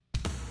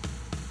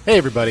Hey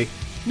everybody,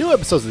 new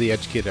episodes of The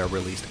Educated are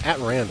released at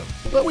random,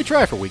 but we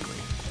try for weekly.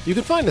 You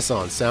can find us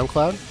on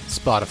SoundCloud,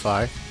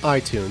 Spotify,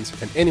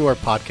 iTunes, and anywhere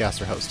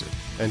podcasts are hosted.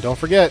 And don't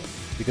forget,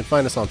 you can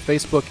find us on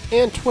Facebook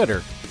and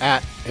Twitter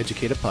at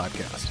Educated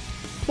Podcast.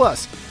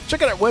 Plus,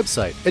 check out our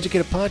website,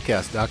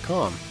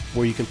 educatedpodcast.com,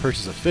 where you can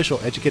purchase official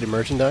Educated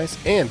merchandise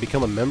and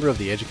become a member of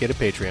the Educated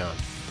Patreon,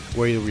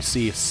 where you'll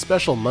receive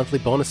special monthly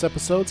bonus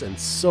episodes and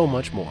so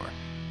much more.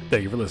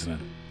 Thank you for listening.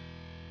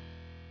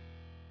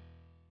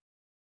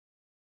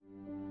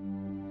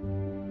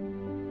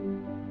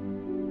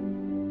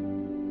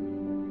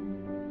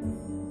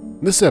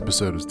 This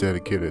episode is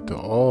dedicated to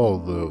all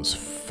those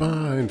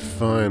fine,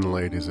 fine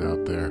ladies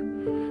out there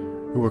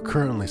who are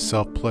currently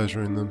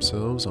self-pleasuring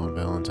themselves on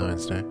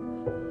Valentine's Day.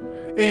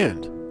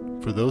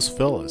 And for those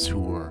fellas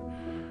who are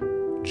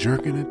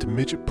jerking into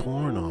midget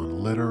porn on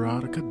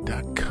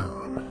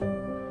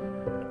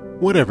letterotica.com.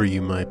 Whatever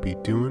you might be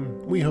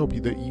doing, we hope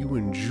that you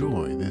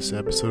enjoy this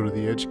episode of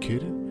The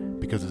Educated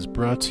because it's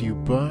brought to you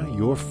by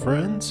your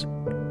friends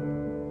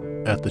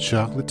at The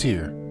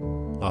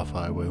Chocolatier off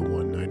Highway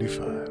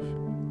 195.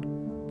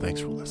 Thanks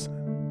for listening.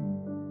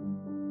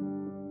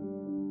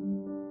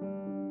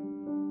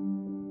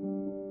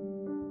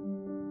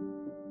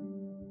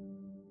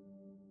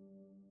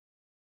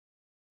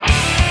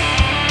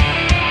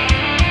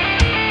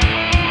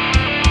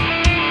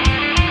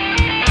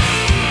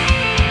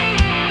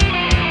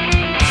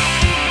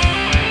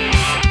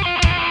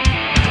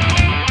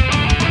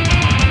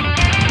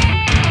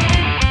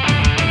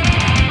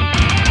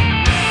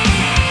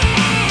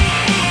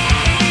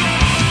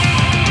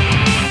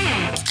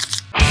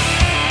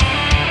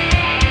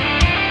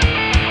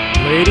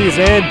 Ladies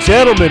and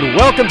gentlemen,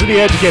 welcome to The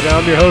Educated.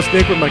 I'm your host,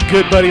 Nick, with my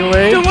good buddy,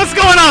 Lane. Dude, what's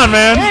going on,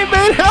 man? Hey,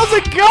 man, how's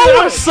it Dude, going?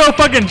 I'm so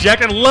fucking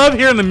jacked. I love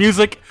hearing the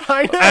music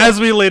I know. as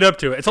we lead up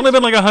to it. It's only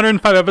been like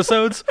 105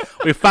 episodes.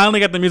 We finally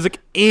got the music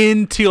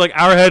into like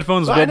our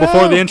headphones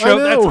before the intro. I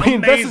know. That's we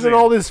amazing. invested in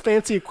all this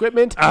fancy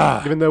equipment,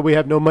 even though we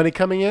have no money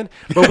coming in.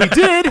 But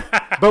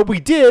we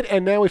did.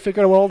 And now we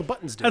figured out what all the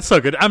buttons do. That's so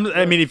good. I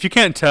mean, if you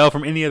can't tell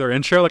from any other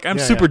intro, like I'm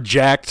super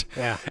jacked.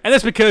 Yeah. And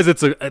that's because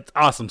it's an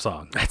awesome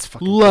song. That's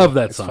fucking love cool.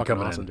 that It's song fucking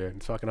coming awesome, in. dude.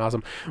 It's fucking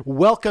awesome.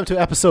 Welcome to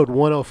episode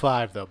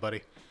 105, though,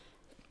 buddy.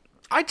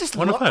 I just I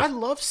 105.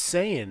 love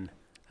saying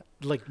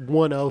like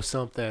 10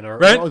 something or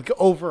Right? like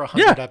over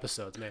 100 Yeah.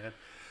 episodes, man.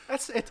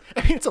 That's it.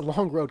 I mean, it's a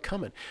long road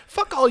coming.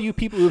 Fuck all you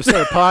people who've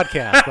started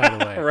podcasts, by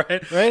the way.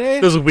 Right? Right? Eh?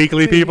 Those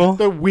weekly people?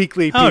 The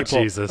weekly people. Oh,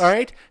 Jesus. All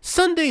right?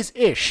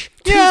 Sundays-ish.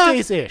 Yeah.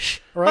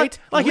 Tuesdays-ish. Right?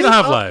 Like you don't Live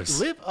have up-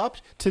 lives. Live up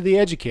to the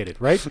educated,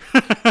 right?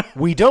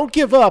 We don't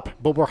give up,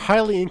 but we're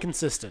highly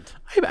inconsistent.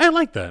 I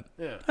like that.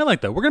 Yeah. I like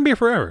that. We're going to be here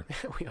forever.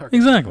 We are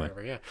Exactly.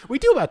 forever, yeah. We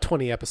do about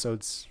 20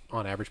 episodes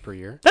on average per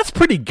year. That's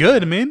pretty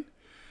good. I mean,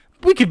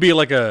 we could be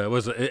like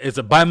is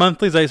it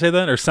bi-monthly? Did I say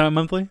that? Or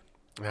semi-monthly?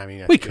 I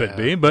mean, We could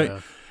be,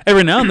 but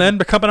every now and then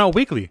they're coming out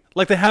weekly,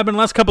 like they have been the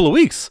last couple of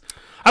weeks.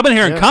 I've been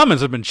hearing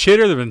comments. There's been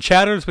chitter. There's been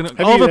chatter. It's been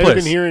all over the place. Have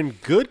you been hearing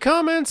good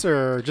comments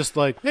or just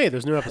like, hey,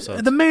 there's new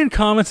episodes? The main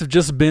comments have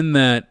just been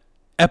that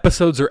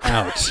episodes are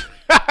out,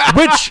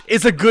 which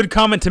is a good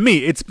comment to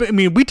me.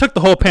 We took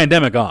the whole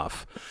pandemic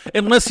off.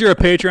 Unless you're a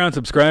Patreon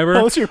subscriber,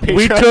 Unless you're a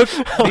we Patreon- took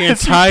the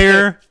unless you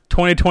entire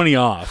 2020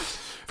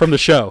 off from the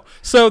show.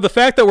 So the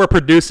fact that we're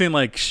producing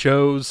like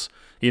shows,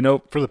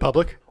 For the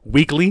public?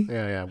 weekly,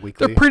 Yeah,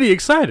 weekly. they're pretty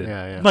excited.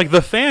 Yeah. Like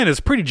the fan is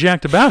pretty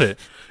jacked about it.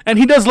 And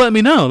he does let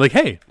me know, like,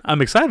 hey,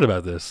 I'm excited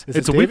about this. Is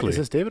It's this a weekly. Is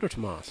this David or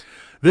Tomas?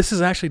 This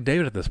is actually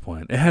David at this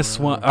point. It has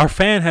our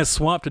fan has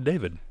swapped to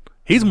David.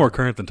 He's more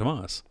current than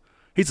Tomas.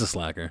 He's a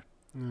slacker.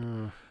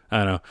 I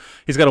don't know.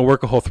 He's got to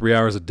work a whole 3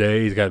 hours a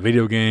day. He's got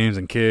video games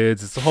and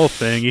kids. It's the whole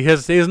thing. He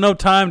has no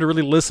time to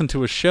really listen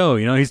to a show.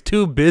 He's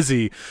too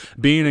busy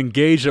being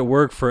engaged at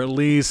work for at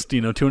least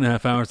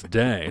 2.5 hours a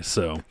day.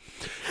 So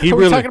he Are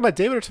we really. talking about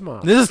David or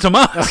Tomas? This is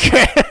Tomas.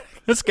 Okay.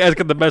 This guy's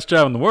got the best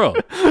job in the world.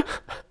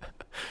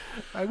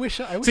 I wish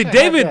See, I had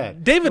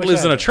that. David I wish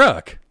lives I in had a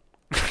truck.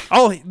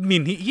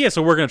 He has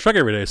to work in a truck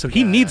every day, so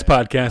he needs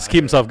podcasts to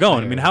keep himself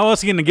going. I mean, how else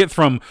is he going to get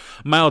from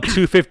mile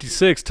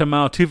 256 to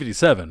mile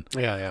 257?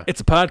 Yeah.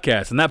 It's a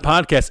podcast, and that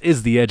podcast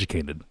is The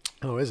Educated.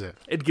 Oh, is it?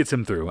 It gets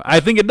him through. I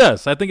think it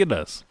does.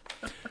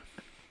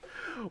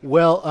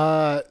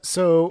 Well,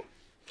 so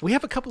we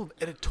have a couple of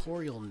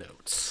editorial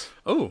notes.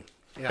 Oh,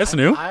 Yeah, that's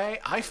new.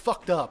 I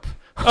fucked up.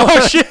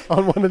 Oh shit!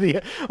 on one of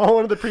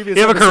the previous.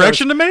 You have a episodes.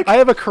 correction to make? I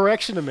have a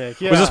correction to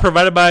make. Yeah. Was this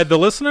provided by the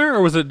listener,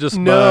 or was it just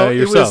No, by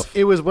yourself?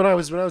 it was when I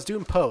was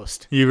doing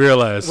post. You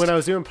realized When I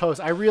was doing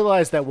post, I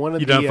realized that one of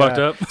You the done fucked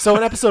up? So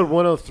in episode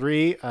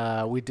 103,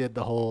 we did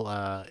the whole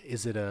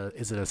is it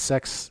a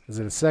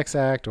sex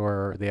act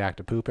or the act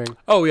of pooping?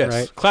 Oh yes,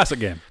 Right? classic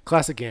game.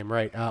 Classic game,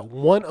 right?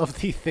 One of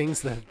the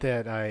things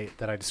that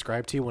I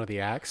described to you, one of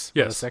the acts,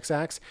 one of the Yes. sex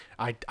acts,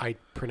 I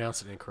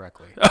pronounced it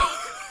incorrectly.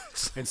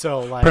 And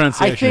so, like,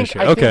 Pronunciation I issue.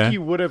 think Okay.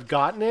 you would have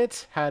gotten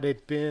it had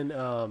it been.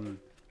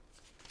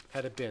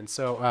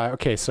 So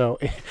okay. So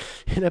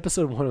in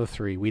episode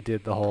 103, we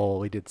did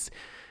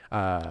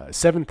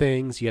 7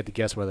 things. You had to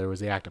guess whether it was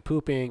the act of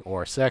pooping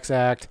or a sex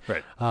act.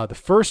 Right. The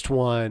first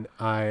one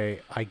I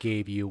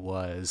gave you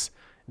was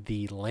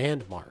the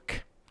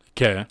landmark.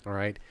 Okay. All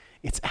right.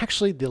 It's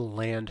actually the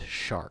land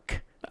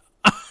shark.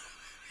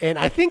 And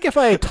I think if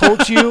I had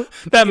told you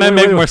That might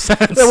make more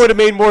sense. That would have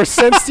made more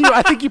sense to you.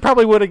 I think you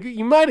probably would have.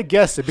 You might have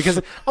guessed it because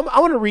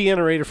I want to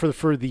reiterate it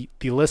for the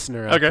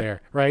listener out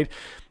there, right?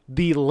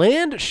 The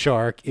land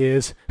shark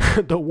is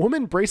the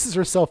woman braces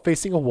herself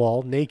facing a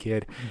wall,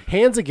 naked,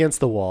 hands against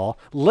the wall,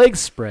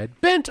 legs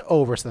spread, bent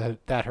over so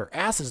that her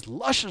ass is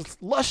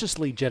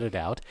lusciously jetted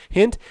out.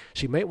 Hint: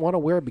 she might want to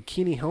wear a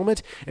bikini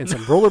helmet and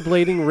some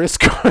rollerblading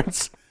wrist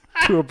guards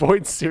to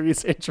avoid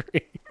serious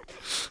injury.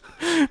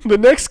 The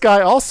next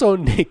guy, also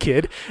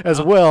naked,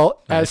 as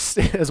well as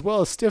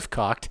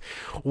stiff-cocked,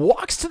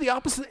 walks to the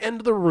opposite end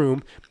of the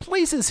room,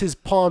 places his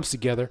palms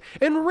together,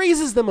 and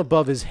raises them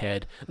above his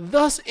head,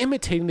 thus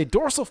imitating the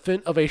dorsal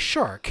fin of a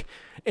shark,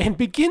 and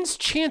begins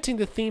chanting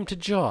the theme to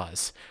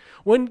Jaws.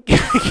 When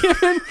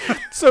given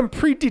some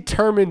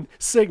predetermined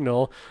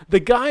signal, the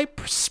guy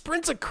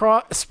sprints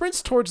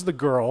towards the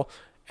girl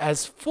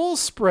as full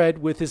spread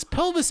with his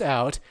pelvis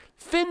out,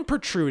 fin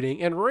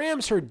protruding, and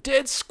rams her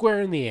dead square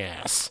in the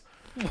ass.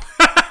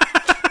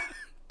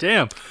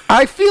 Damn.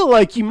 I feel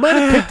like you might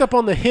have picked up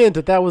on the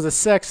hint that was a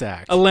sex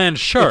act. A land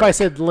shark. If I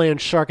said land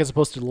shark as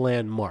opposed to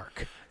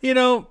landmark. You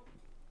know,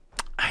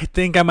 I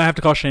think I might have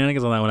to call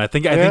shenanigans on that one. I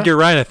think you're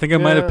right. I think I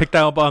might have picked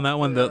up on that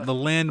one. The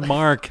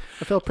landmark.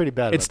 I felt pretty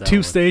bad. It's about that too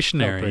one.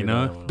 stationary. You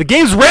know, the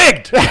game's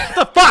rigged. What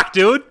the fuck,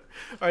 dude?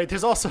 All right,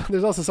 there's also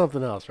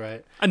something else,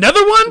 right?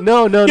 Another one?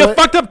 No. You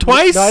fucked up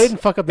twice? No, I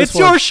didn't fuck up this it's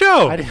one. It's your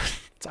show.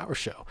 It's our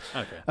show.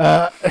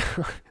 Okay.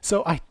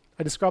 So I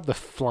described the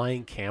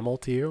flying camel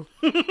to you.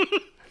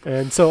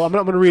 And so I'm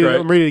going to read it. I'm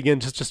going to read it again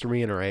just to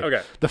reiterate.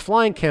 Okay. The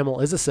flying camel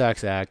is a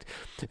sex act,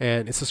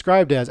 and it's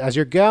described as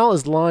your gal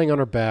is lying on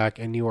her back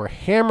and you are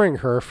hammering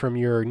her from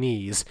your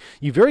knees.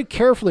 You very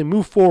carefully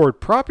move forward,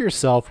 prop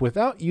yourself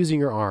without using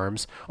your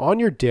arms on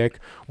your dick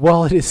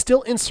while it is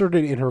still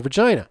inserted in her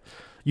vagina.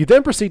 You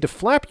then proceed to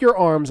flap your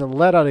arms and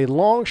let out a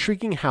long,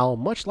 shrieking howl,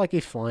 much like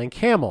a flying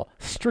camel.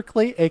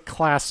 Strictly a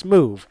class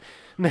move.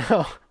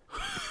 Now,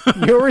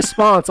 your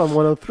response on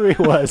 103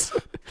 was,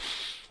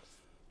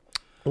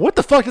 what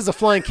the fuck does a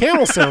flying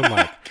camel sound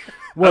like?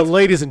 Well,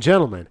 ladies and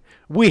gentlemen,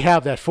 we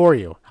have that for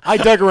you. I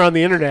dug around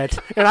the internet,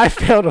 and I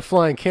found a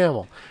flying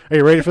camel. Are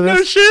you ready for this?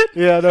 No shit?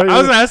 Yeah. No, I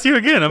was going to ask you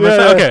again.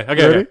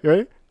 Okay. You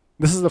ready?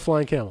 This is the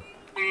flying camel.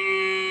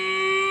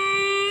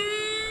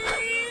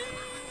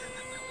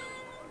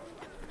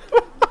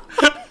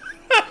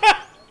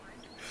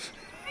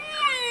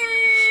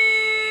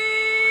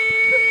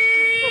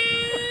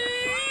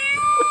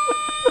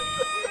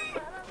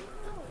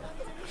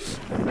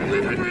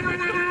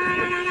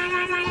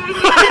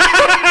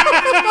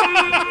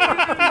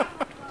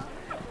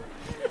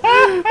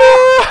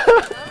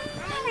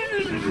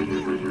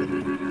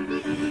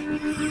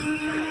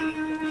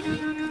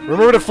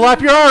 Remember to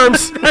flap your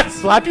arms.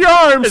 Flap your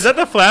arms. Is that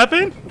the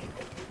flapping?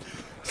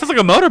 Sounds like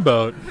a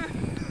motorboat.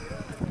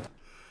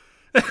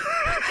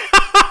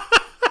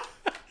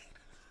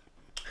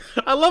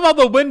 I love all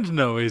the wind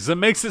noise. It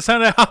makes it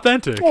sound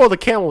authentic. Well, the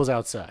camel was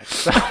outside.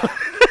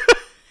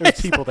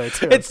 There's people there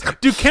too.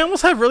 Do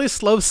camels have really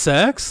slow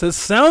sex? It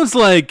sounds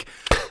like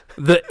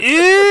the in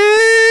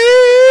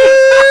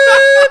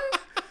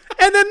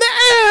and then the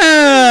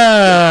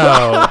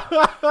out.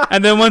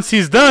 And then once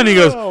he's done, he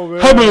goes. Oh,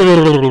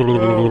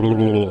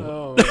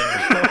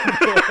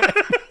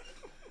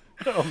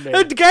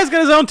 man. The guy's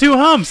got his own 2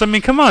 humps. I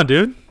mean, come on,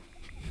 dude.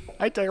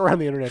 I dug around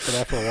the internet for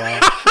that for a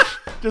while,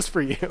 just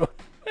for you.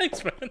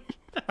 Thanks, man.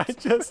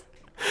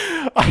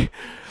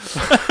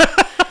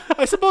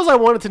 I suppose I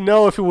wanted to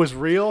know if it was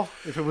real,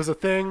 if it was a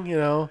thing,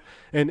 and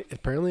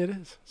apparently it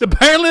is.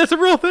 Apparently that's a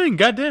real thing.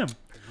 Goddamn.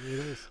 It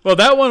is. Well,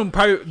 that one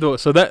probably.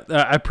 So that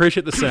I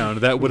appreciate the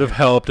sound. That would have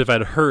helped if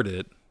I'd heard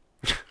it.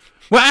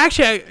 Well,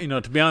 actually,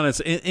 to be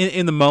honest,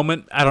 in the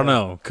moment, I don't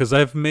know, because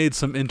I've made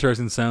some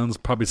interesting sounds,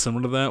 probably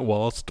similar to that,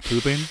 whilst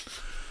pooping.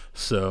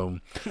 So.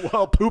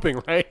 While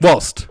pooping, right?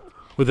 Whilst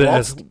with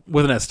an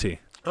ST.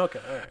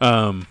 Okay.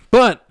 All right.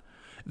 But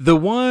the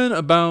one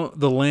about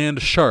the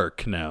land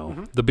shark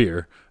now, the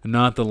beer,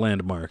 not the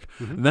landmark,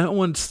 that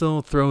one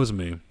still throws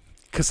me.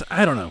 Because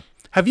I don't know.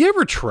 Have you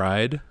ever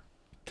tried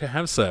to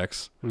have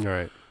sex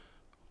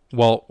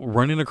while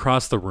running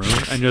across the room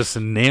and just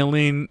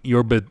nailing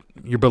your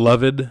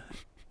beloved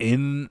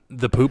in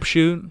the poop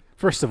chute?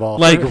 First of all.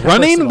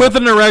 Running with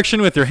an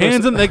erection with your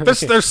hands in.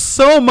 There's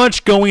so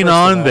much going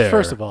on there.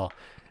 First of all.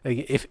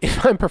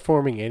 If I'm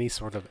performing any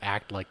sort of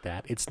act like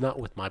that, it's not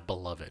with my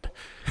beloved.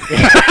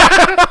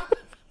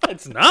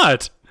 It's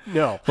not.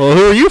 No. Well,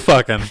 who are you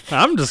fucking?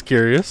 I'm just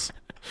curious.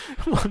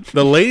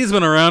 The lady's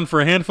been around for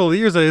a handful of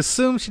years. I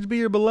assume she'd be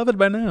your beloved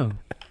by now.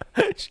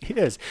 She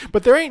is.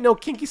 But there ain't no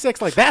kinky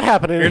sex like that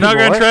happening You're anymore. not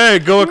going to try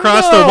to go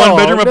across the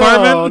one-bedroom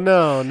apartment?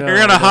 No. You're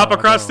going to hop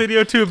across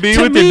Studio 2B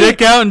with your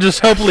dick out and just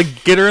hopefully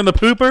get her in the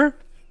pooper?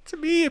 To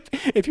me,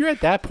 if you're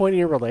at that point in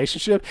your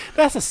relationship,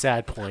 that's a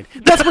sad point.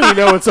 That's when you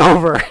know it's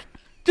over.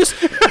 Just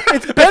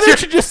it's better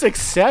to just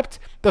accept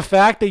the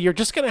fact that you're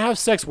just going to have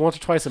sex once or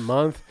twice a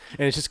month,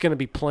 and it's just going to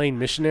be plain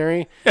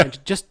missionary. Yeah.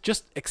 And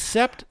just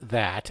accept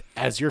that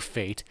as your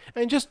fate,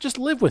 and just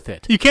live with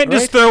it. You can't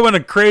just throw in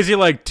a crazy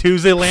like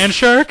Tuesday land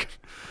shark.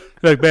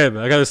 Like, babe,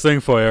 I got this thing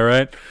for you, all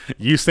right?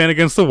 You stand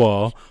against the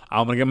wall.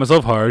 I'm going to get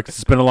myself hard because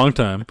it's been a long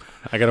time.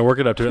 I got to work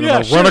it up to it. And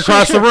I'm going to run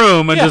across the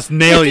room and just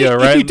nail you,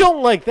 right? If you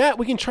don't like that,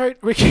 we can try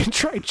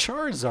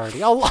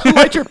Charizard. I'll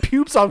light your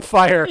pubes on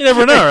fire. You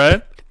never know,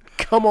 right?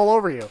 Come all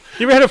over you.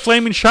 You ever had a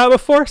flaming shot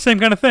before? Same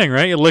kind of thing,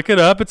 right? You lick it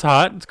up. It's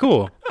hot. It's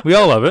cool. We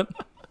all love it.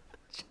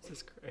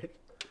 Jesus Christ.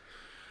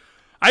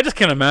 I just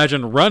can't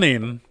imagine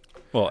running.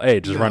 Well,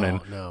 just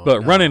running. No,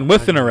 but running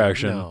with an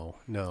erection.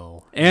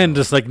 No. And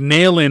just like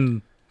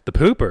nailing the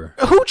pooper.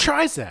 Who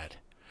tries that?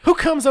 Who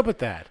comes up with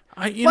that?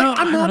 I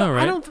don't know,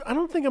 right? I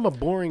don't think I'm a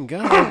boring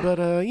guy, but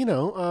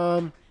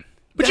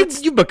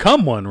But you've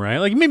become one, right?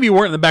 Like maybe you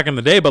weren't back in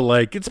the day, but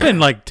like it's been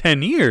like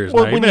 10 years.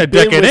 Well, now. when You've you've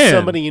been a been decade with in.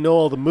 somebody, you know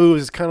all the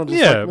moves. It's kind of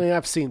just like,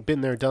 I've been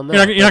there, done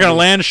that. You're not gonna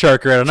land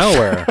shark her out of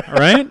nowhere,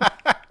 right?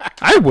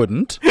 I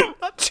wouldn't. I'm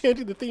not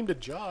chanting the theme to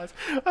Jaws.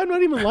 I'm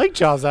not even like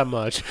Jaws that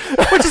much.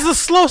 Which is a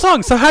slow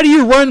song. So how do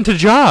you run to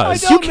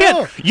Jaws? I don't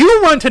know.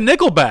 You run to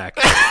Nickelback.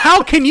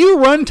 How can you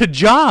run to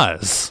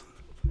Jaws?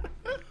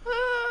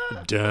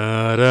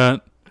 Da-da.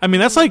 I mean,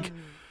 that's like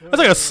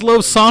a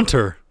slow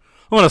saunter.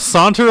 I want to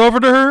saunter over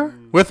to her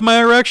with my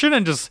erection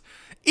and just,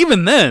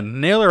 even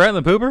then, nail her right in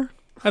the pooper?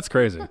 That's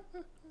crazy.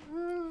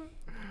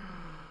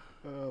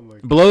 Oh my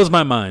God. Blows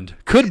my mind.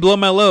 Could blow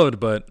my load,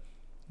 but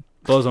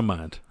blows my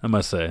mind, I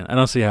must say. I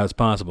don't see how it's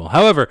possible.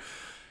 However,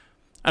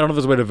 I don't know if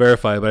there's a way to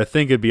verify it, but I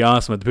think it'd be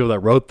awesome if the people that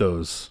wrote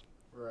those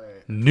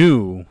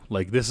knew,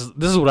 like, this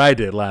is what I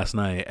did last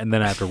night, and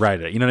then I have to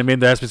write it. You know what I mean?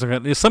 There has to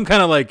be some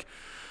kind of, like,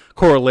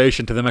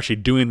 correlation to them actually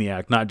doing the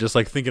act, not just,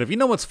 like, thinking of, you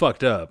know what's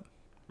fucked up?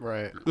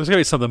 Right. There's got to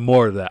be something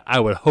more to that, I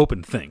would hope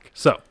and think.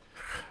 So.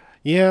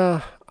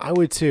 Yeah, I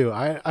would too.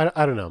 I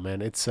don't know,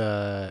 man. It's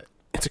a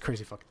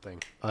crazy fucking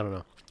thing. I don't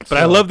know. But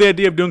I love the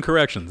idea of doing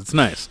corrections. It's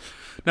nice.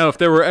 Now, if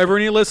there were ever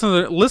any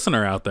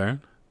listener out there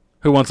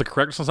who wants to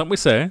correct us on something we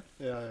say,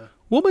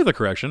 we'll make the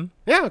correction.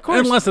 Yeah, of course.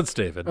 Unless it's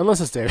David.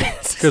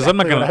 Because I'm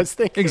not going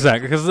to.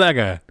 Exactly, because that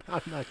guy.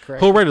 I'm not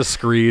correct. He'll write a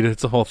screed.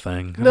 It's a whole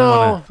thing.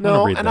 No,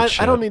 read and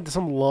that I don't need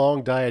some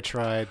long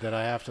diatribe that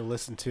I have to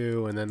listen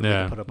to and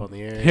then put up on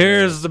the air.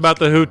 Here's about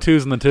the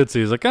Hooties and the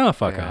Tootsies. Like, oh,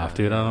 fuck off,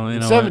 dude. I don't. You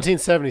know.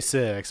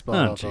 1776. Blah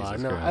blah blah.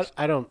 Jesus No, Christ.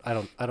 I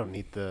don't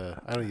need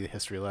the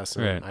history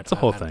lesson. Right. It's a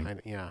whole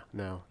thing.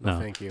 No,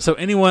 thank you. So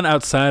anyone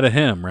outside of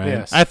him, right?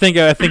 Yes. I think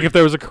if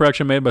there was a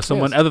correction made by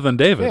someone other than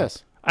David,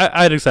 yes.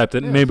 I'd accept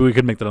it. Yes. Maybe we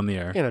could make that on the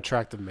air. An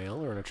attractive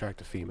male or an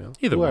attractive female.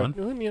 Either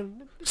one.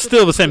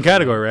 Still the same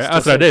category, right?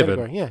 Outside David.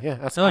 Category. Yeah.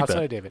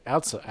 Outside David.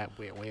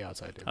 Way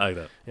outside David. I like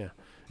that.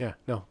 Yeah.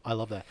 No, I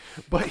love that.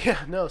 But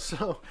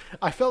so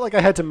I felt like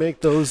I had to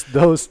make those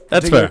That's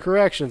particular fair.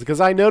 corrections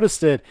because I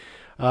noticed it.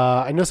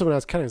 I know someone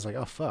else kind of was like,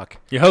 "Oh fuck."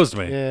 You hosed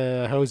me.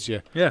 Yeah, I hosed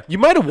you. Yeah. You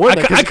might have won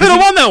that. I could have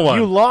won that one.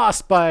 You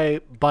lost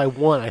by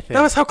one, I think.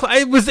 That was how close.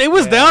 It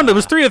was down. It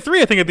was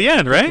 3-3, I think, at the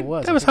end, right?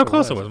 That was how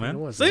close it was,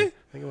 man. See? I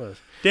think it was.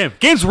 Damn,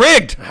 game's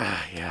rigged.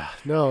 Yeah.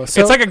 No. So,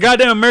 It's like a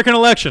goddamn American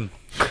election.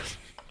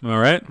 All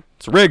right,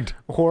 it's rigged.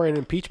 or an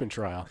impeachment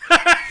trial,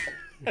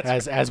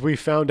 as we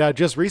found out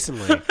just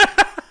recently.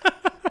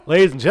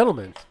 Ladies and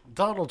gentlemen,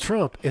 Donald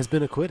Trump has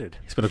been acquitted.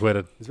 He's been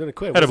acquitted. He's been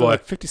acquitted. Atta Was it boy.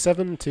 like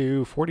 57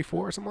 to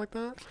 44 or something like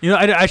that? You know,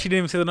 I actually didn't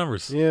even see the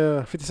numbers.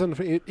 Yeah,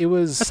 57. It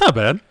was That's not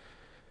bad.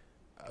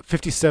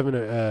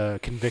 57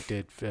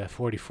 convicted,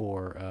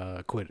 44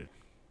 acquitted.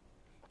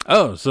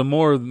 Oh, so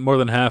more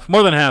than half,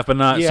 but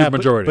not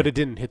supermajority. But it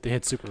didn't hit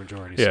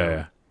supermajority.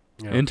 Yeah.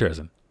 So,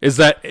 Interesting. Is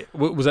that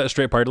was that a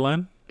straight party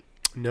line?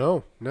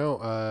 No.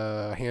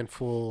 A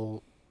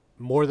handful,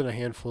 more than a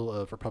handful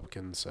of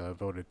Republicans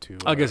voted to.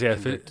 I guess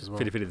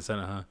 50-50 in the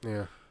Senate, huh?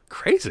 Yeah.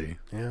 Crazy.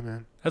 Yeah,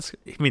 man. I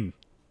mean,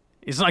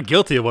 he's not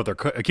guilty of what they're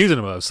accusing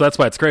him of, so that's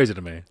why it's crazy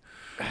to me.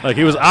 Like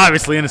he was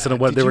obviously innocent of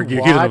what they were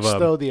accusing him of.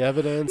 Though the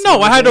evidence.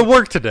 No, I had to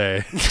work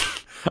today.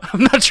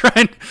 I'm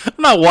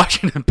not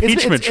watching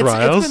impeachment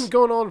trials. It's been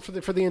going on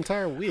for the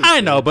entire week.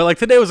 I know, but like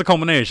today was a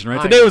culmination,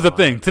 right? Today was the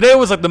thing. Today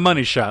was like the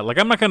money shot. Like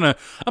I'm not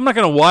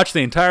gonna watch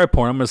the entire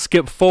porn. I'm gonna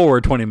skip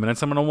forward 20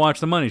 minutes. I'm gonna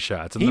watch the money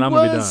shots, and then I'm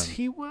gonna be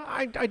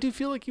done. I do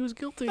feel like he was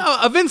guilty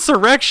of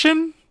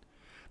insurrection.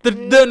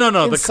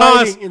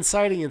 The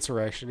inciting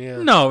insurrection.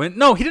 Yeah. No,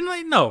 he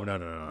didn't. No.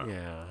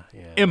 Yeah.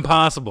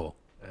 Impossible.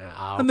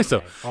 I don't think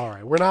so. All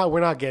right, we're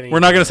not getting. We're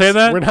not going to say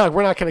that. We're not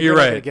going to. You're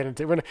right. Get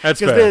into. That's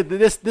fair.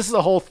 This is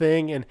a whole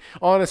thing, and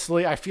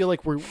honestly, I feel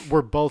like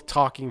we're both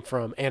talking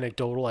from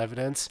anecdotal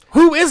evidence.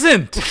 Who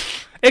isn't?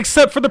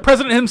 Except for the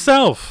president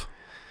himself.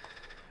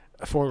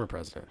 A former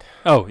president.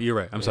 Oh, you're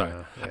right. I'm sorry.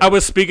 Yeah. I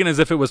was speaking as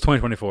if it was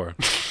 2024.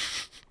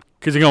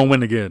 Because you're going to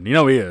win again. You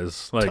know he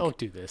is. Like, Don't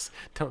do this.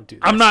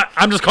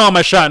 I'm just calling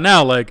my shot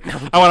now. Like,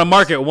 I want to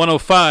mark it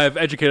 105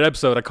 educated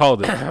episode. I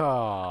called it.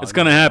 It's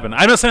going to happen.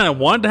 I'm not saying I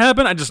want it to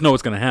happen. I just know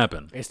it's going to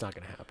happen. It's not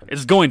going to happen.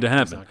 It's going to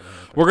happen. It's not gonna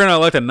happen. We're going to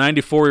elect a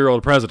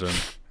 94-year-old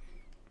president.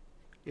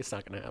 It's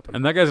not gonna happen.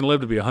 And that guy's gonna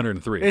live to be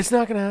 103. It's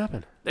not gonna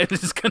happen.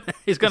 It's gonna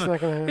happen. It's not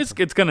gonna happen.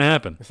 It's gonna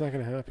happen. It's not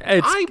gonna happen.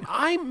 It's-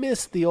 I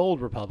miss the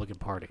old Republican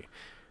Party.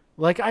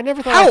 Like I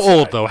never thought. How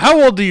old though?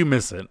 How old do you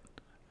miss it?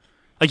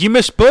 Like you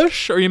miss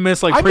Bush or you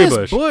miss like pre-Bush?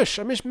 I miss Bush.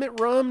 I miss Mitt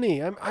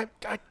Romney.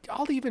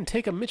 I'll even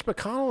take a Mitch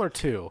McConnell or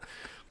two.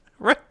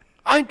 Right.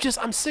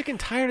 I'm sick and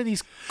tired of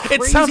these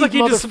crazy It sounds like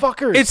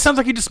motherfuckers. It sounds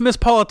like you just miss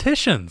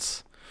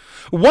politicians.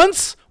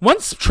 Once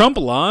Trump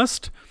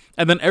lost,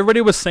 and then everybody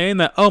was saying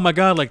that, oh my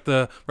God, like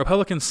the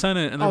Republican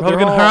Senate and the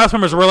Republican House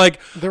members were like,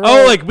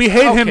 like we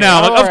hate him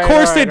now. Like, of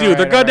course they do.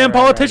 They're goddamn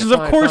politicians.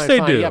 Of course they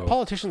do. Yeah,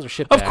 politicians are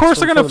shitbags. Of course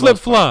they're gonna flip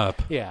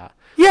flop. Yeah.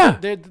 Yeah.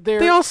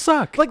 They all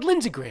suck. Like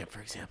Lindsey Graham, for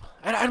example.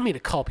 I don't mean to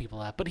call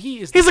people out, but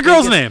he's a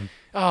girl's name.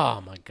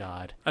 Oh my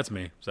God. That's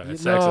me. Sorry, No,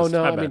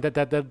 sexist. I mean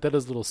that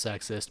is a little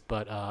sexist,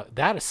 but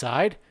that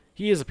aside,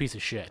 he is a piece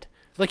of shit.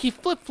 Like he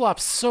flip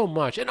flops so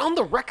much, and on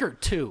the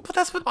record too. But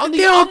that's what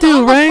they all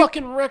do, right? The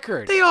fucking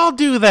record. They all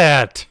do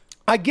that.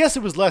 I guess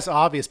it was less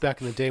obvious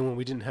back in the day when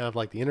we didn't have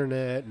like the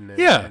internet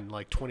and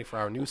like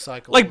 24-hour news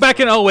cycles. Like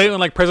back in 2008 when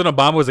like President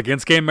Obama was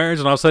against gay marriage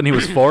and all of a sudden he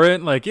was for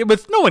it. Like it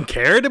was, no one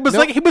cared. It was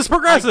like he was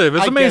progressive.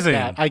 It's amazing.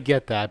 I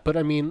get that, but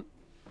I mean,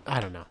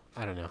 I don't know.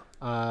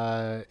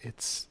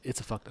 It's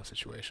a fucked up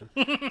situation.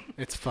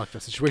 It's a fucked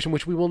up situation,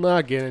 which we will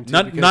not get into.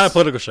 Not a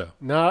political show.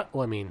 Well,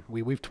 I mean,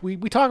 we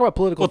talk about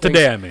political. Well, things.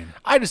 today I mean,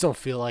 I just don't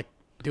feel like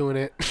doing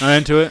it. Not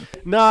into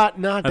it. Not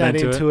that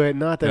into it.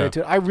 Not that into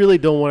it. I really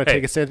don't want to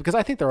take a stance because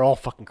I think they're all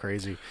fucking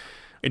crazy.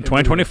 In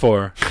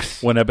 2024,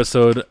 when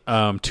episode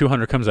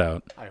 200 comes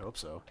out, I hope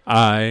so.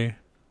 I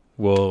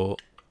will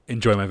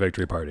enjoy my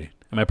victory party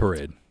and my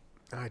parade.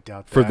 I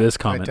doubt that. For this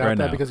comment I doubt right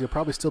that now. because you'll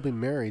probably still be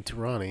married to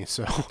Ronnie,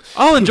 so.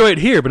 I'll enjoy it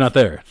here, but not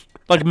there.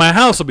 Like, my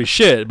house will be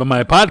shit, but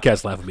my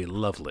podcast life will be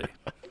lovely.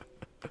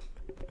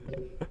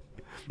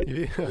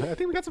 I think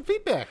we got some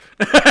feedback.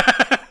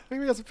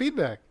 We're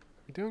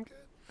doing good.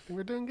 I think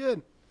we're doing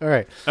good. All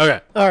right. Okay.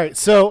 All right.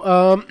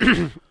 So,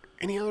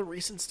 any other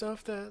recent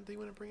stuff that you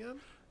want to bring up?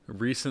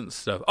 Recent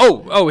stuff.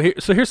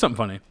 So here's something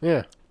funny.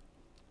 Yeah.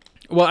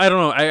 Well, I don't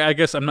know. I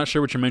guess I'm not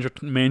sure what your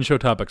main show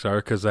topics are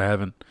because I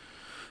haven't.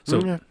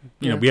 So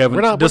we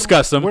haven't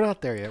discussed them. We're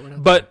not there yet.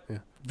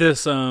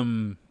 This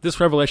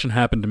revelation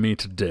happened to me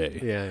today.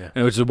 Yeah.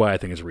 And which is why I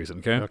think it's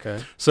recent. Okay.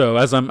 Okay. So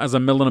as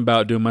I'm milling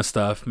about doing my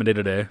stuff, my day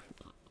to day,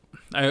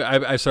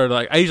 I started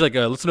I usually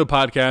listen to a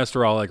podcast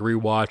or I'll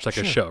rewatch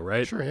a show,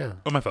 right? Sure. Yeah.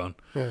 On my phone.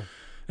 Yeah.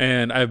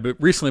 And I've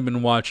recently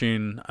been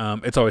watching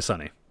It's Always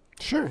Sunny.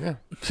 Sure. Yeah.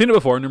 Seen it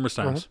before numerous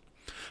times,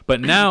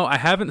 but now I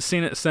haven't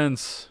seen it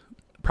since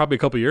probably a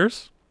couple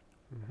years,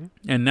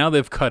 and now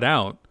they've cut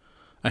out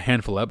a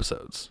handful of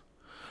episodes,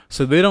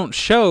 so they don't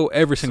show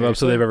every single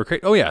episode they've ever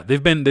created. Oh yeah,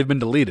 they've been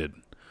deleted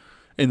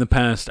in the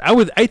past. I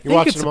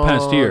think it's the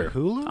past year.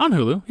 Hulu? On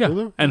Hulu, yeah.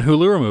 Hulu? And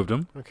Hulu removed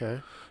them.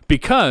 Okay.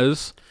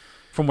 Because,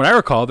 from what I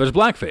recall, there's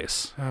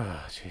blackface.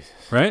 Oh Jesus.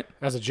 Right?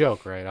 As a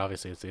joke, right?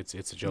 Obviously, it's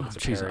a joke. It's a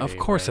parody. Of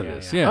course right? it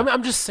is. Yeah.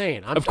 I'm just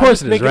saying. Of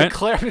course it is. Right?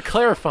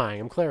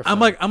 Clarifying. I'm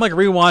clarifying. I'm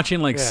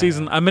rewatching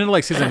season. I'm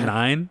in season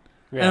 9.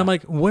 Yeah. And I'm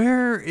like,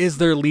 where is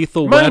their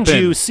lethal weapon? Mind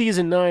you,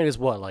 season 9 is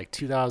what,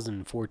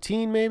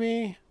 2014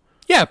 maybe?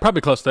 Yeah,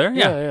 probably close there.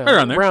 Yeah. Right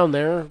around there. Around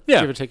there.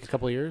 Yeah. Give or take a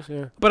couple of years,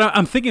 yeah. But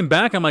I'm thinking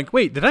back, I'm like,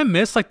 wait, did I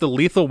miss the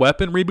Lethal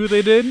Weapon reboot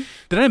they did?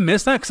 Did I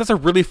miss that? Because that's a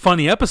really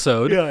funny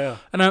episode. Yeah.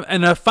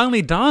 And it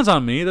finally dawns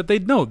on me that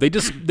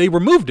they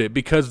removed it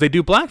because they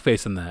do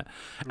blackface in that.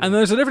 And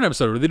there's a different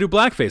episode where they do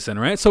blackface in,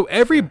 right? So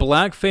every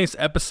blackface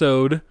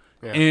episode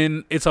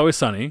in It's Always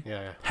Sunny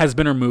has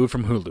been removed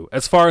from Hulu,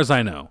 as far as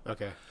I know.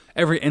 Okay.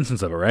 Every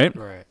instance of it, right?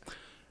 Right.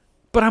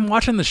 But I'm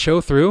watching the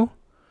show through,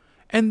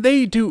 and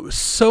they do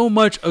so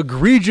much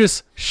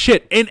egregious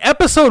shit. In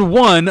episode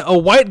 1, a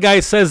white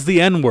guy says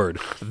the N-word.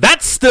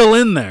 That's still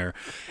in there.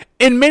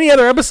 In many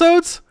other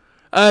episodes,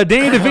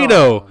 Danny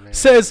DeVito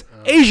says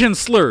Asian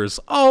slurs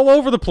all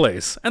over the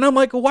place. And I'm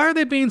like, why are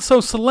they being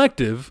so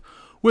selective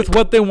with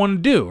what they want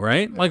to do,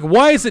 right?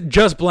 Why is it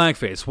just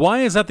blackface?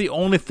 Why is that the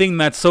only thing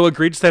that's so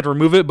egregious they have to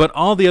remove it, but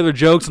all the other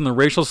jokes and the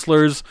racial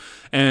slurs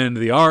and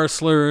the R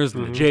slurs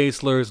and the J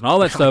slurs and all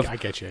that stuff, I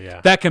get you, yeah.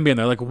 that can be in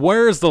there.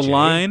 Where's the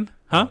line?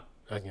 Huh?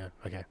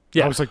 Okay.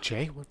 Yeah. I was like,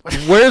 Jay? What?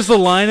 Where's the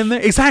line in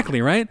there?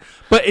 Exactly, right?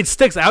 But it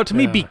sticks out to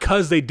me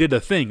because they did a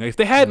thing. If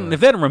they hadn't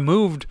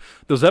removed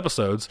those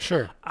episodes,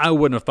 sure, I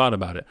wouldn't have thought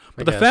about it.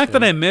 But the fact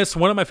that I missed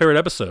one of my favorite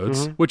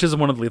episodes, which is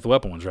one of the Lethal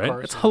Weapon ones,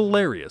 right? It's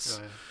hilarious.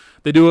 Yeah.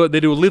 They do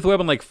a Lethal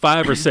Weapon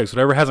 5 or 6,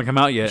 whatever hasn't come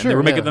out yet. Sure, and they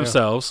remake it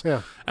themselves.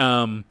 Yeah.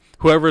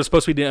 Whoever is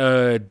supposed to be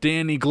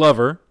Danny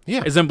Glover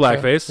is in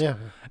blackface. Yeah.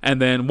 And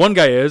then one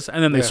guy is,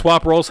 and then they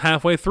swap roles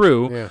halfway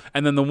through,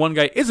 and then the one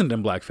guy isn't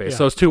in blackface.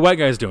 So it's two white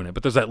guys doing it.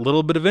 But there's that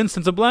little bit of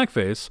instance of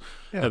blackface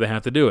that they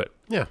have to do it.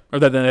 Yeah. Or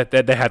that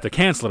they have to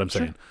cancel it, I'm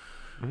saying.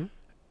 Mm-hmm.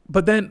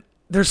 But then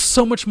there's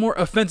so much more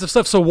offensive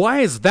stuff. So why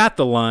is that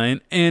the line,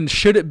 and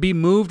should it be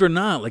moved or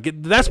not?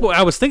 That's what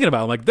I was thinking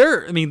about.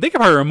 They could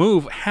probably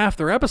remove half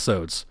their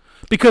episodes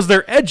because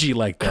they're edgy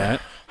like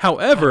that.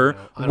 However,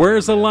 where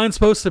is the line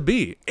supposed to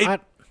be?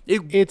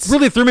 It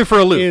really threw me for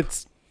a loop.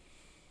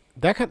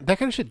 that kind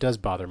of shit does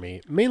bother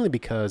me, mainly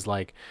because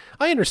like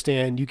I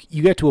understand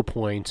you get to a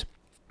point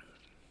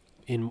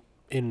in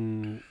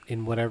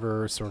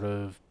whatever sort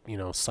of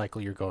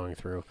cycle you're going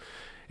through,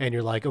 and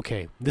you're like,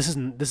 okay, this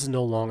is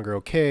no longer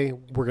okay.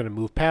 We're gonna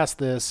move past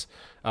this.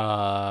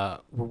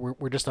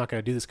 We're just not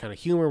gonna do this kind of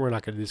humor. We're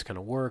not gonna do this kind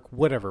of work.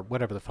 Whatever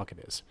the fuck it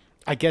is.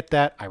 I get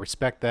that. I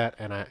respect that,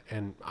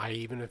 and I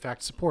even in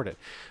fact support it.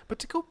 But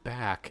to go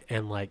back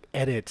and like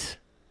edit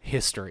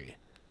history,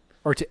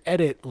 or to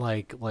edit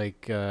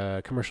like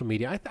commercial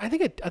media, I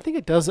think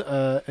it does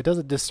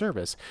a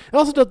disservice. It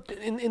also does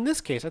in this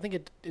case. I think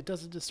it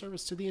does a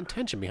disservice to the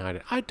intention behind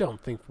it. I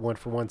don't think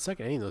for one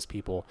second any of those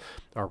people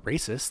are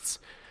racists.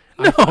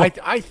 No.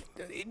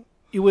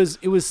 It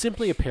was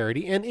simply a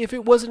parody, and if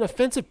it was an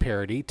offensive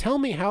parody, tell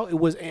me how it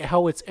was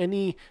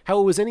any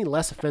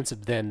less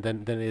offensive then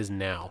than it is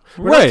now.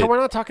 We're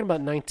not talking about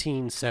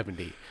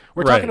 1970.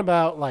 We're talking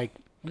about like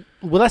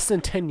less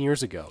than 10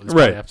 years ago.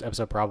 This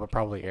episode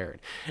probably aired,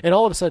 and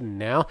all of a sudden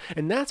now,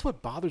 and that's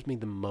what bothers me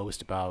the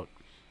most about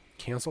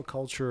cancel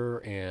culture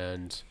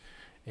and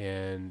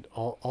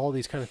all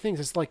these kind of things.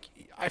 It's like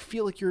I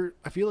feel like you're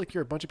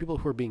a bunch of people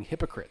who are being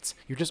hypocrites.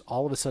 You're just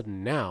all of a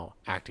sudden now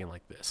acting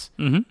like this,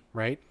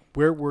 right?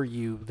 Where were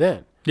you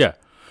then? Yeah.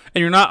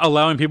 And you're not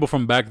allowing people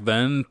from back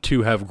then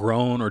to have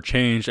grown or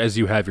changed as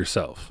you have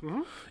yourself.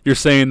 Mm-hmm. You're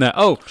saying that,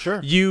 sure,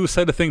 you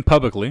said a thing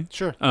publicly,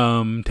 sure,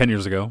 10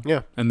 years ago,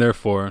 yeah, and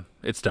therefore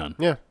it's done.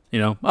 Yeah.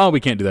 We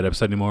can't do that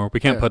episode anymore. We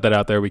can't put that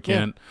out there. We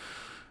can't.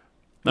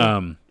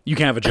 You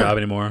can't have a job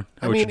anymore.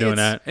 What you're doing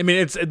at. I mean,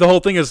 it's the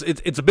whole thing is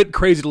it's a bit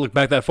crazy to look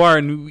back that far,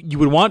 and you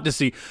would want to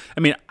see. I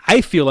mean,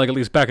 I feel like at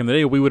least back in the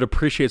day, we would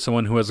appreciate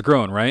someone who has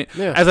grown, right?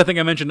 Yeah. As I think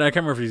I mentioned, I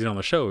can't remember if he's on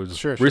the show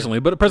recently,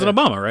 but President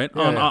Obama, right,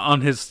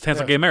 on his stance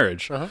on gay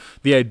marriage. Uh-huh.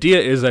 The idea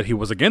is that he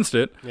was against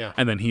it,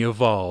 and then he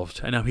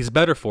evolved, and now he's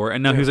better for it,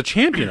 and now he's a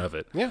champion of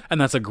it. Yeah.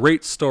 And that's a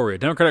great story. A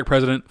Democratic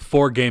president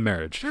for gay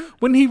marriage. Sure.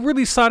 When he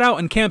really sought out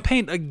and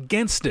campaigned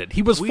against it,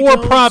 he was for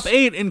Prop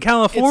 8 in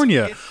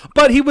California,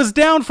 but he was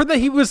down for that.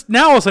 He was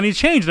now all of a sudden he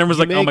changed, and everyone's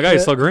like, "Oh my God,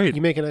 he's so great."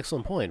 You make an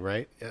excellent point,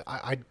 right?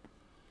 I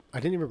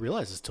didn't even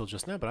realize this till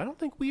just now, but I don't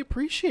think we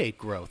appreciate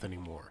growth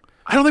anymore.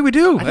 I don't think we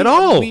do at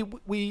all.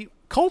 We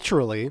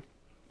culturally,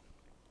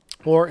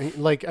 or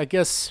like I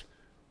guess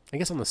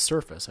on the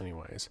surface,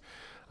 anyways,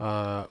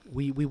 we're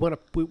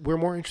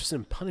more interested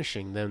in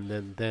punishing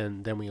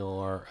than we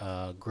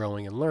are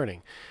growing and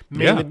learning.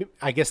 Mainly,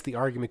 I guess the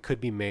argument could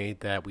be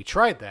made that we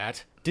tried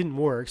that, didn't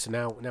work, so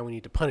now we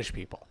need to punish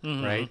people,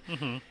 right?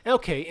 Mm-hmm.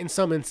 Okay, in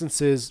some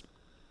instances.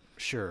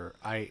 Sure,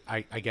 I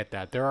get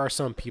that. There are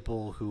some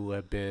people who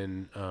have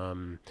been,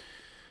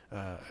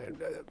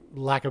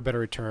 lack of a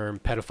better term,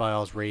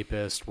 pedophiles,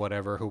 rapists,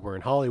 whatever, who were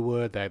in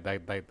Hollywood that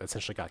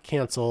essentially got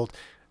canceled.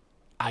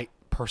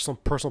 Personal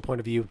point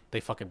of view, they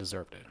fucking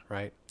deserved it,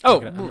 right?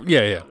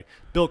 Yeah.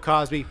 Bill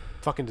Cosby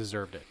fucking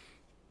deserved it.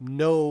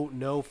 No.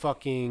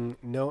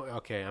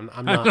 Okay,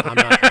 I'm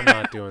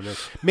not doing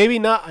this. Maybe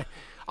not.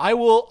 I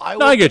will.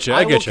 No, I get you.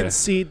 I get you.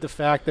 Concede the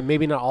fact that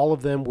maybe not all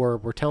of them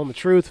were telling the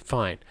truth.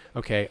 Fine.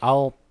 Okay.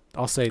 I'll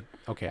say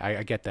okay.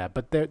 I get that,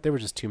 but there were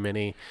just too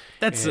many.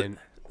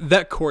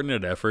 That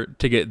coordinated effort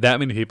to get that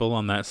many people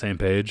on that same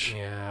page.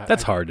 Yeah,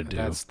 that's hard to do.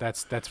 That's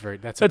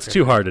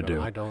too hard to do.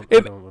 I don't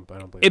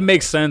believe it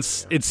makes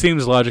sense. Yeah. It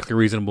seems logically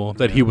reasonable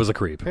that he was a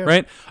creep,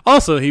 right?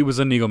 Also, he was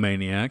a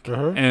egomaniac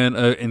and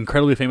an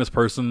incredibly famous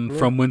person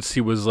from whence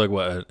he was like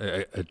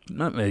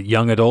not a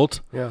young adult.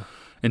 Yeah.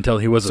 Until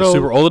he was a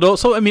super old adult.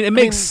 So, I mean, it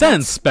makes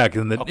sense back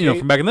in the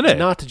from back in the day.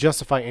 Not to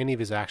justify any of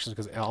his actions,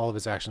 because all of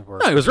his actions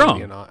were he was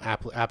wrong.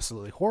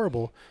 Absolutely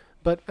horrible.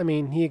 But, I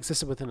mean, he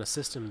existed within a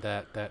system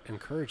that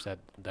encouraged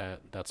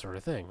that sort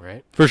of thing,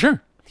 right? For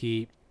sure.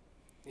 He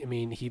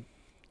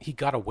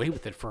got away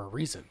with it for a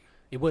reason.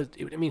 You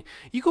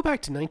go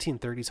back to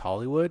 1930s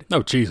Hollywood.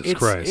 Oh, Jesus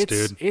Christ,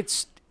 dude.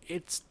 It's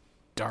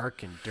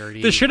dark and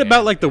dirty. The shit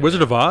about, like, The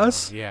Wizard of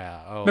Oz?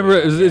 Yeah. Remember,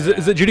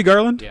 is it Judy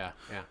Garland? Yeah.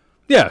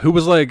 Yeah, who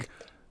was like...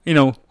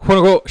 quote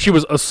unquote, she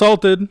was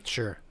assaulted.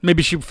 Sure.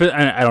 Maybe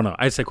I don't know.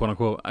 I say quote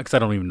unquote because I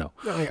don't even know.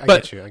 No, I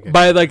get you.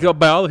 By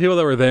all the people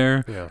that were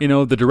there,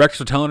 the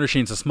directors were telling her she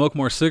needs to smoke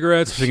more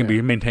cigarettes so she can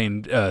be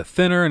maintained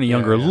thinner and a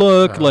younger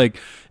look. Uh-huh. Like,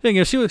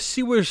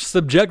 she was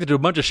subjected to a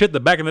bunch of shit that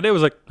back in the day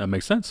was like, that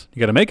makes sense. You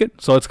got to make it,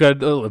 so let's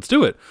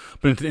do it.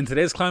 But in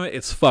today's climate,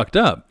 it's fucked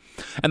up,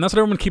 and that's what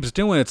everyone keeps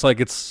doing. It's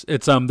like it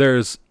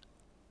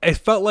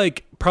felt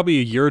like probably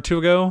a year or two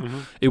ago,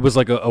 it was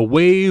like a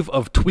wave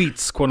of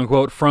tweets, quote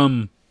unquote,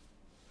 from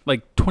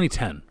like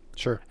 2010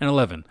 and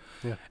 11.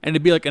 Yeah. And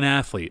it'd be like an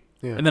athlete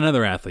and then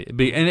another athlete. It'd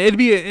be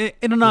an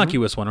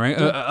innocuous one, right?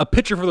 Yeah. A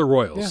pitcher for the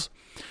Royals.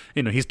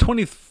 Yeah. He's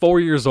 24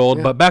 years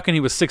old, but back when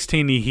he was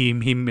 16, he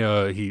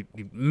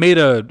made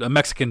a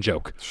Mexican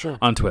joke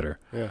on Twitter.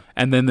 Yeah.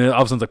 And then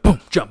all of a sudden it's like,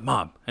 boom, jump,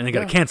 mob. And they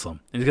got to cancel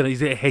him. And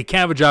he can't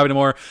have a job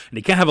anymore, and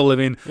he can't have a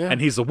living,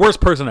 and he's the worst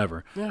person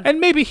ever. Yeah.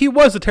 And maybe he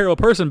was a terrible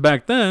person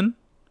back then,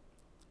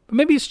 But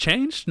maybe he's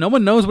changed. No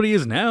one knows what he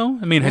is now.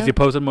 I mean, has he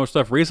posted more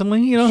stuff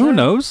recently? Who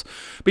knows?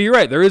 But you're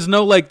right. There is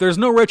no there's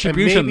no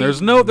retribution.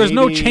 There's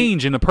no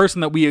change in the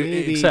person that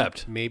we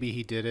accept. Maybe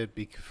he did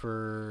it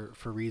for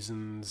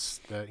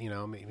reasons that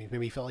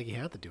maybe he felt like he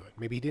had to do it.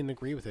 Maybe he didn't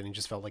agree with it and he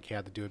just felt like he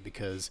had to do it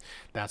because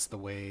that's the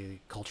way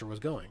culture was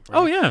going. Right?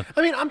 Oh yeah.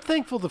 I mean, I'm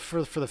thankful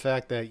for the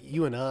fact that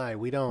you and I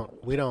we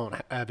don't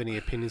have any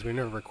opinions. We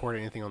never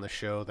recorded anything on the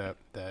show that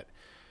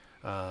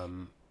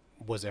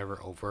was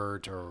ever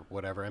overt or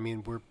whatever. I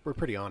mean, we're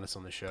pretty honest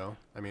on the show.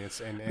 I mean,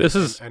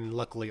 and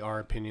luckily our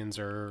opinions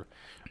are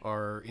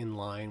in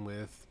line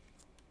with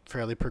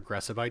fairly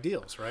progressive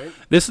ideals, right?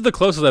 This is the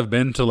closest I've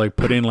been to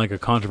putting a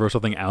controversial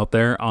thing out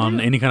there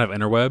on any kind of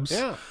interwebs.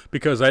 Yeah.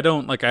 Because I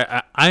don't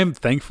I'm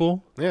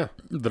thankful. Yeah.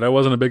 That I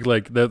wasn't a big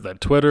that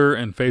Twitter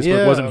and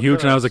Facebook wasn't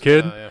huge when I was a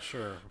kid. Yeah,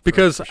 sure.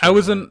 Because I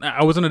was in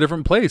a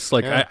different place.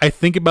 I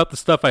think about the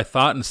stuff I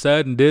thought and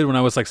said and did when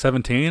I was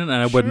 17, and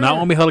I would not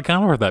want to be held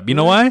accountable for that. You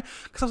know why?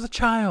 Because I was a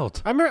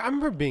child. I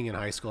remember being in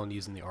high school and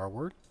using the R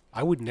word.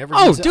 I would never.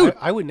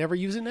 I would never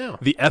use it now.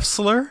 The F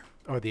slur.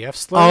 Or the F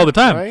slur. All the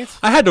time. Right?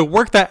 I had to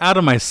work that out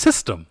of my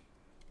system.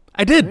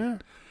 I did. Yeah.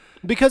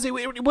 Because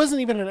it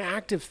wasn't even an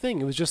active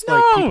thing. It was just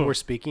people were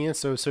speaking it,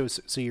 so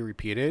you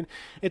repeat it.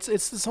 It's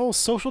this whole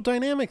social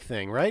dynamic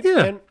thing, right?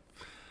 Yeah. And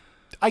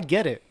I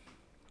get it,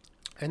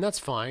 and that's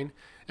fine.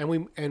 And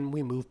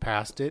we move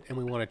past it, and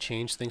we want to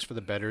change things for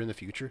the better in the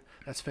future.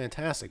 That's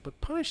fantastic. But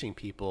punishing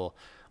people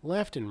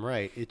left and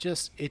right, it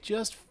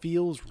just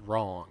feels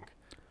wrong.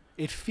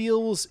 It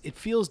feels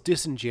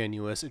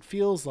disingenuous. It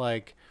feels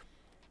like,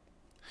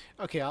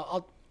 okay,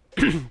 I'll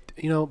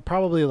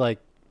probably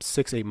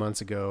 6-8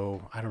 months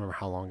ago, I don't remember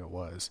how long it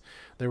was,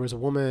 there was a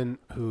woman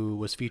who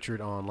was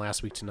featured on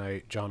Last Week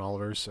Tonight, John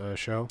Oliver's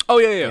show. Oh,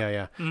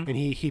 yeah. Mm-hmm. And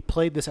he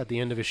played this at the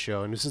end of his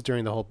show, and this is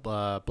during the whole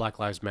Black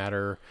Lives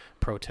Matter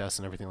protests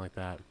and everything like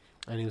that.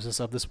 And he was just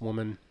of this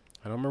woman,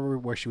 I don't remember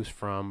where she was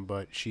from,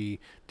 but she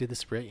did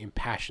this very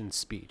impassioned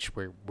speech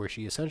where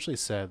she essentially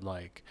said,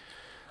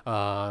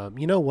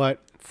 you know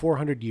what,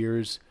 400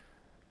 years,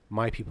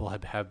 my people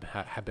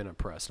have been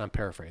oppressed. And I'm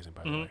paraphrasing,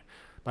 by the way.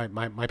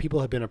 My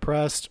people have been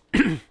oppressed.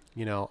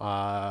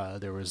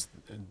 There was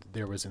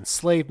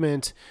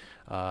enslavement,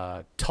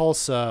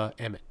 Tulsa,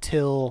 Emmett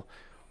Till,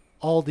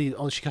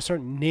 she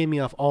started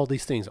naming off all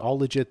these things, all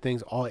legit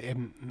things, all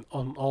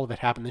of it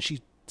happened. And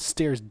she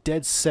stares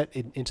dead set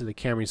into the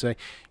camera and saying,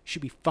 "You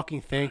should be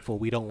fucking thankful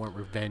we don't want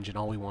revenge and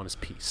all we want is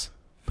peace."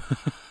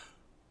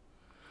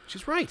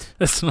 She's right.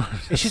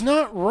 She's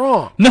not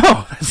wrong.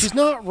 No, she's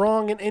not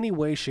wrong in any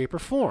way, shape, or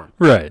form.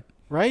 Right.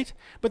 Right?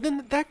 But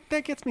then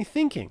that gets me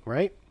thinking,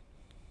 right?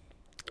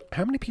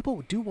 How many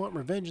people do want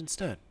revenge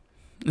instead?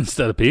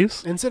 Instead of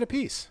peace? Instead of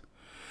peace.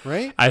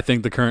 Right? I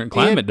think the current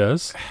climate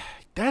does.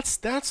 That's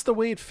the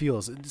way it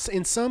feels.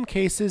 In some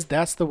cases,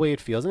 that's the way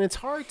it feels. And it's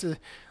hard to,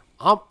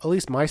 at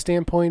least my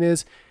standpoint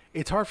is,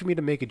 it's hard for me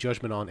to make a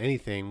judgment on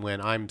anything when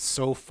I'm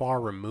so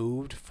far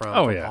removed from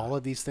all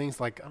of these things.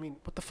 Like, I mean,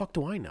 what the fuck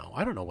do I know?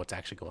 I don't know what's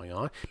actually going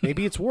on.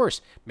 Maybe it's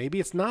worse. Maybe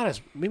it's not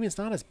as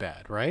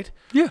bad, right?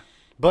 Yeah.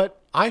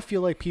 But I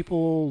feel like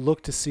people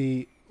look at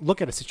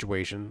a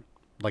situation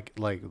like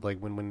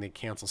when they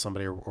cancel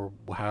somebody or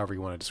however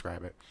you want to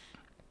describe it,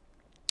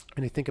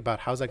 and they think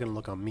about how's that going to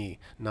look on me,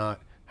 not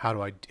how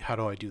do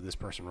I do this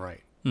person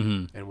right,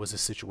 and was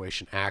this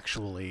situation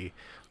actually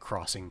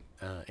crossing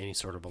any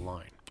sort of a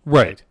line,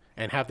 right?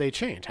 And have they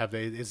changed?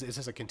 Is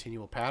this a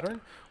continual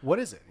pattern? What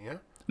is it? Yeah.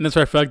 And that's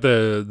why I feel like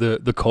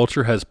the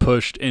culture has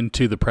pushed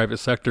into the private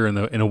sector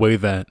in a way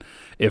that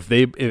if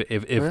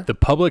the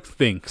public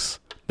thinks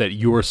that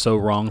you are so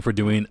wrong for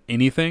doing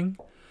anything,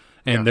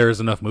 and there's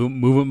enough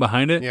movement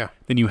behind it,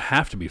 then you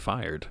have to be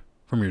fired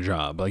from your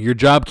job. Like, your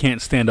job can't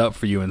stand up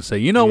for you and say,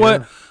 you know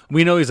what,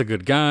 we know he's a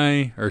good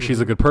guy or she's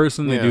a good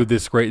person. They do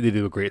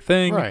a great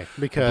thing, right?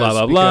 Because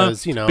blah blah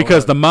blah.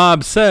 Because the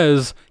mob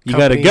says you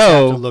got to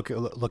go. Have to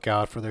look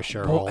out for their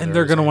shareholders, and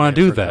they're going to want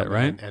to do that,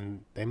 right?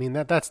 And I mean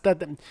that's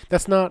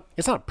not.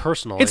 It's not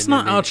personal. It's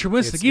not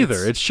altruistic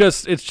either. It's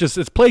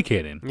just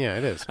placating. Yeah,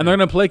 it is. And they're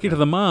going to placate to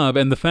the mob,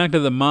 and the fact that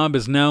the mob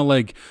has now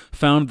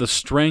found the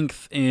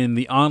strength in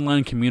the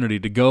online community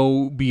to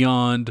go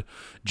beyond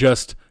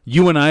just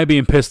you and I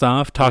being pissed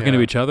off talking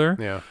to each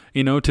other,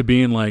 to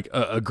being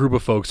a group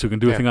of folks who can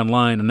do a thing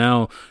online, and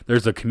now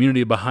there's a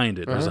community behind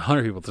it. There's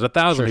 100 people, there's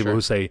 1,000 people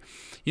who say,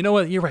 you know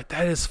what, you're right,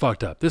 that is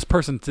fucked up. This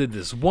person did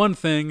this one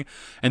thing,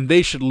 and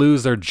they should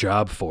lose their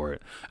job for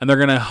it. And they're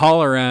gonna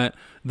holler at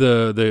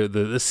the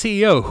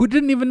CEO who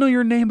didn't even know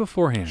your name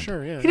beforehand. He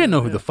didn't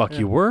know who the fuck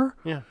you were.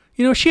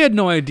 She had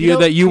no idea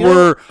that you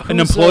were an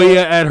employee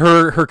at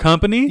her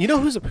company. You know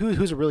who's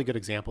a really good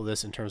example of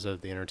this in terms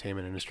of the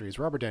entertainment industry is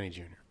Robert Downey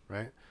Jr.,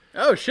 right?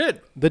 Oh,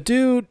 shit. The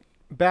dude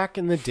back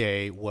in the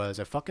day was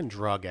a fucking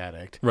drug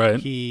addict. Right.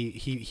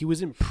 He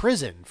was in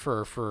prison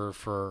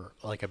for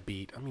like a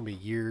beat. I mean, a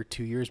year,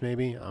 2 years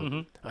maybe.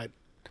 I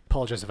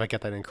apologize if I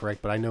get that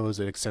incorrect, but I know it was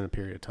an extended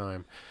period of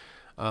time.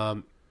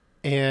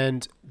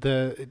 And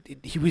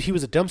he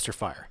was a dumpster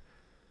fire.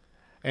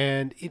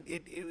 And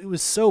it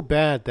was so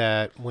bad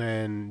that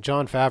when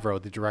Jon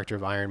Favreau, the director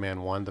of Iron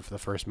Man 1, the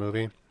first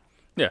movie.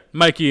 Yeah,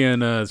 Mikey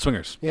and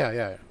Swingers.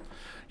 Yeah.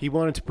 He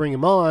wanted to bring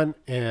him on,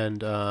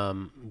 and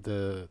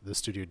the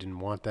studio didn't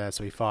want that,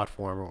 so he fought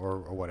for him or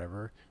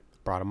whatever.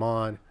 Brought him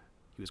on.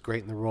 He was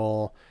great in the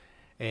role.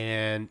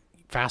 And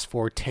fast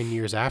forward 10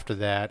 years after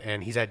that,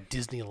 and he's at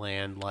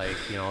Disneyland, like,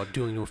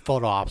 doing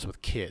photo ops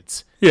with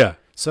kids. Yeah.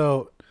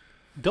 So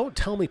don't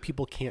tell me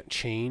people can't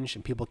change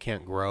and people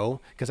can't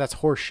grow, because that's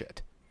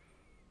horseshit.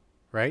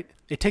 Right?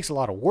 It takes a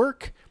lot of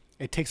work.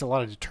 It takes a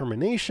lot of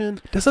determination.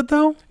 Does it,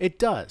 though? It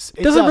does.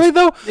 Does it really,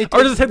 though?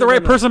 Or does it take the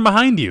right person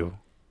behind you?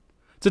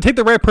 Does it take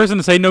the right person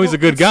to say, no, he's a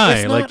good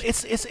guy?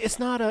 It's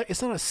not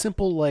a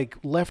simple, like,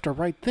 left or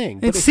right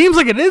thing. It seems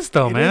like it is,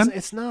 though, man.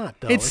 It's not,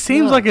 though. It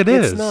seems like it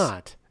is.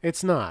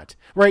 It's not.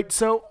 Right?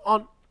 So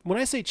when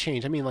I say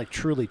change, I mean like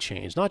truly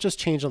change, not just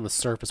change on the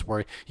surface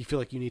where you feel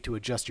like you need to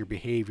adjust your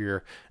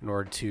behavior in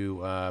order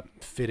to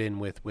fit in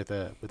with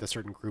a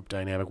certain group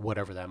dynamic,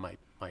 whatever that might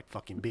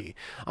fucking be.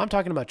 I'm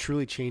talking about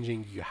truly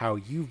changing how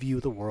you view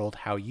the world,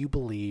 how you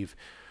believe,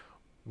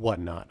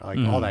 whatnot, like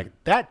all that.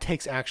 That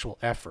takes actual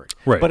effort,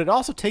 right? But it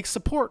also takes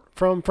support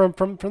from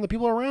the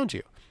people around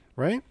you,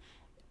 right?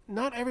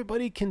 Not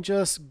everybody's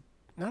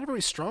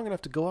strong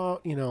enough to go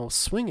out,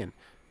 swinging.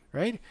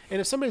 Right? And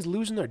if somebody's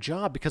losing their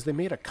job because they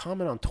made a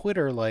comment on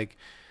Twitter, like,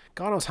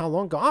 God knows how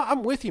long ago,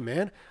 I'm with you,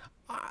 man.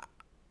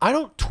 I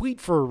don't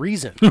tweet for a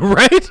reason.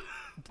 Right?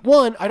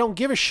 One, I don't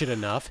give a shit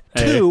enough.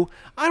 Hey. Two,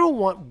 I don't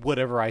want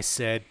whatever I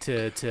said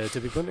to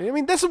be put. I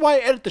mean, this is why I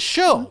edit the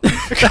show.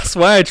 That's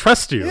why I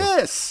trust you.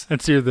 Yes.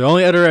 You're the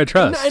only editor I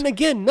trust. And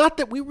again, not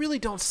that we really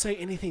don't say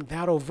anything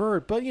that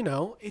overt, but,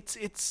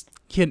 it's...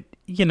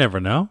 You never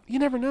know. You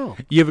never know.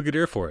 You have a good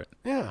ear for it.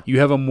 Yeah.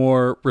 You have a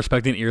more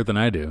respecting ear than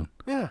I do.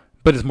 Yeah.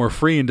 But it's more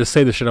freeing to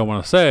say the shit I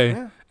want to say,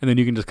 and then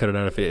you can just cut it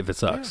out if it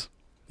sucks.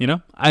 Yeah.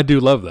 I do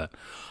love that.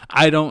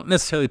 I don't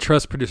necessarily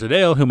trust producer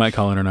Dale, who might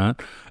call in or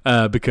not,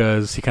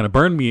 because he kind of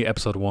burned me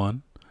episode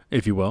 1,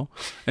 if you will,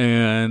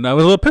 and I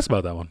was a little pissed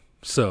about that one.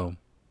 So,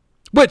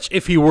 which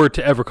if he were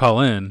to ever call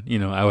in,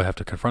 I would have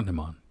to confront him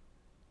on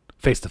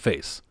face to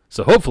face.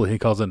 So hopefully he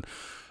calls in.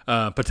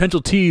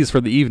 Potential tease for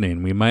the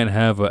evening. We might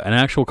have an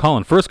actual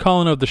call-in. First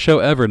call-in of the show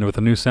ever with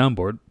a new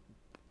soundboard.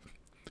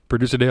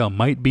 Producer Dale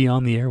might be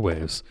on the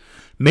airwaves.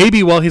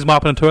 Maybe while he's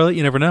mopping a toilet.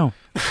 You never know.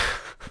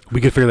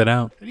 We could figure that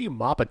out. How do you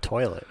mop a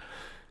toilet?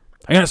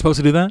 Are you not supposed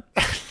to do that?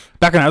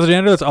 Back when I was a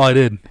janitor, that's all I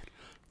did.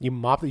 You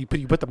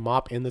put the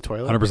mop in the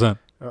toilet? 100%.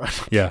 Oh, okay.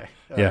 Yeah.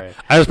 Right.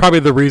 I was probably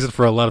the reason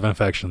for a lot of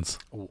infections.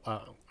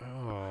 Oh,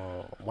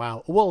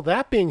 wow. Well,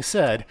 that being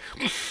said,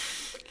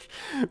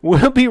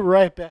 we'll be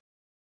right back.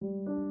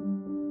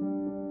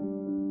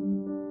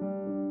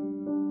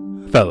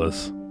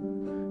 Fellas,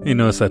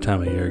 it's that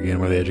time of year again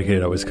where the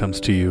educated always comes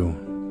to you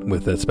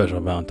with that special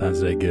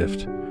Valentine's Day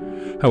gift.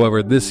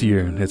 However, this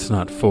year, it's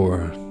not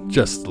for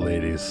just the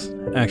ladies.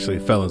 Actually,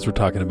 fellas, we're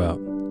talking about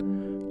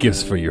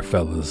gifts for your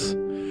fellas.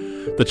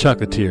 The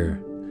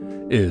chocolatier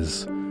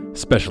is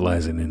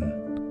specializing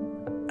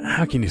in,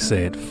 how can you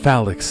say it,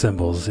 phallic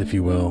symbols, if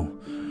you will.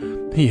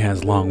 He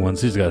has long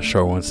ones, he's got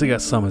short ones, he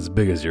got some as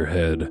big as your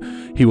head.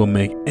 He will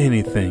make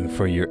anything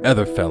for your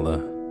other fella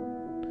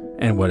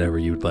and whatever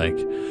you'd like.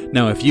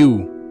 Now, if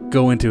you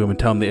go into him and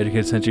tell him the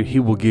educated sent you, he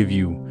will give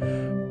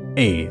you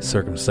a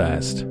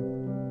circumcised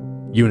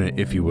unit,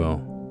 if you will,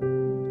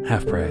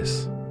 half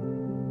price.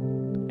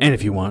 And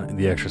if you want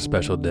the extra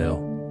special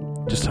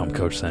Dale, just tell him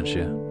Coach sent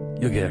you.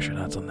 You'll get extra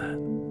nuts on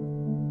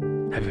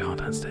that. Happy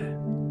Valentine's Day.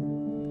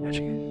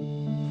 Educated.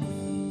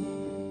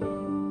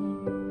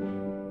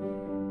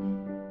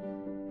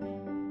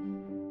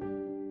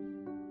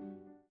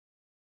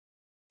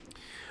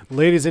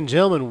 Ladies and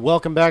gentlemen,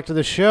 welcome back to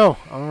the show.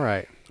 All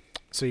right.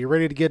 So you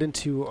ready to get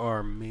into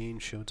our main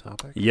show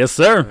topic? Yes,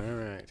 sir.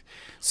 All right.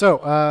 So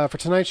for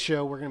tonight's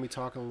show, we're going to be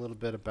talking a little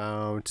bit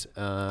about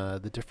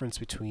the difference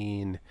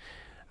between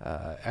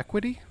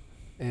equity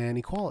and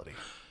equality.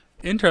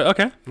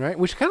 Okay. Right,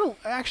 which kind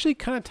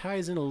of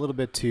ties in a little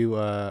bit to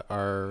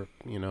our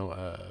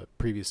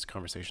previous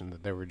conversation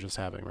that they were just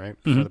having right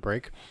before the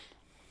break.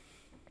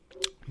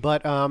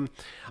 But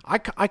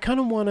I kind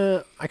of want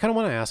to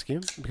ask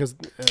you, because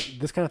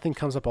this kind of thing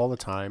comes up all the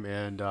time,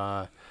 and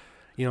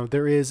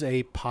there is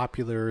a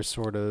popular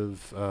sort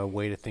of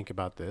way to think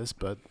about this,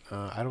 but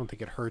I don't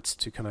think it hurts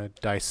to kind of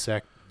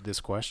dissect this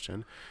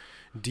question.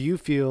 Do you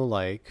feel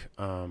like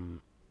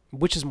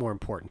which is more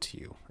important to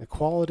you,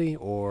 equality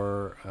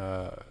or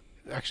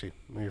actually,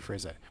 let me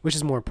rephrase that. Which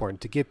is more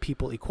important, to give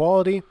people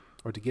equality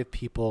or to give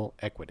people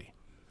equity?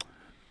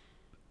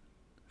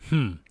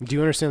 Do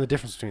you understand the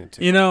difference between the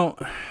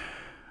two?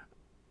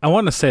 I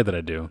want to say that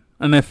I do,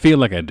 and I feel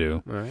like I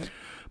do, All right.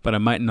 but I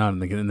might not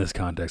in this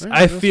context.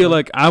 Right, I feel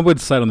like I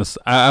would side on this.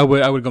 I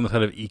would go on the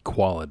side of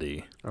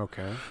equality.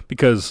 Okay.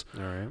 Because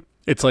All right.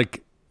 it's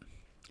like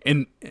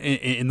in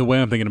the way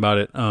I'm thinking about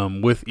it,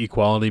 with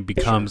equality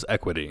becomes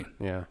equity.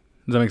 Yeah.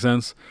 Does that make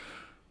sense?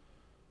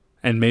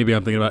 And maybe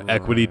I'm thinking about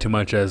equity too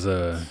much as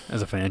a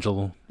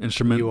financial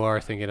instrument. You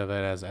are thinking of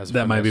it as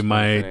that might be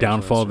my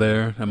downfall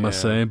there, I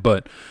must say.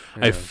 But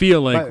Yeah. I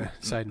feel like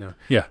side note.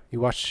 Yeah. You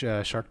watch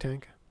Shark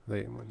Tank?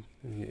 You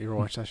ever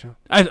watch that show?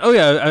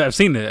 I've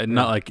seen it.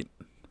 Not like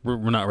we're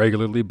not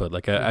regularly, but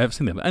like I've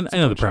seen it. I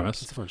know the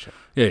premise. It's a fun show.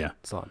 Yeah.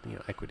 It's a lot,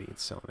 equity.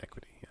 It's selling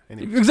equity. Yeah.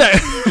 Anyway.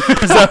 Exactly.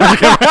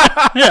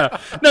 Yeah.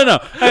 No.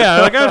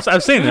 Yeah. Like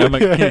I've seen it. I'm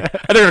like, I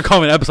thought they were gonna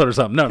call me an episode or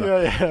something.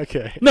 No. Yeah.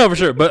 Okay. No, for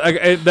sure.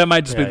 But that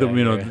might just be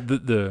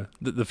Yeah.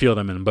 the field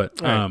I'm in. But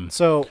Right.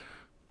 So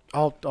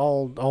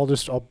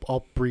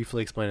I'll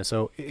briefly explain it.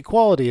 So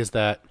equality is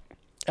that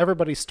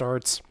everybody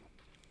starts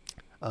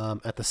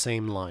at the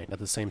same line, at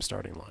the same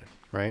starting line,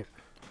 right?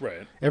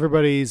 Right.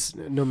 Everybody's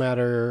no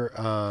matter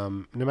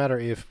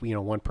if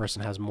one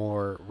person has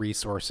more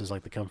resources,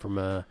 like they come from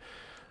the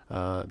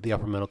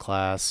upper middle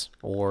class,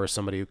 or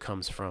somebody who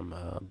comes from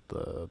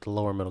the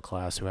lower middle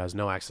class who has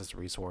no access to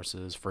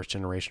resources, first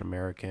generation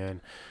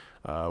American,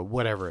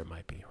 whatever it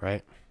might be,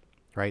 right?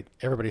 Right.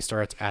 Everybody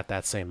starts at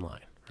that same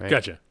line, right?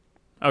 Gotcha.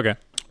 Okay.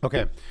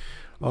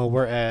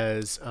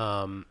 Whereas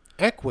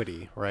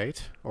equity,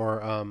 right,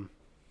 or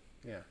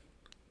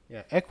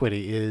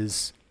equity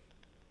is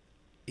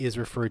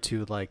referred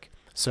to like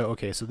so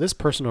this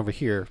person over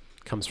here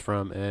comes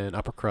from an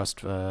upper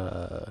crust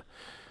family.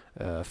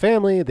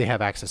 They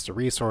have access to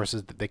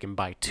resources that they can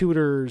buy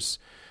tutors.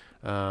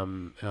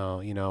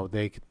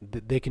 They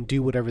can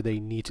do whatever they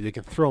need to. They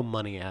can throw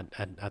money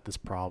at this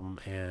problem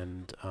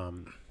and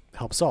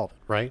help solve it,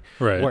 right?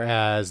 Right.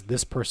 Whereas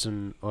this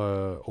person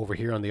over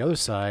here on the other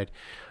side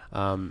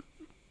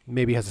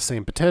maybe has the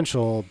same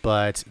potential,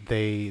 but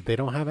they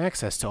don't have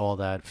access to all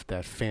that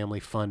family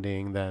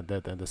funding,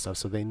 that stuff.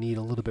 So they need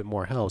a little bit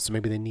more help. So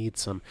maybe they need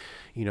some,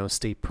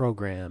 state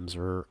programs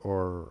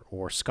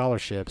or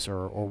scholarships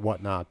or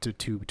whatnot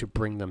to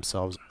bring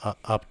themselves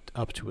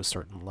up to a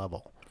certain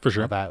level for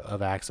sure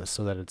of access,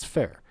 so that it's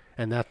fair.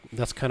 And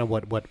that's kind of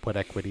what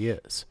equity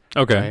is.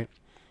 Okay. Right?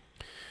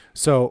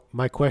 So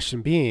my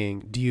question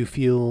being, do you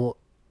feel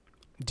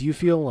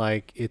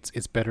like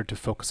it's better to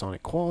focus on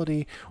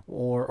equality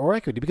or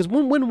equity? Because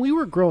when we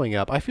were growing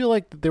up, I feel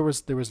like there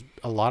was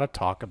a lot of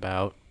talk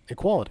about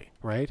equality,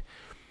 right?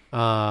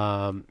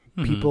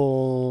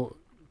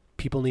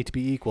 People need to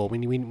be equal.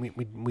 We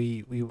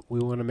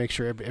want to make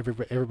sure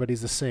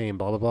everybody's the same.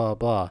 Blah blah blah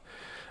blah,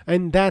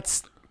 and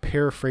that's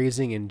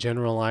paraphrasing and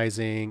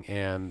generalizing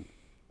and.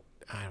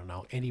 I don't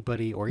know,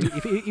 anybody or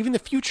even the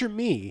future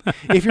me,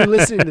 if you're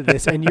listening to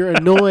this and you're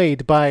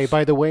annoyed by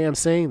the way I'm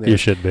saying this. You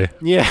should be.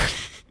 Yeah.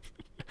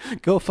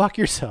 Go fuck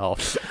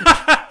yourself.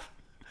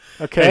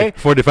 Okay? Hey,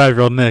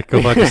 45-year-old Nick,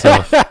 go fuck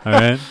yourself. All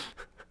right?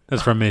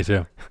 That's from me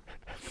too.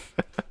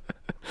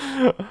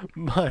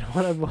 But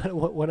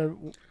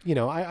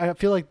I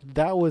feel like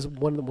that was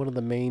one of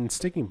the main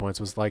sticking points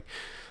was like,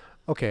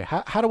 okay,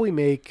 how do we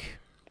make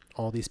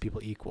all these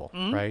people equal,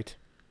 right?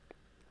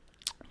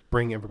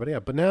 Bring everybody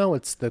up. But now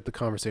it's that the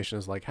conversation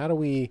is like, how do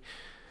we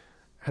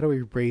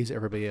raise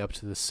everybody up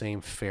to the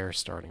same fair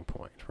starting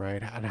point,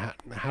 right?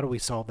 How do we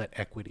solve that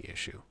equity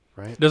issue,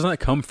 right? Doesn't that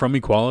come from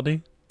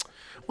equality?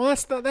 Well,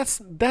 that's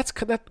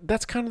kind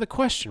of the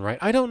question, right?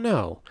 I don't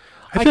know.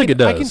 I think it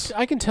does.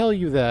 I can tell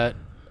you that,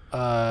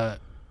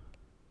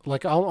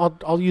 like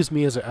I'll use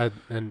me as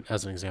an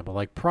example.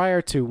 Like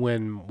prior to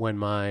when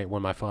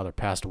my father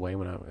passed away,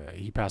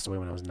 he passed away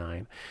when I was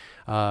 9,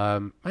 I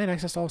had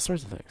access to all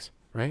sorts of things.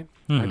 Right.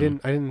 I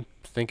didn't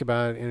think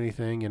about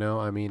anything,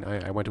 I mean,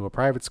 I went to a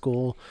private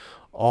school,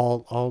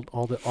 all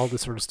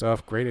this sort of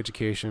stuff, great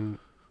education.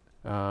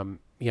 Never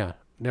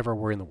a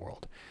worry in the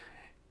world.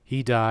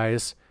 He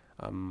dies.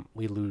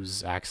 We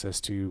lose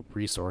access to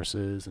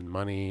resources and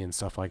money and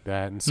stuff like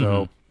that. And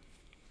so,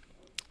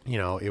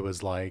 it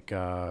was like,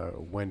 it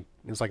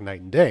was like night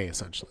and day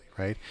essentially,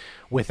 right?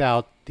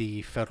 Without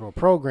the federal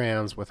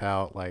programs,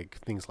 without like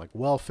things like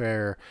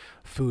welfare,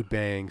 food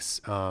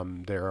banks, I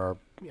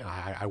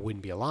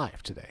wouldn't be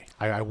alive today.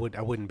 I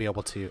wouldn't be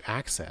able to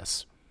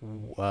access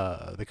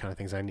the kind of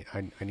things I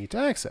need to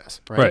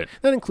access, right?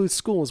 That includes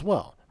school as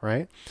well,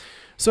 right?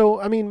 So,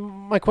 I mean,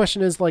 my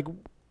question is like,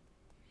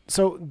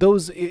 so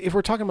if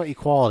we're talking about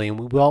equality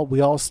and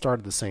we all start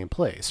at the same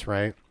place,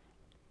 right?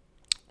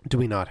 Do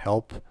we not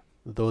help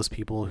those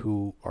people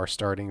who are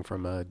starting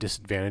from a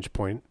disadvantaged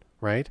point,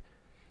 right?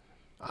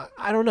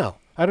 I don't know.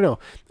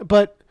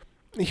 But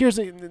here's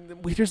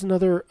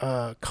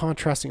another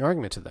contrasting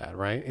argument to that,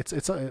 right?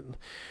 It's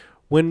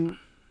when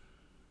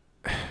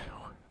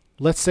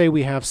let's say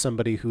we have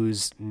somebody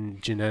who's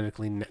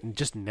genetically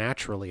just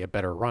naturally a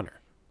better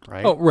runner,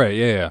 right? Oh, right,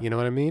 yeah. You know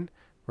what I mean,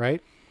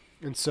 right?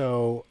 And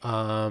so,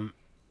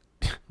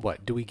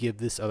 what do we give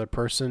this other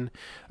person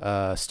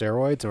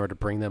steroids or to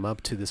bring them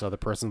up to this other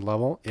person's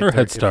level for a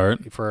head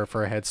start?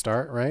 For a head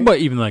start, right? But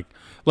even like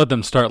let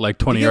them start like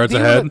 20 yards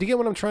ahead. Do you get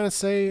what I'm trying to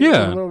say?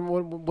 Yeah.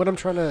 What I'm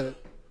trying to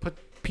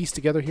piece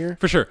together here?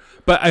 For sure.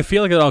 But I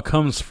feel like it all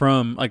comes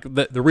from like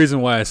the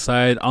reason why I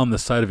side on the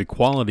side of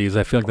equality is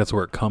I feel like that's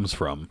where it comes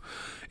from.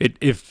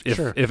 If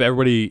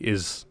everybody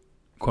is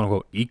quote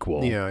unquote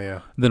equal,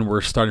 Yeah. then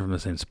we're starting from the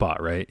same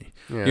spot, right?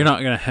 Yeah. You're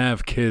not going to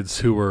have kids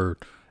who were,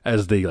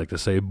 as they like to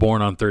say,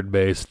 born on third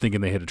base,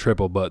 thinking they hit a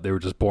triple, but they were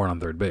just born on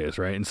third base,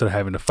 right? Instead of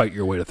having to fight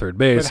your way to third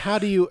base. But how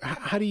do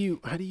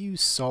you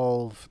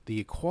solve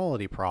the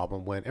equality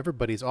problem when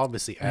everybody's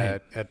obviously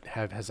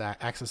has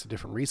access to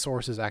different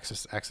resources,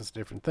 access to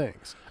different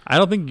things, I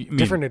don't think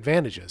different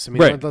advantages. I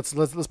mean, Right. let's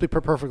be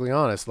perfectly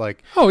honest.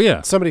 Like, Oh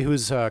yeah, somebody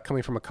who's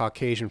coming from a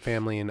Caucasian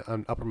family and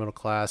upper middle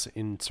class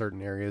in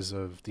certain areas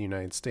of the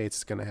United States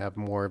is going to have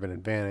more of an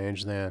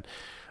advantage than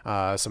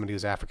somebody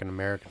who's African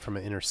American from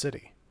an inner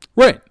city.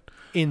 right.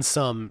 In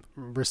some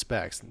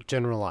respects,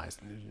 generalized.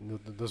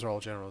 Those are all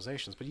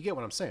generalizations, but you get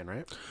what I'm saying,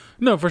 right?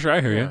 No, for sure,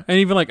 I hear you. And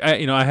even like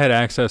I had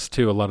access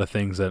to a lot of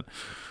things that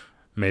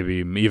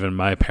maybe even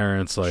my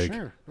parents, like,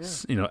 Sure,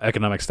 yeah.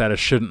 Economic status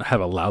shouldn't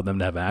have allowed them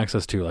to have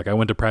access to. Like, I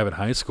went to private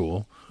high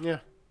school. Yeah.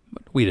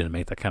 But we didn't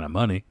make that kind of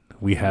money.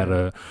 We had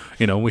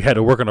we had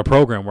to work on a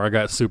program where I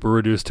got super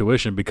reduced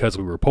tuition because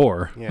we were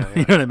poor. Yeah,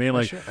 You know what I mean?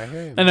 Like, Sure, I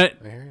hear you. and man.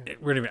 I hear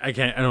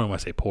you. I don't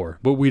want to say poor,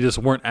 but we just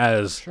weren't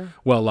as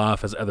well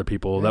off as other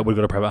people that would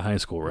go to private high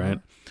school, right?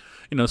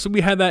 So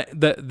we had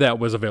that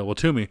was available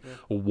to me.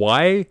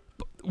 Why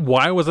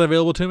was that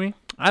available to me?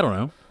 I don't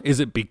know. Is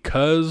it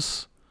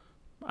because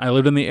I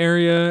lived in the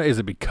area? Is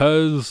it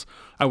because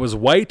I was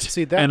white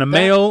and a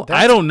male?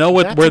 I don't know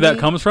where that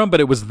comes from, but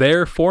it was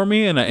there for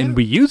me, and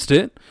we used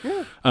it.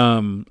 Yeah.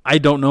 I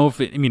don't know if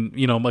it,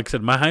 like I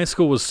said, my high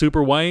school was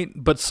super white,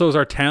 but so is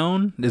our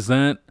town. Is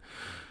that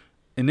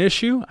an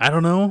issue? I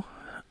don't know.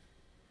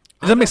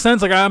 Does that make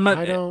sense? Like, I'm not.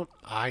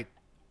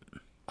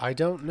 I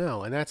don't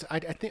know, and that's I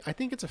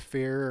think it's a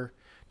fair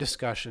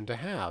discussion to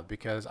have,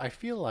 because I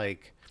feel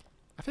like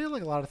a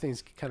lot of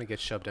things kind of get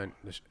shoved down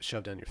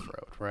your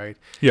throat, right?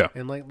 Yeah.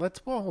 And like,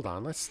 hold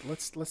on,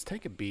 let's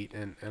take a beat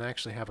and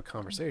actually have a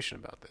conversation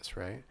about this,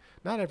 right?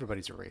 Not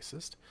everybody's a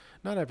racist.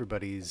 Not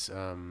everybody's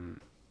I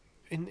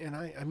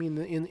mean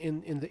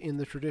in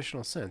the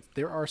traditional sense,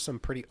 there are some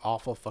pretty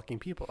awful fucking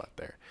people out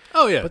there.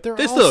 Oh yeah, but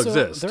they still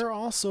exist. There are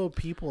also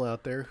people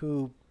out there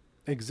who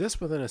exist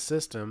within a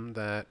system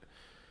that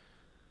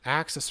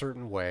acts a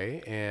certain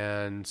way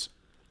and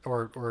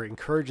or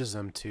encourages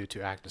them to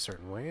act a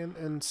certain way,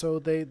 and so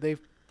they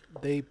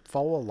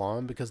follow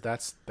along because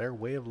that's their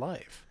way of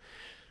life.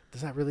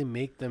 Does that really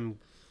make them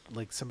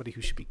like somebody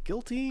who should be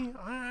guilty?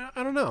 I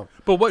don't know.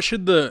 But what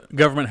should the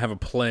government have a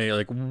play?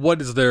 Like,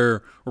 what is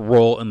their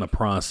role in the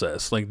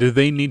process? Like, do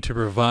they need to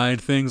provide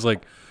things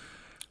like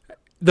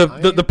the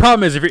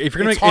problem is if you're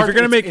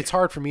gonna make it's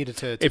hard for me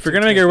to if you're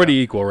gonna make everybody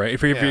equal, right?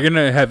 If you're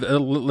gonna have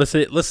let's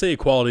say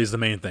equality is the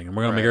main thing, and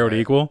we're gonna make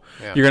everybody equal,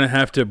 you're gonna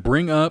have to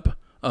bring up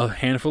a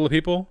handful of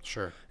people,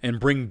 and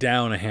bring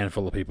down a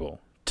handful of people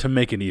to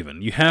make it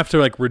even. You have to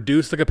like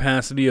reduce the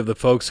capacity of the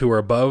folks who are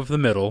above the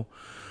middle,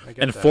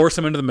 and force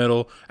them into the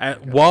middle,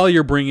 while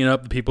you're bringing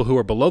up the people who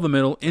are below the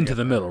middle into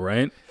the middle,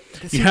 right?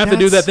 You have to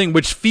do that thing,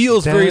 which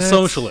feels very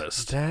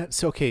socialist.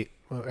 That's okay.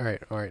 Well,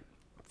 all right.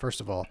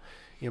 First of all,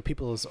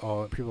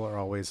 people are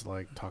always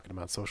like talking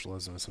about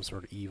socialism as some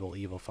sort of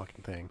evil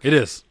fucking thing. It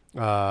is.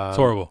 It's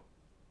horrible.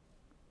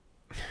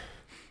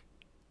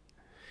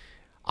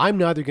 I'm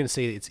neither going to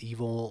say it's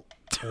evil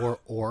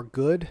or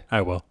good.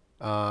 I will.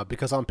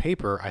 Because on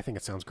paper, I think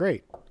it sounds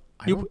great.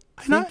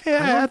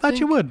 I thought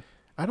you would.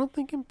 I don't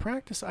think in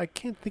practice, I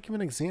can't think of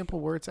an example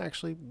where it's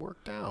actually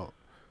worked out.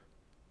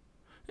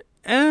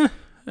 Yeah,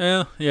 I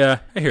hear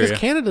you. Because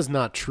Canada's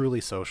not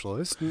truly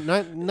socialist.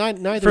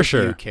 Neither For is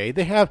sure. the UK.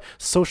 They have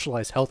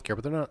socialized healthcare,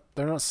 but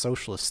they're not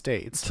socialist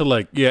states.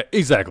 To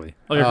exactly.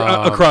 Like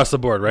across the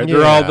board, right?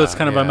 They're all this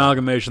kind of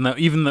amalgamation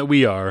that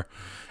we are.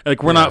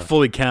 Like, we're not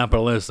fully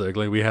capitalistic.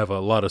 Like, we have a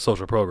lot of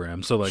social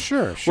programs. So like,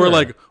 sure.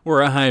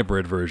 we're a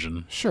hybrid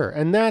version. Sure,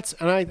 and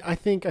I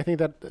think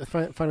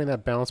that finding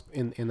that balance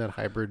in that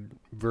hybrid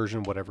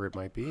version, whatever it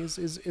might be,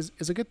 is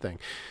a good thing.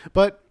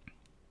 But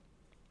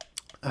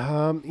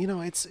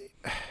it's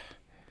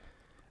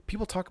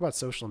people talk about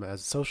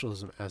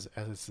socialism as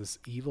it's this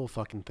evil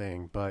fucking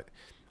thing. But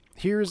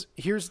here's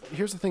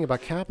the thing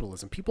about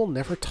capitalism: people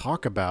never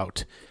talk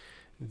about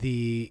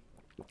the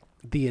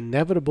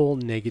inevitable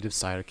negative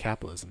side of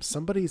capitalism.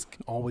 Somebody's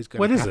always going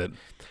to... What is it?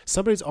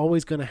 Somebody's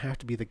always going to have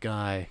to be the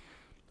guy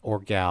or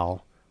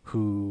gal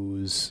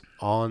who's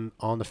on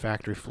the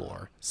factory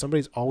floor.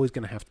 Somebody's always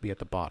going to have to be at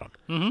the bottom.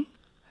 Mm-hmm.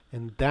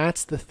 And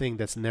that's the thing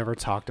that's never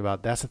talked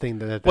about. That's the thing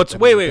What's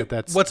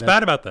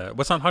bad about that?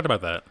 What's not talked about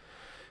that?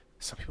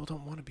 Some people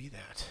don't want to be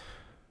that.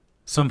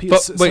 Some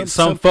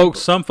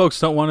folks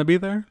don't want to be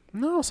there?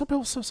 No, some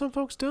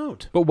folks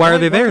don't. But why are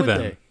they there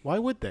then? Why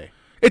would they?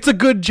 It's a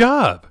good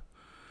job.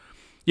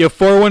 You have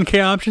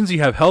 401k options. You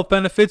have health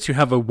benefits. You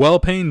have a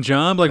well-paying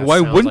job. Like, why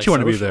wouldn't you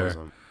want to be there?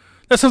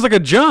 That sounds like a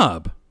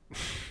job.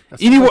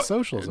 Like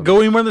socialism.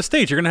 Go anywhere in the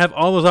States, you're going to have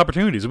all those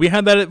opportunities. We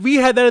had that at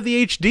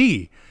the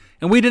HD,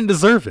 and we didn't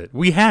deserve it.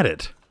 We had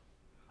it.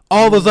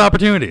 All those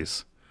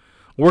opportunities.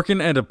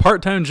 working at a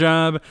part-time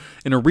job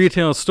in a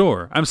retail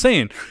store. I'm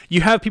saying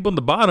you have people in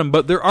the bottom,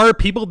 but there are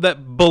people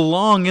that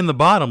belong in the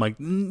bottom. Like,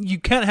 you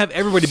can't have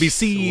everybody be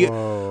CEO.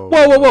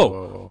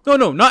 Whoa.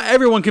 No, not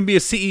everyone can be a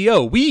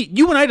CEO.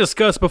 You and I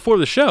discussed before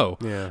the show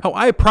how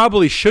I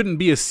probably shouldn't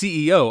be a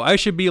CEO. I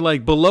should be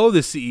like below the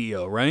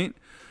CEO, right?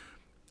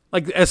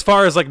 Like, as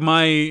far as like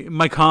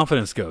my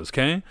confidence goes,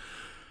 okay?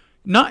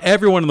 Not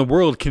everyone in the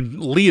world can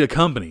lead a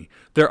company.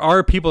 There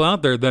are people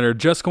out there that are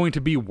just going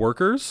to be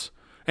workers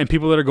and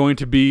people that are going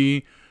to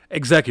be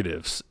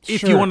executives.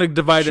 If you want to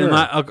divide it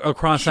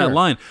across that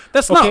line,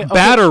 that's not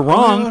bad or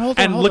wrong.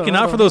 Looking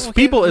out for those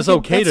people is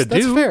okay to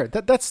do.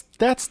 That's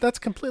fair. That's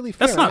completely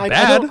fair. That's not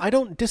bad. I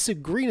don't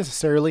disagree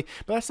necessarily,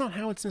 but that's not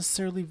how it's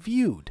necessarily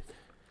viewed.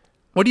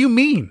 What do you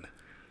mean?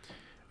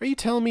 Are you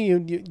telling me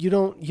you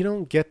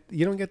don't get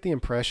the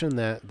impression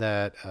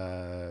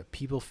that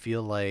people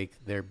feel like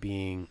they're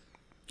being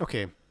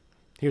okay?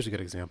 Here's a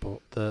good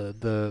example: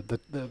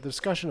 the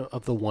discussion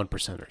of the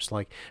 1%ers,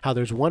 like how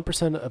there's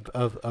 1%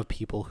 of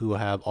people who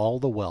have all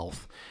the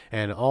wealth,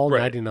 and all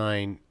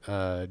 99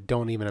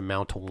 don't even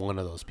amount to one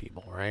of those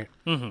people, right?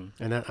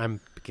 Mm-hmm. And that,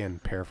 I'm again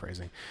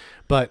paraphrasing,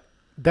 but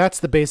that's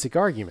the basic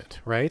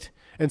argument, right?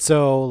 And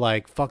so,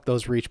 like, fuck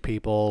those rich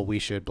people, we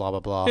should blah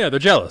blah blah. Yeah, they're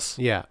jealous.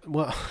 Yeah,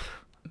 well,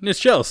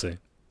 it's jealousy.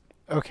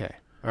 Okay,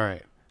 all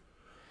right.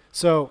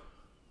 So,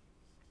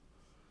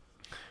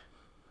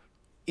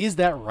 is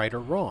that right or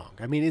wrong?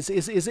 I mean, is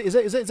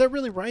that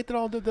really right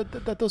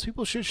that that those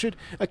people should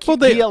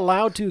be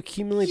allowed to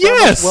accumulate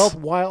that much wealth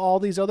while all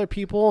these other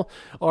people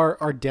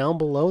are down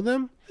below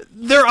them?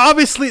 They're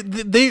obviously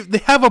they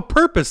have a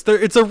purpose.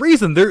 It's a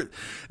reason.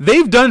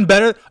 They've done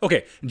better.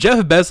 Okay,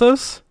 Jeff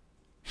Bezos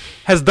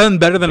has done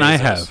better than I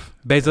have.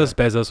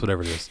 Bezos,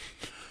 whatever it is.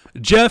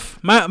 Jeff,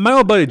 my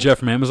old buddy Jeff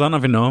from Amazon, I don't know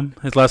if you know him.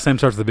 His last name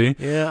starts with a B.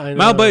 Yeah, I know.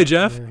 My old buddy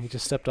Jeff. Yeah, he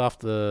just stepped off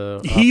the...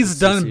 He's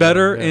done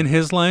better in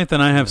his life than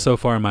I have so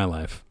far in my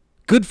life.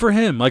 Good for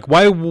him. Like,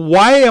 why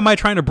am I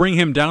trying to bring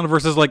him down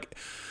versus, like,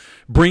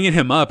 bringing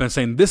him up and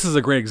saying, this is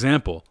a great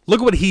example. Look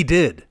at what he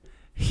did.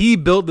 He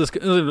built this...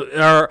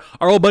 Our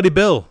old buddy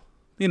Bill,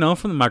 from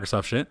the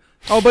Microsoft shit.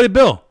 Our old buddy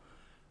Bill.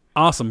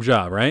 Awesome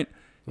job, right?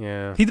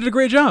 Yeah. He did a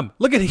great job.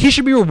 Look at... He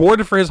should be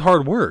rewarded for his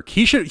hard work.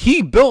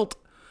 He built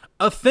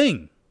a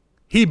thing.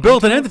 He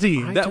built an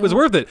entity that was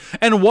worth it.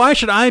 And why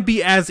should I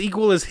be as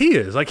equal as he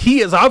is? Like, he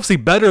is obviously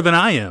better than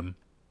I am.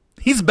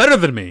 He's better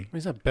than me.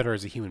 He's not better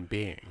as a human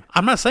being.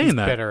 I'm not saying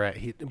that.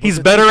 He's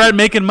better at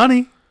making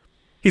money.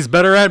 He's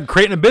better at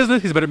creating a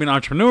business. He's better at being an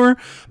entrepreneur.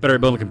 Better at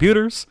building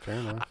computers. Fair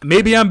enough.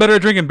 Maybe I'm better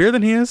at drinking beer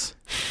than he is.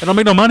 I don't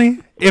make no money.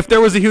 If there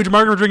was a huge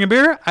market for drinking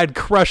beer, I'd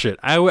crush it.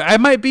 I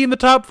might be in the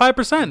top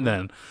 5%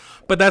 then.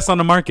 But that's on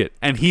the market,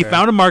 and he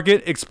found a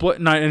market,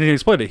 and he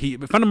exploited it. He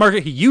found a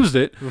market, he used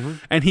it,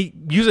 and he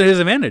used it to his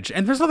advantage.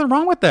 And there's nothing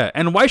wrong with that.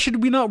 And why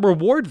should we not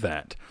reward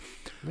that?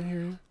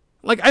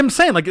 Like, I'm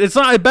saying, like, it's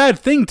not a bad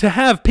thing to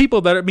have people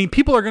that,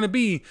 people are going to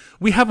be,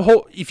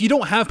 if you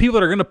don't have people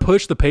that are going to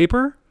push the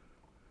paper,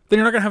 then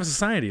you're not going to have a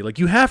society. Like,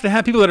 you have to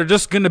have people that are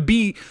just going to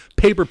be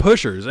paper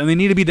pushers, and they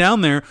need to be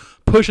down there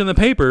pushing the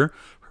paper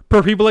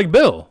for people like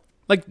Bill.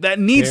 Like, that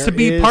needs to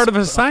be part of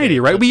a society,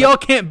 right? We all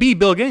can't be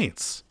Bill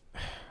Gates.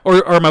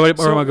 Or my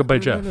good buddy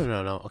Jeff.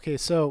 No. Okay,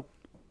 so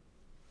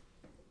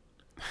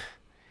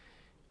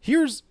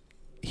here's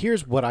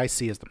what I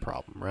see as the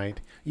problem, right?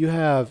 You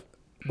have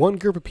one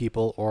group of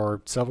people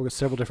or several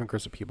different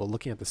groups of people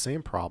looking at the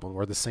same problem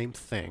or the same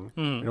thing.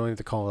 You don't have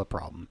to call it a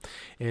problem,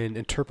 and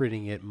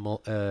interpreting it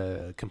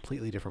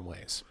completely different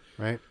ways,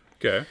 right?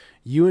 Okay.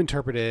 You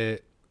interpret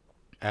it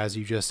as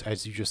you just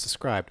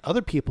described.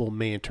 Other people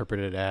may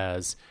interpret it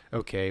as,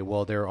 okay,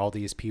 well, there are all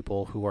these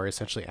people who are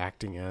essentially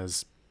acting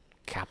as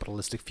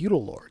capitalistic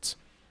feudal lords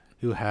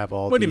who have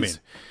all. What these, do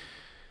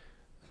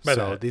you mean?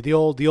 So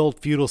the old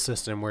feudal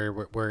system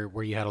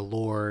where you had a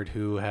lord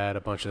who had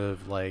a bunch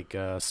of like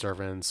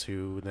servants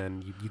who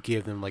then you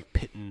gave them like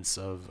pittance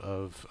of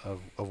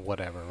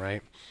whatever,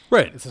 right?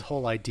 Right. It's this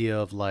whole idea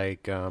of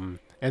like and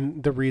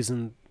the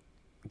reason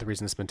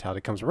this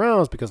mentality comes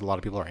around is because a lot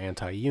of people are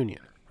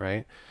anti-union,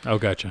 right? Oh,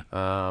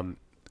 gotcha.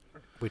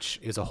 Which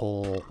is a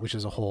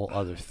whole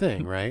other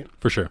thing, right?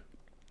 For sure.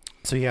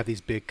 So you have these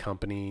big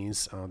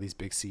companies, these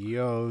big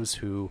CEOs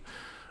who,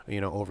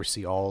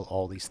 oversee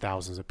all these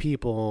thousands of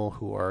people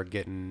who are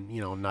getting,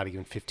 not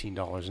even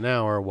 $15 an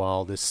hour,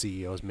 while this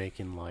CEO is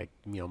making like,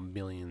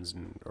 millions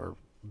or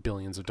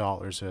billions of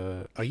dollars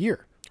a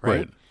year,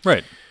 right?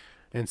 Right.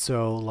 And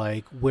so,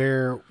 like,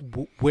 where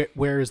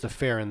is the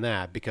fair in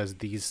that? Because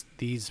these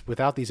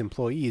without these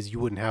employees, you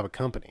wouldn't have a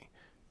company,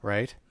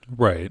 right?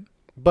 Right.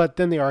 But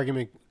then the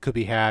argument could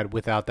be had,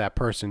 without that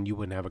person, you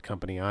wouldn't have a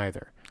company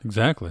either.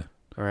 Exactly.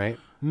 All right.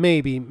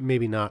 Maybe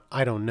not.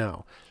 I don't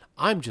know.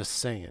 I'm just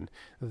saying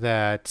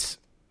that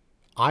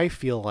I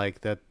feel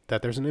like that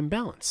there's an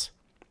imbalance.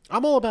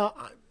 I'm all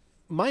about,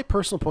 my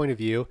personal point of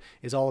view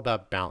is all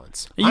about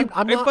balance.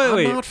 I'm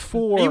not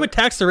for. Are you a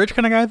tax the rich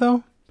kind of guy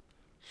though?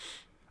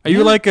 Are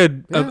you like a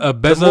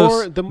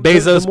Bezos,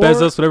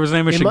 Bezos, whatever his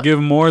name is, should give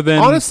more than?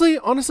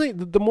 Honestly,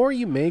 the more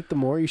you make, the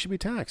more you should be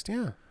taxed.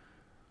 Yeah.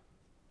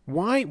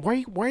 Why are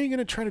you going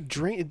to try to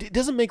drain? It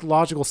doesn't make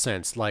logical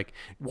sense. Like,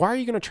 why are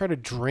you going to try to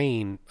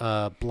drain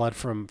blood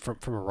from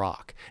a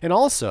rock? And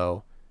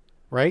also,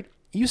 right?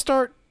 You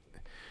start.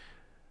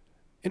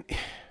 And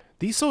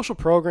these social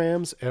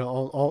programs and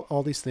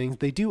all these things,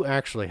 they do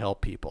actually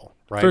help people,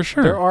 right? For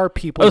sure. There are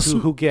people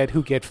who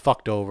get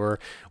fucked over,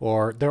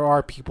 or there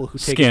are people who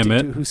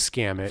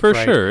scam it. For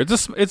right? sure.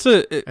 It's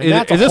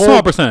a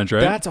small percentage,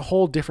 right? That's a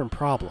whole different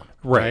problem,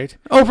 right?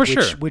 Oh, for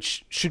sure.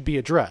 Which should be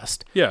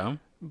addressed. Yeah.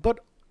 But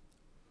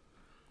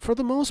for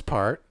the most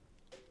part,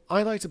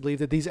 I like to believe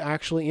that these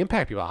actually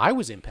impact people. I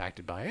was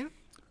impacted by it,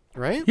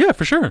 right? Yeah,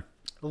 for sure.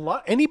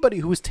 Anybody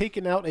who has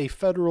taken out a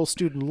federal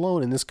student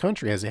loan in this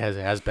country has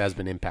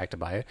been impacted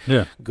by it.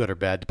 Yeah. Good or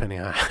bad,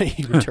 depending on how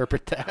you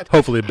interpret that.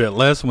 Hopefully a bit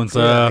less once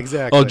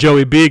exactly. old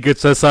Joey B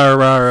gets us our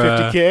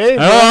 50K.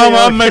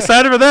 I'm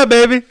excited for that,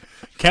 baby.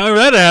 Can't wait for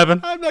that to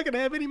happen. I'm not going to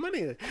have any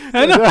money.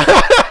 I know.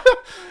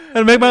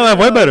 It'll make my life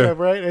way better.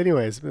 Right?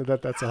 Anyways,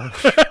 that's all.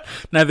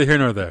 Neither here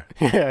nor there.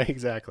 Yeah,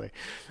 exactly.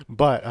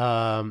 But,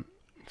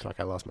 fuck,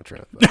 I lost my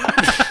train of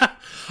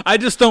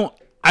thought.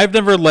 I've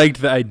never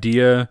liked the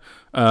idea.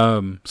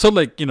 So,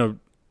 like, you know,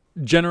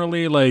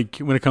 generally, like,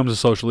 when it comes to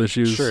social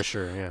issues,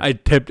 sure, yeah. I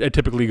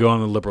typically go on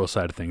the liberal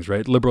side of things,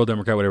 right? Liberal,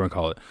 Democrat, whatever you want to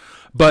call it.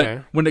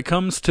 But when it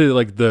comes to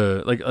like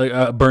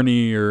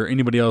Bernie or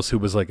anybody else who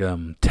was like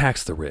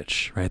tax the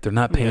rich, right? They're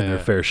not paying their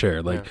fair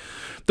share. Like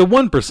the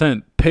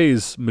 1%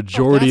 pays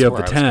majority of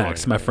the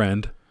tax, my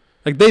friend.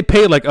 Like they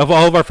pay like of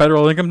all of our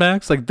federal income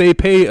tax, like they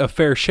pay a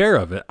fair share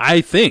of it. I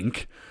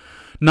think,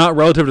 not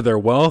relative to their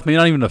wealth, maybe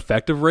not even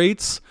effective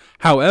rates.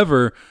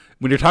 However,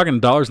 when you're talking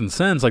dollars and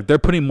cents, like they're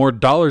putting more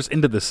dollars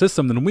into the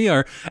system than we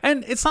are.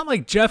 And it's not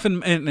like Jeff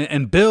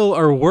and Bill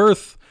are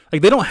worth,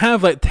 like they don't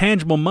have like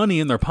tangible money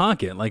in their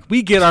pocket. Like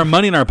we get our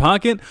money in our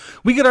pocket.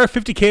 We get our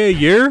 $50K a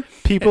year.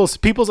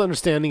 People's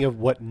understanding of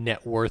what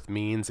net worth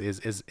means is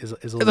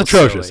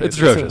atrocious. Silly. It's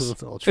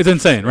atrocious. It's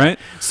insane, right?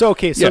 So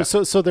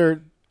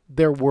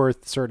they're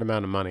worth a certain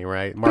amount of money,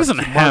 right? Mark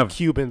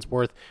Cuban's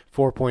worth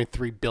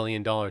 $4.3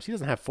 billion. He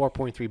doesn't have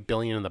 $4.3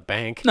 billion in the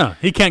bank. No,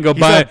 he can't go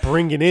He's buy. not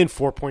bringing in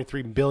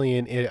 $4.3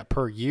 billion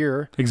per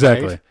year.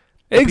 Exactly. Right?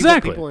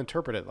 Exactly. People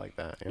interpret it like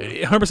that.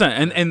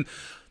 100%. And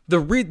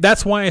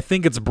that's why I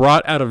think it's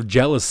brought out of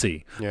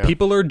jealousy. Yeah.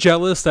 People are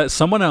jealous that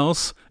someone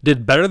else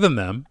did better than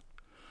them,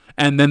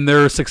 and then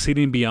they're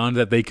succeeding beyond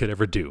that they could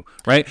ever do.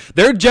 Right?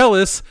 They're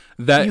jealous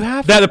that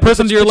the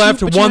person to your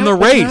left won the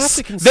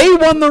race. They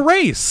won the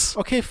race.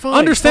 Okay, fine.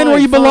 Understand where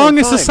you belong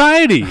in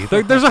society.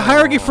 There's a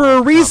hierarchy for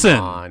a reason.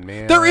 Come on,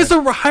 man. There is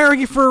a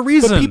hierarchy for a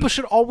reason. But people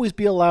should always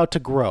be allowed to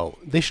grow.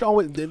 They should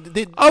always.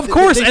 Of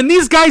course, and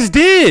these guys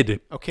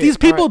did. Okay, these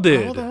people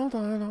did.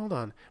 Hold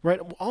on. Right.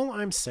 All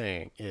I'm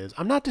saying is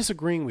I'm not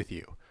disagreeing with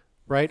you.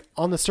 Right?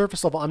 On the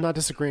surface level, I'm not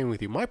disagreeing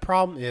with you. My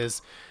problem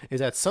is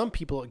that some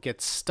people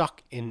get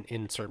stuck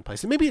in certain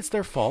places. Maybe it's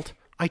their fault.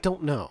 I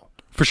don't know.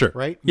 For sure.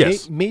 Right?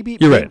 Yes. Maybe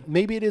you're right.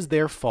 Maybe it is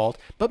their fault,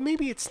 but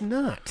maybe it's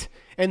not.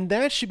 And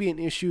that should be an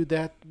issue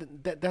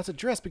that's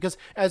addressed, because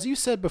as you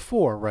said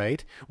before,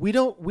 right? We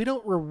don't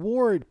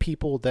reward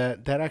people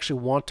that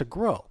actually want to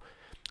grow.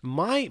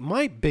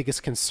 My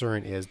biggest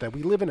concern is that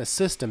we live in a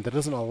system that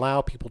doesn't allow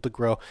people to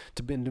grow.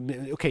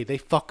 Okay, they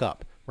fuck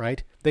up,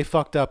 right? They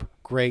fucked up.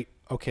 Great.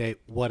 Okay,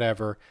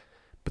 whatever.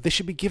 But they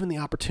should be given the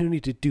opportunity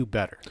to do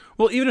better.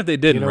 Well, even if they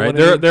didn't, right?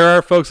 I mean? There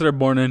are folks that are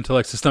born into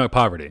like systemic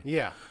poverty.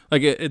 Yeah.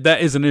 Like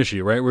that is an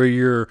issue, right? Where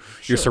you're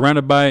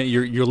surrounded by it,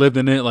 you lived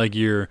in it. Like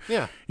your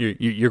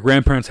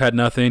grandparents had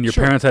nothing, your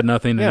parents had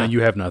nothing, and then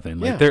you have nothing.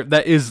 Like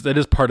that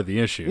is part of the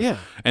issue. Yeah.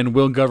 And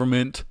will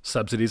government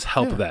subsidies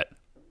help that?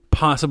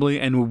 Possibly,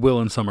 and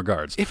will in some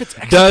regards. If it's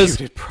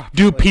executed properly.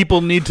 Do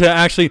people need to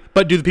actually?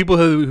 But do the people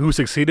who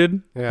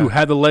succeeded, who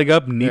had the leg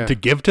up, need to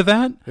give to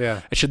that?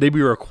 Yeah. Should they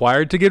be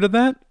required to give to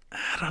that?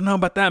 I don't know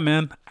about that,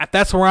 man.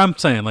 That's where I'm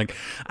saying. Like,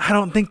 I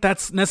don't think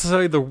that's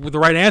necessarily the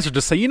right answer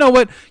to say, you know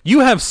what?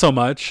 You have so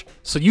much,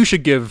 so you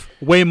should give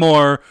way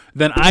more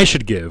than I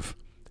should give.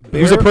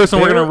 Who's a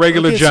person working a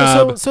regular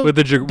job with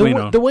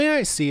the way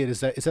I see it is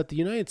that the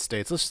United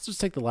States, let's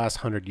just take the last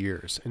 100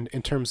 years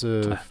in terms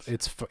of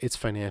its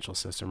financial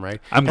system,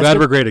 right? I'm glad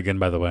we're great again,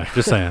 by the way.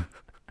 Just saying.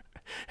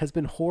 Has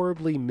been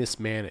horribly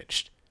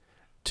mismanaged.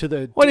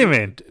 What do you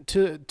mean?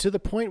 To the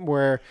point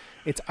where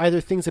it's either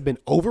things have been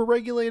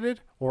overregulated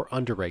or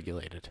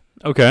underregulated.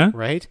 Okay.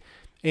 Right?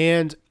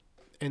 And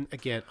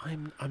again,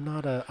 I'm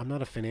not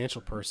a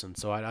financial person,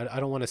 so I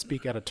don't want to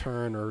speak out of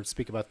turn or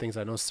speak about things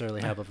I don't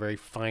necessarily have a very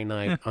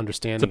finite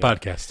understanding. It's a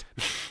podcast.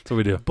 That's what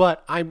we do.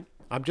 But I'm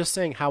just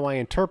saying how I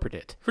interpret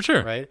it. For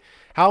sure. Right?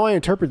 How I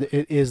interpret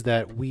it is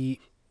that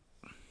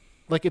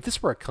if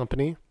this were a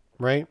company,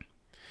 right?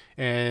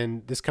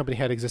 And this company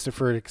had existed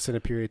for an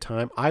extended period of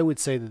time, I would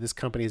say that this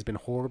company has been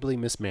horribly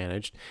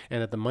mismanaged,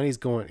 and that the money's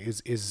going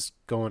is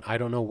going I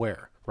don't know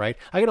where. Right,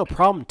 I got no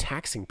problem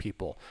taxing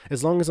people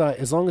as long as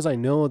I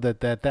know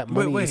that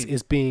money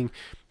is being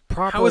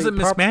properly. How is it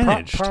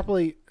mismanaged?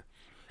 Properly.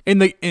 In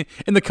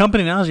the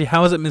company analogy,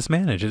 how is it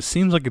mismanaged? It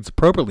seems like it's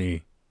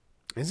appropriately.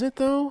 Is it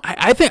though?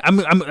 I think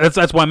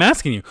that's why I'm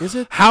asking you. Is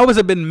it? How has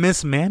it been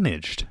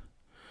mismanaged?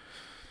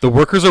 The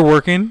workers are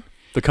working.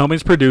 The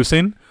company's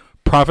producing.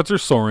 Profits are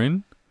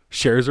soaring.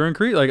 Shares are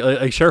increasing.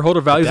 Like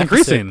shareholder value is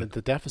increasing.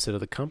 The deficit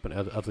of the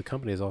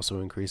company is also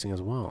increasing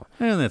as well.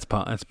 And that's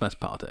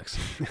politics.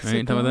 Right?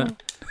 You talking about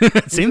that?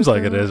 It seems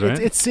like it is, right?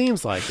 It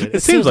seems like it.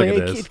 It seems like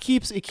it is.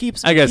 It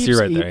keeps. I guess you're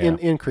right there.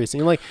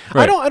 Increasing. Like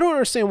right. I don't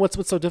understand what's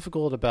so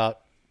difficult about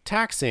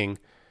taxing,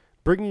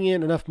 bringing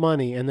in enough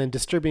money, and then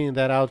distributing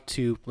that out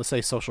to, let's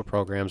say, social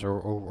programs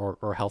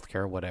or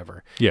healthcare or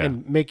whatever. Yeah.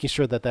 And making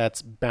sure that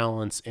that's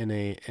balanced in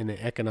an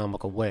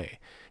economical way.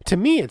 To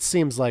me, it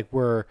seems like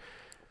we're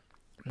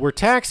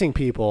taxing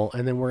people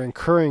and then we're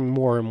incurring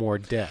more and more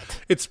debt.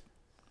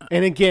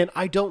 And again,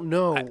 I don't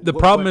know. The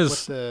problem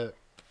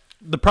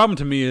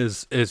to me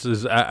is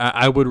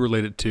I would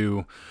relate it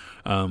to,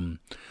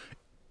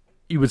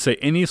 you would say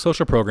any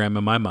social program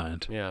in my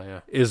mind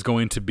is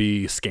going to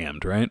be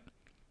scammed, right?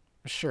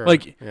 Sure.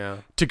 Like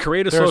to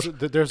create a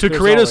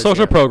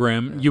social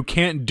program, you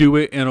can't do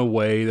it in a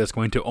way that's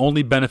going to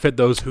only benefit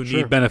those who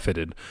need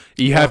benefited.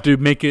 You have to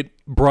make it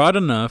broad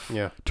enough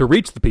to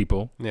reach the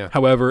people. Yeah.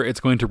 However, it's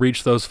going to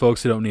reach those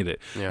folks who don't need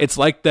it. Yeah. It's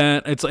like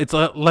that. It's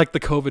like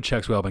the COVID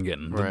checks we've all been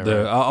getting.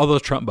 All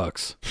those Trump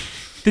bucks.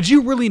 Did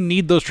you really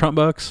need those Trump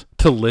bucks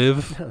to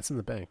live? No, it's in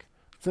the bank.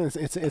 It's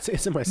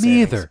in my savings.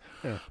 Me either.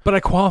 Yeah. But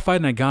I qualified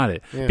and I got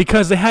it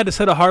because they had to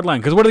set a hard line.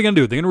 Because what are they going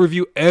to do? They're going to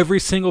review every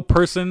single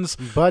person's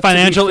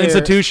financial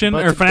institution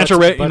or financial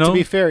rate. But to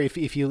be fair, if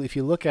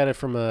you look at it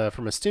from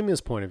a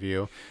stimulus point of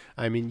view,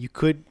 I mean, you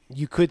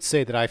could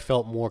say that I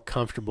felt more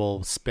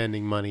comfortable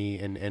spending money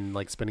and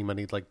like spending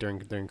money like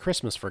during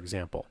Christmas, for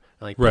example,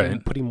 like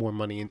putting more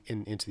money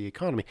into the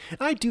economy. And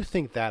I do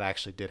think that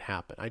actually did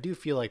happen. I do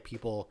feel like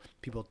people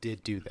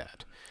did do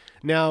that.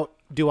 Now,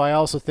 do I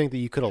also think that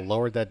you could have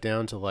lowered that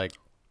down to like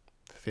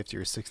 50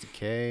 or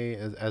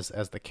 60K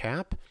as the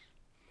cap?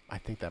 I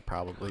think that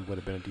probably would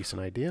have been a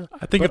decent idea.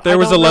 I think if there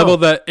was a level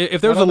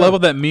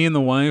that me and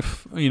the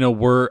wife,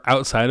 were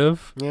outside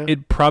of,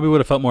 it probably would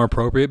have felt more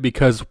appropriate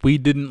because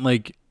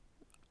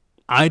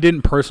I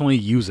didn't personally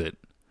use it.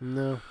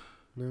 No.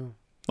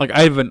 Like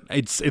I haven't.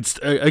 It's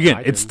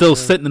still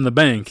sitting in the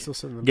bank,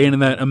 gaining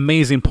that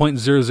amazing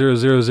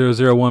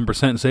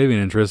 0.000001% saving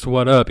interest.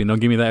 What up? Give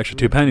me that extra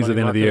 2 pennies at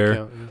the end of the year.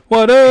 Account,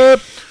 What up?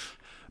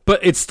 But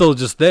it's still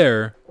just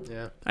there.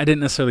 Yeah. I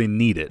didn't necessarily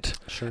need it,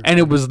 sure. And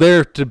it was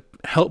there to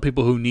help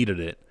people who needed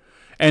it.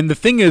 And the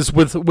thing is,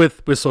 with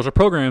social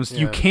programs,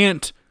 you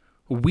can't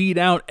weed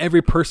out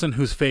every person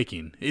who's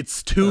faking.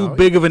 It's too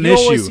big of an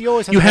issue. You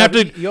always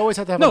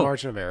have to have a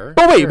margin of error.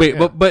 But wait.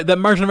 But that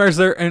margin of error is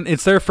there, and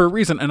it's there for a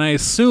reason. And I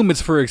assume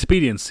it's for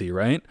expediency,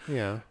 right?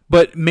 Yeah.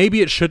 But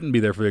maybe it shouldn't be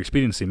there for the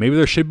expediency. Maybe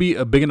there should be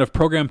a big enough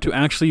program to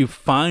actually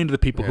find the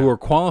people who are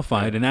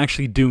qualified and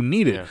actually do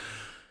need it. Yeah.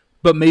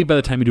 But maybe by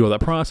the time you do all that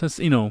process,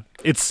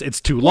 it's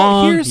too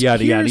long,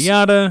 yada,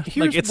 yada.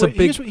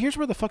 Here's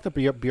where the fucked up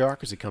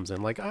bureaucracy comes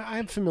in. Like,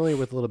 I'm familiar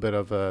with a little bit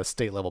of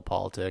state-level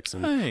politics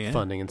and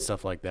funding and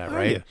stuff like that,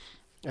 right?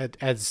 Yeah.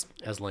 As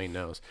Lane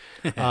knows.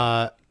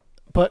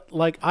 But,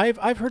 like,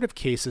 I've heard of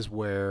cases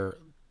where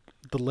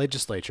the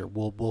legislature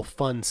will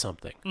fund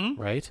something,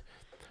 right?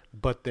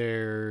 But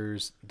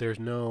there's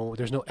no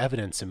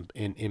evidence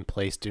in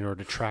place in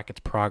order to track its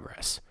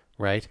progress,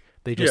 right?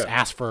 They just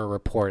ask for a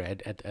report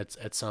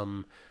at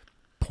some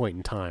point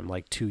in time,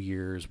 like 2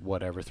 years,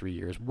 whatever, 3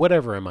 years,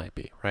 whatever it might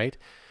be, right?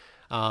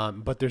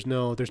 But there's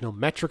no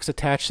metrics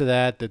attached to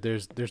that. That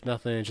there's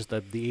nothing. It's just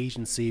that the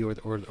agency or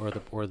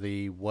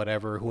the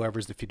whatever,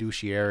 whoever's the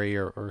fiduciary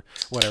or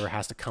whatever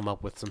has to come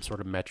up with some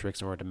sort of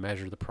metrics in order to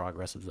measure the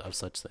progress of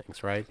such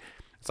things, right?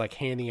 It's like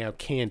handing out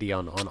candy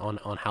on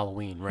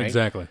Halloween, right?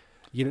 Exactly.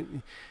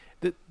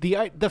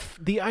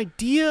 The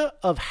idea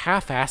of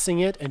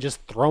half-assing it and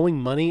just throwing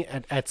money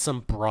at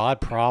some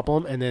broad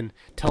problem and then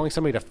telling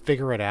somebody to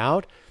figure it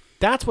out,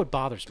 that's what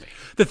bothers me.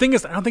 The thing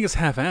is, I don't think it's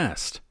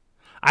half-assed.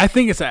 I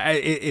think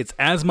it's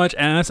as much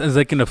ass as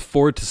they can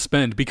afford to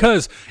spend.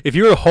 Because if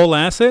you're a whole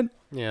asset,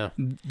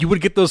 you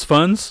would get those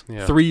funds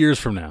 3 years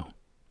from now.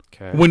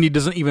 Okay. When it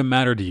doesn't even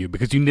matter to you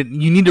because you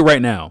need it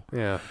right now.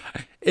 Yeah.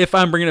 If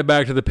I'm bringing it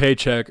back to the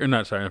paycheck, or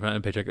not the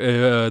paycheck,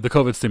 the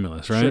COVID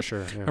stimulus, right?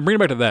 Sure. Yeah. I'm bringing it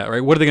back to that,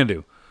 right? What are they going to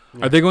do?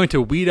 Yeah. Are they going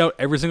to weed out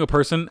every single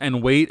person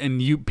and wait? And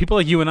people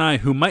like you and I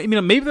who might,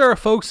 maybe there are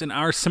folks in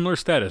our similar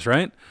status,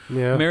 right?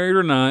 Yeah. Married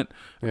or not.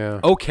 Yeah.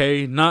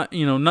 Okay. Not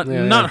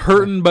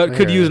hurting, but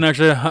could use an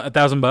extra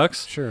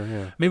 $1,000. Sure.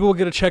 Yeah. Maybe we'll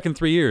get a check in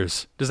 3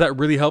 years. Does that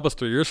really help us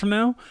 3 years from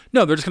now?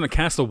 No, they're just going to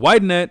cast a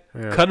wide net,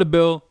 cut a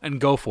bill, and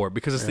go for it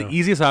because it's the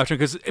easiest option.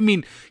 Because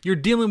you're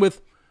dealing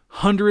with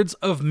hundreds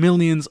of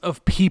millions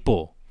of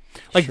people.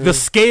 Like the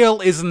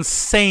scale is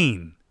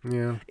insane.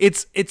 Yeah,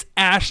 it's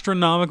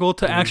astronomical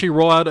to actually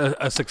roll out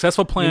a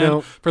successful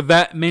plan for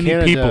that many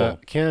people.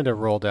 Canada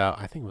rolled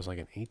out, I think it was like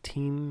an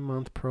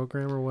 18-month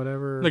program or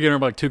whatever. Like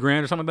like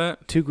 $2,000 or something like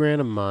that. $2,000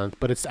 a month,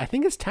 but I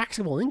think it's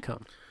taxable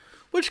income,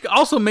 which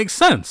also makes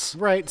sense,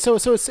 right? So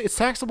it's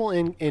taxable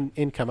in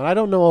income, and I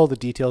don't know all the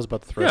details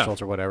about the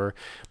thresholds or whatever,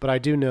 but I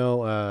do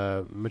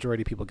know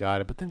majority of people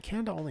got it. But then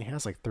Canada only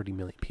has like 30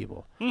 million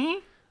people,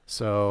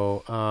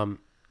 so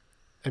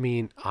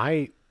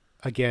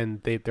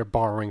again, they're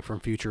borrowing from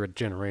future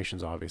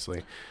generations,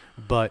 obviously.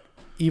 But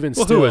even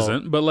Well, still, who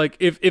isn't? But like,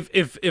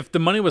 if the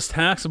money was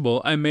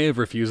taxable, I may have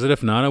refused it.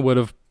 If not, I would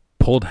have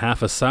pulled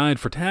half aside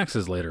for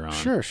taxes later on.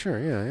 Sure,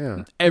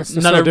 yeah. It's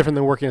It's no different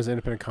than working as an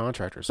independent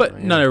contractor. Or But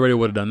something, not everybody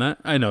would have done that.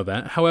 I know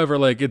that. However,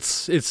 like if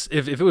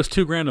it was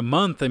 $2,000 a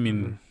month, I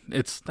mean,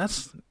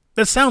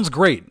 that sounds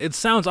great. It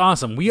sounds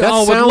awesome. We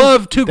all would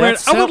love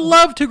 $2,000. I would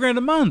love $2,000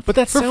 a month, but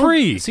that's for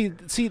free. See,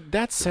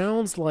 that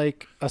sounds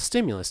like a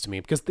stimulus to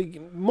me because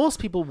most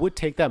people would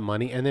take that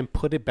money and then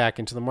put it back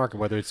into the market,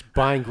 whether it's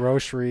buying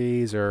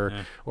groceries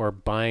or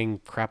buying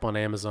crap on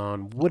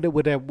Amazon,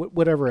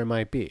 whatever it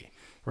might be,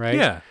 right?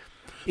 Yeah.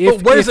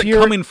 But where is it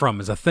coming from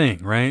is a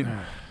thing, right?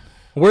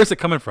 Where is it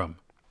coming from?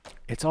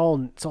 It's all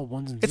ones and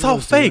zeros. It's all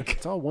fake. Dude.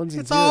 It's all ones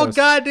and It's zeros. all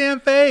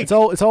goddamn fake.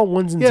 It's all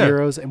ones and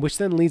zeros, and which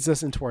then leads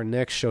us into our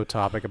next show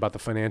topic about the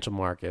financial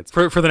markets.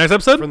 For the next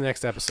episode? For the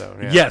next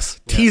episode. Yeah.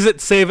 Yes. Yeah. Tease it,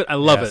 save it. I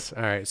love it.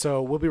 All right.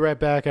 So we'll be right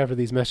back after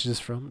these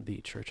messages from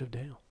the Church of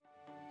Dale.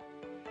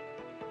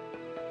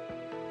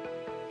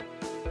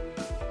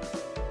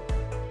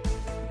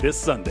 This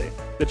Sunday,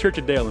 the Church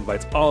of Dale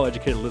invites all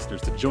educated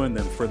listeners to join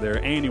them for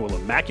their annual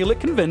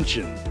Immaculate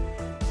Convention.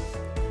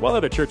 While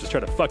other churches try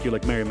to fuck you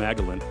like Mary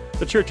Magdalene,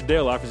 the Church of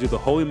Dale offers you the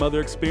Holy Mother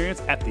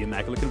experience at the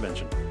Immaculate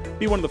Convention.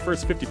 Be one of the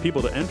first 50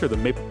 people to enter the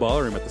Maple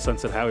Ballroom at the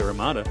Sunset Highway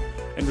Ramada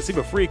and receive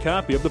a free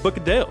copy of the Book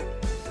of Dale.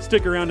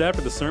 Stick around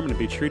after the sermon and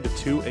be treated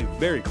to a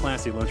very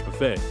classy lunch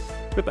buffet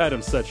with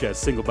items such as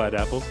single-bite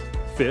apples,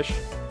 fish,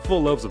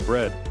 full loaves of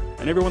bread,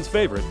 and everyone's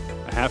favorite,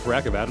 a half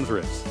rack of Adam's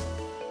ribs.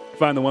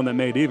 Find the one that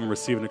may even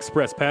receive an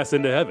express pass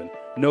into heaven.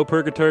 No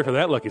purgatory for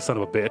that lucky son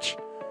of a bitch.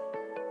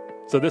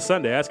 So this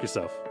Sunday, ask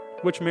yourself,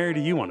 which Mary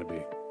do you want to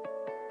be?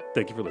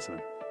 Thank you for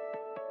listening.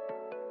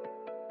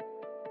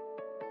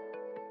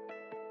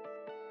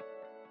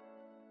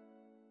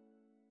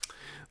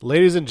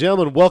 Ladies and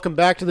gentlemen, welcome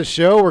back to the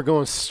show. We're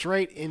going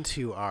straight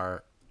into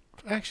our...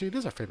 Actually, it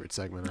is our favorite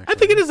segment. Actually. I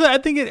think it is. I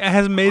think it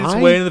has made its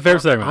way into the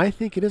favorite segment. I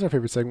think it is our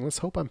favorite segment. Let's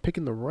hope I'm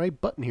picking the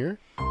right button here.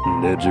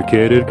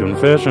 Educated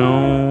confession.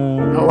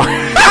 Oh.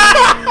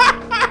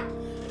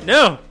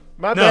 No.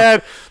 My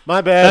bad.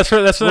 That's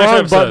for the next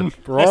button.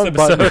 episode. Wrong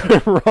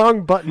button.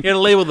 Wrong button. You gotta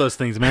label those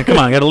things, man. Come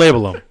on, you gotta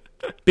label them.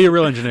 Be a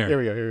real engineer. Here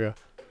we go.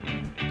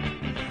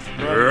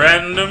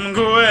 Random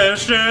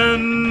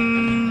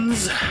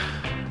questions.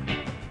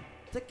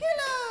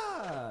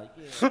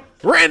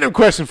 Random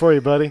question for you,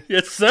 buddy.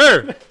 Yes,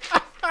 sir.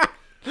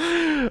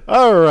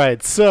 All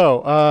right.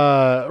 So,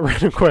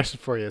 random question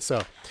for you.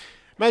 So,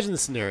 imagine the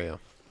scenario.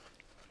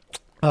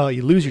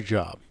 You lose your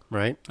job,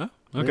 right? Oh,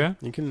 okay.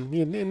 You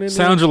can.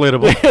 Sounds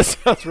relatable.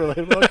 Sounds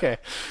relatable. Okay.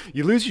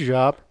 You lose your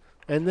job,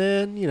 and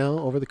then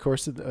over the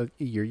course of a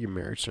year, your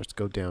marriage starts to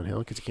go downhill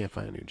because you can't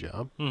find a new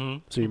job.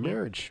 Mm-hmm. So your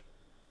marriage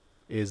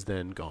is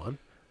then gone.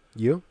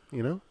 You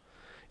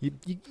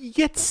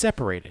get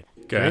separated.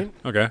 Okay. Right?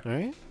 Okay. All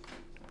right.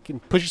 Can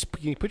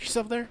you put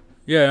yourself there?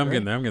 Yeah, I'm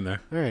getting there. All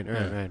right. All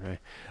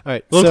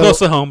right. A little close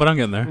to home, but I'm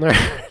getting there. All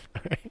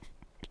right.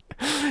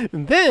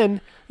 And then,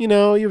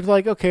 you're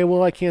like, okay,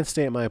 well, I can't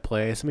stay at my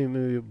place. I mean,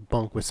 maybe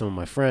bunk with some of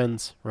my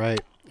friends,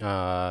 right?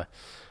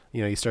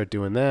 You start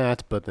doing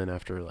that, but then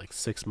after like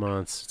 6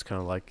 months, it's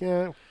kind of like,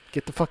 yeah,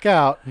 get the fuck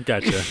out.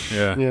 Gotcha.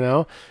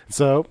 Yeah.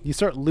 So you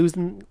start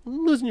losing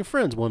your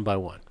friends one by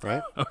one,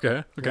 right?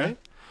 Okay. Right?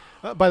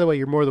 By the way,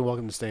 you're more than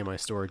welcome to stay in my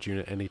storage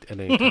unit at any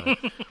time.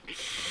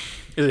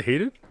 Is it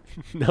heated?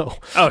 No.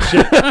 Oh,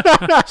 shit.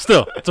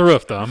 Still, it's a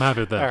roof, though. I'm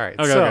happy with that. All right.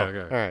 Okay.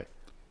 All right.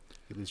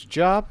 You lose your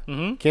job.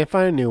 Mm-hmm. Can't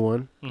find a new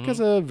one because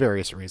of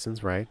various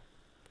reasons, right?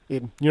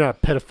 You're not a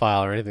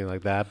pedophile or anything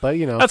like that, but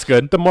that's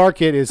good. The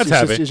market is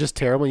just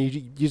terrible. And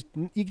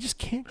you just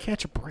can't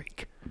catch a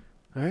break.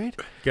 All right.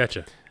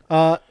 Gotcha.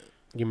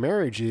 Your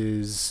marriage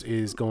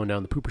is going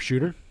down the pooper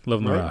shooter.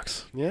 Loving right? the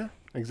rocks. Yeah,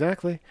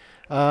 exactly.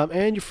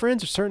 And your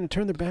friends are starting to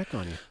turn their back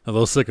on you. A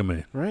little sick of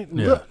me. Right?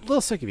 Yeah. A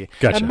little sick of you.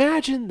 Gotcha.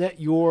 Imagine that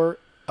you're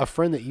a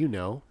friend that you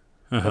know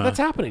that that's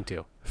happening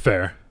to.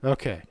 Fair.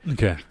 Okay.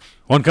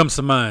 One comes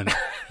to mind.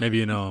 Maybe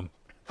you know him.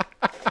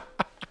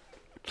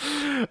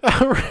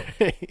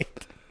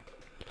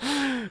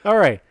 All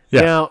right.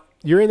 Yeah. Now,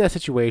 you're in that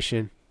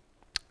situation.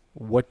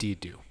 What do you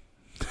do?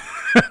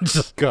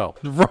 Just go.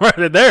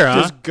 Right there,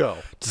 huh? Just go.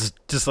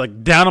 Just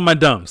like down on my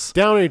dumps.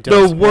 Down on your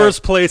dumps. The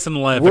worst place in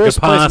life it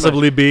could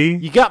possibly be.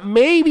 You got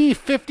maybe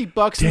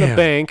 $50 in the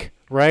bank,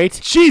 right?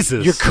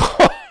 Jesus. Your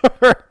car.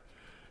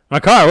 My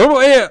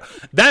car.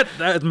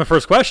 That's my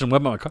first question. What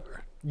about my car?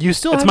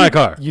 It's my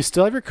car. You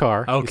still have your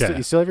car. Okay.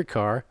 You still have your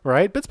car,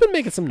 right? But it's been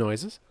making some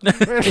noises.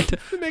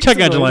 Check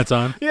engine lights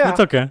on. Yeah. It's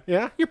okay.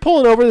 Yeah. You're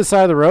pulling over to the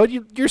side of the road.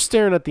 You're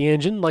staring at the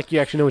engine like you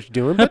actually know what you're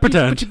doing. But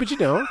pretend. But you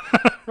don't.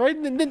 Right?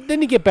 And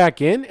then you get back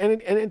in,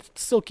 and it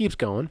still keeps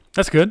going.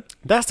 That's good.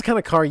 That's the kind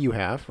of car you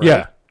have, right?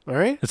 Yeah. All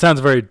right? It sounds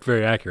very,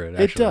 very accurate,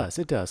 actually.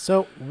 It does.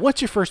 So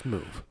what's your first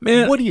move?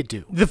 Man, what do you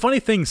do? The funny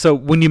thing, so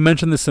when you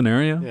mention this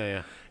scenario,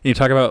 Yeah. you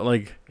talk about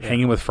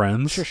hanging with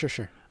friends.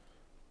 Sure.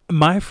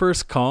 My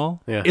first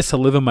call is to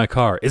live in my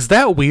car. Is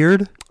that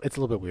weird? It's a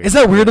little bit weird. Is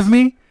that weird of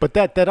me? But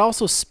that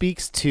also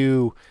speaks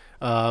to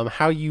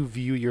how you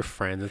view your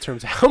friends in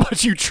terms of how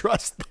much you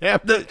trust them.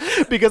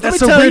 Because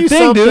That's let me a tell weird you thing,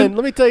 something. dude.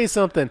 Let me tell you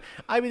something.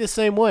 I'd be the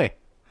same way.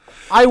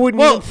 I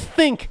wouldn't even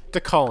think to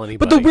call anybody.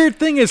 But the weird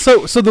thing is,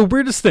 so the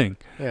weirdest thing,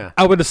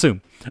 I would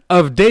assume,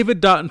 of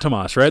David, Dot, and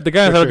Tomas, right? The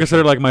guys I would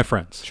consider like my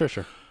friends.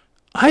 Sure.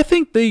 I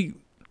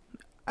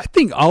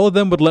think all of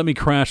them would let me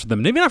crash with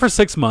them. Maybe not for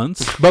 6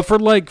 months, but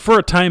for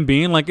a time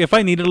being, like if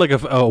I needed like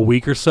a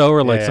week or so,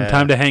 or like some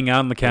time to hang out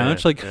on the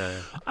couch,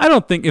 I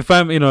don't think if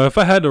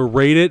I had to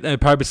rate it,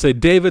 I'd probably say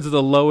David's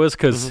the lowest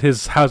because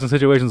his housing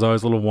situation is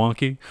always a little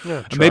wonky.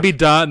 Yeah, maybe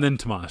Dot and then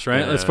Tomas,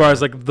 right? As far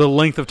as like the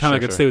length of time I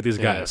could stay with these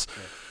guys.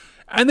 Yeah.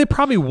 And they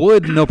probably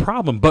would, no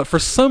problem. But for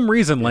some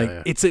reason,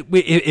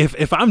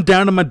 if I'm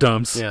down in my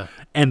dumps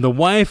and the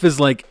wife is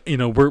like,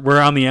 we're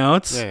on the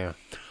outs.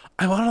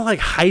 I want to like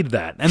hide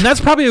that, and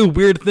that's probably a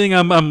weird thing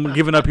I'm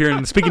giving up here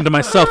and speaking to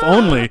myself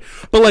only.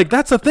 But like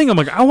that's the thing. I'm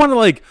like I want to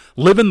like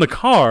live in the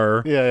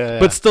car,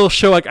 but still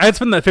show like I'd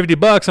spend that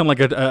 $50 on like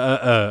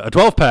a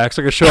 12-pack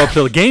so I could show up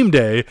to the game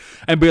day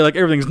and be like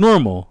everything's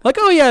normal. Like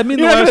you're not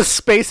gonna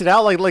space it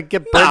out like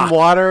get bread and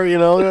water,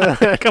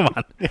 Come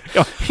on.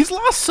 He's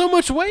lost so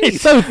much weight.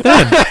 He's so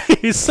thin.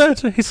 he's so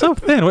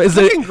thin. Is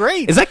looking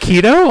great. Is that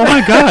keto? Oh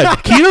my god,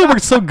 keto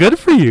works so good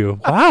for you.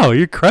 Wow,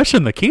 you're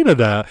crushing the keto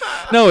diet.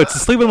 No, it's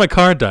sleeping in my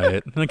car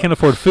diet, and I can't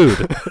afford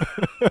food.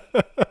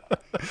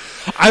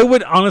 I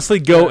would honestly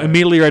go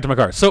immediately right to my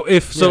car. So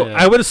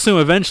I would assume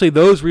eventually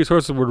those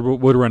resources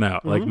would run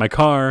out. Like my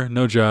car,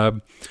 no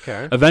job.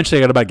 Okay. Eventually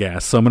I got to buy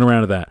gas, so I'm gonna run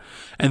out of that.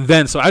 And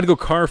then so I'd go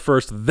car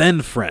first,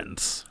 then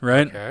friends.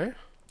 Right. Okay.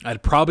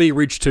 I'd probably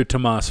reach to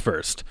Tomas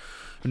first.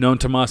 I've known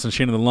Tomas and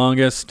Sheena the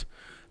longest.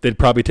 They'd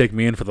probably take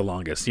me in for the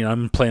longest.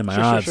 I'm playing my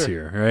odds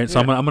here, right? So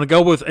I'm gonna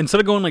go with, instead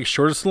of going like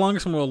shortest to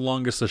longest, I'm gonna go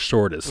longest to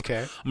shortest.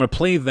 Okay. I'm gonna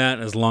play that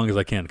as long as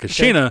I can because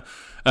Sheena,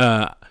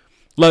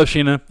 love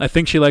Sheena. I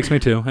think she likes me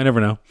too. I never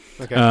know.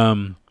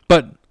 Okay.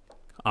 But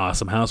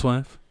awesome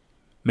housewife,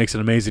 makes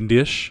an amazing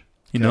dish.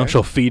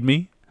 She'll feed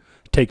me,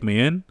 take me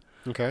in.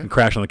 Okay. And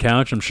crash on the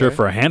couch. I'm sure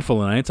for a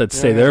handful of nights, I'd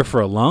stay there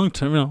for a long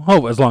time.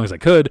 As long as I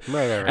could.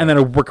 Right. And then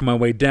I'd work my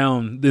way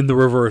down in the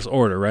reverse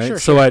order, right?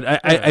 So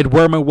I'd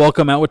wear my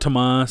welcome out with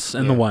Tomas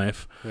and the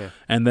wife,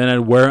 and then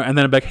I'd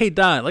be like, "Hey,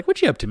 Dot, like,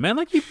 what you up to, man?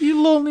 Like,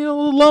 you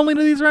lonely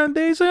to these round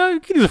days? You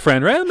could use a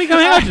friend, right? Let me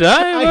come hang out with you,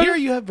 Dot. I hear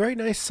you have very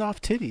nice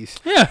soft titties.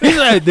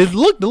 Yeah, they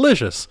look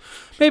delicious.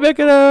 Maybe I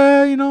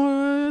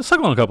could,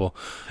 suckle on a couple.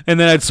 And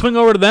then I'd swing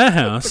over to that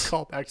house.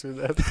 Call back to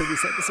the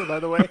previous episode, by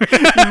the way.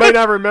 You might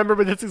not remember,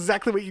 but that's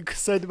exactly what you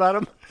said about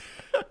him.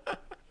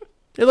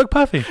 They look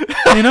puffy,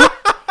 You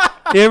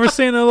ever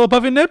seen the little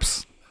puffy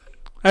nips?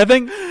 I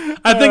think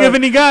of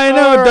any guy I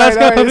know, Dot's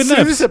got puffy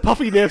nips. You said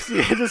puffy nips.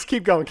 Just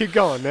keep going,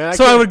 man.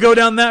 I would go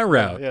down that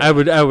route. Yeah. I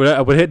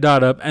would hit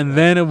Dot up, and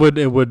then it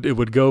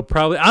would go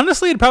probably.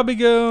 Honestly, it'd probably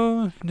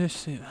go.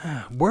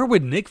 Where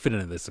would Nick fit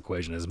into this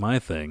equation? Is my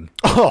thing.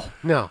 Oh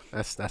no,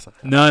 that's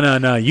not.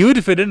 No. You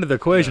would fit into the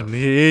equation. No.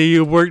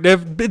 You worked.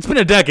 It's been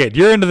a decade.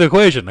 You're into the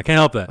equation. I can't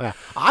help that. Yeah.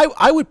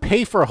 I would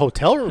pay for a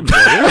hotel room.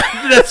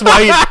 That's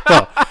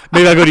why.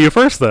 Maybe I'll go to you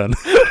first then.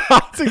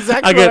 That's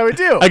exactly what I would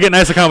do. I get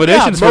nice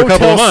accommodations for a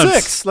couple of months.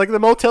 6, like the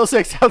Motel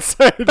 6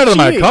 outside. Better than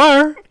my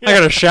car. Yeah. I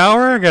got a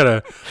shower. I got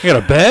a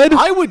bed.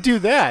 I would do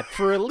that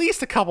for at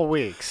least a couple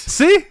weeks.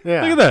 See?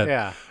 Yeah. Look at that.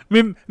 Yeah. I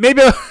mean,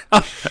 maybe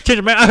I'll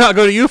change my mind. I'll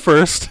go to you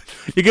first.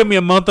 You give me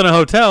a month in a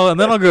hotel, and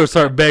then I'll go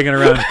start begging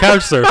around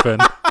couch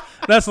surfing.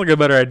 That's like a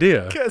better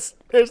idea. Because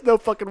there's no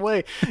fucking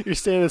way you're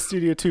staying in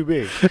Studio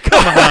 2B.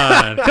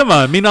 Come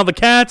on. Me and all the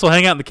cats will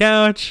hang out on the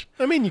couch.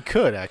 I mean, you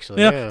could,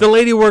 actually. Yeah. The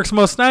lady works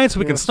most nights.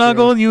 We can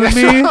snuggle, you and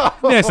me.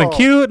 Nice and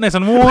cute, nice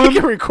and warm. We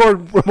can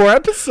record more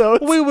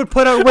episodes. We would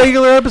put out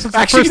regular episodes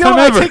actually, the first time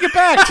ever. I take it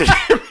back.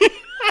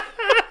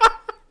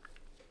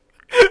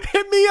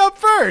 Hit me up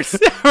first.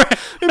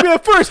 Hit me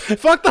up first.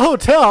 Fuck the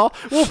hotel.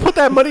 We'll put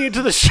that money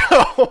into the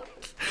show.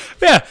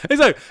 Yeah,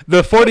 exactly.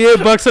 The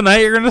 $48 a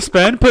night you're gonna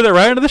spend, put it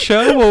right into the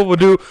show. We'll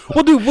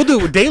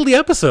do daily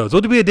episodes.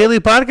 We'll be a daily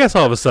podcast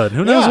all of a sudden.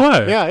 Who knows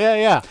why?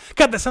 Yeah.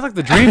 God, that sounds like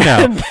the dream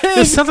now.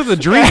 This sounds like the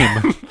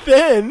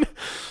dream.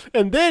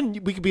 And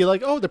then we could be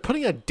like, oh, they're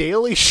putting out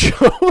daily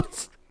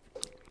shows.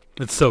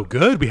 It's so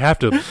good. We have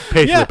to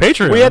pay for the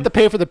Patreon. We have to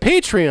pay for the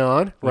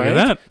Patreon, right? Look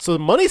at that. So the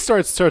money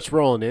starts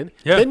rolling in.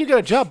 Yeah. Then you got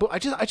a job. But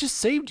I just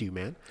saved you,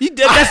 man. You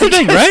did. That's the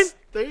thing, right?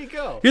 There you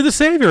go. You're the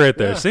savior right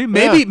there. Yeah. See,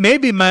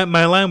 maybe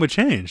my line would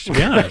change. To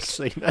be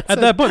honest, actually, at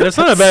that point, that's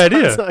not a bad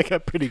idea. That's like a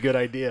pretty good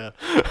idea.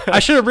 I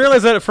should have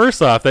realized that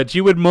first off, that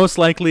you would most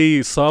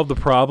likely solve the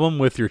problem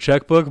with your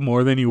checkbook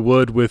more than you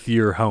would with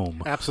your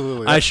home.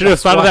 Absolutely. I should have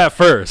thought of that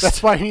first.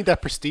 That's why I need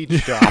that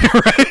prestige job,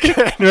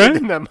 right?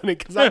 Right? That money,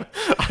 because I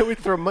would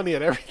throw money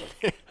at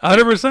everything.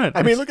 100%.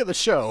 I mean, look at the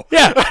show.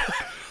 Yeah.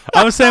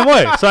 I'm the same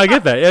way, so I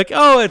get that. You're like,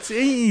 oh, it's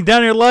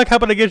down your luck. How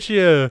about I get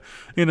you,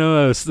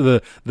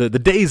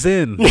 the Days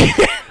Inn?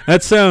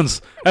 That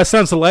sounds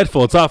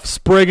delightful. It's off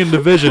Sprague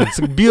Division. It's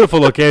a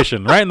beautiful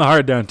location, right in the heart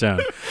of downtown.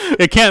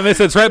 You can't miss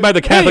it. It's right by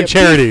the Catholic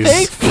Charities.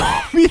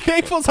 Be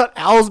thankful it's not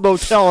Al's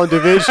Motel on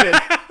Division.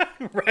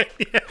 Right.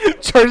 Yeah.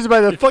 Charges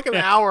by the fucking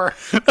hour.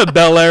 A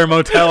Bel Air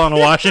motel on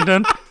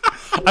Washington.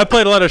 I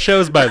played a lot of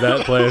shows by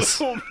that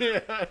place. Oh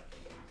man.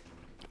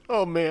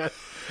 Oh man.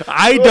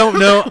 I don't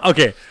know.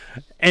 Okay.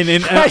 And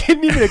it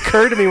didn't even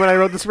occur to me when I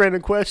wrote this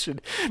random question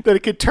that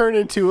it could turn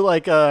into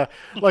like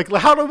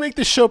how to make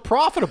the show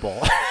profitable.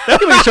 that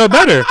could make the show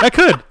better. That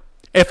could.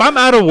 If I'm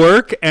out of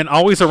work and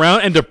always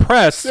around and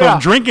depressed, so I'm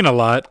drinking a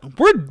lot,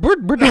 we're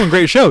doing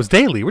great shows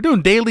daily. We're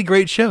doing daily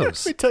great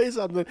shows. Let me tell you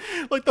something.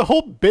 Like the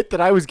whole bit that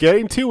I was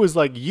getting to was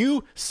like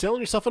you selling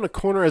yourself in a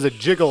corner as a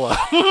gigolo.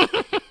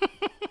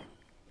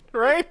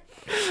 Right?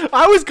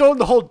 I was going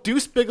the whole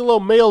Deuce Bigelow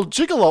male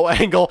gigolo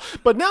angle,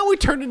 but now we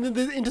turned it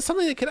into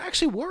something that could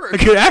actually work. It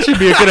could actually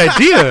be a good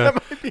idea.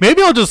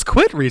 Maybe I'll just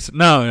quit recently.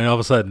 No, and all of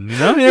a sudden, you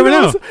never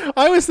know.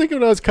 I was thinking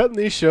when I was cutting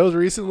these shows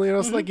recently, and I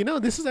was like,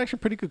 this is actually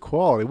pretty good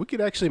quality. We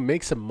could actually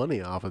make some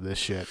money off of this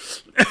shit.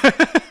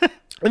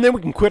 And then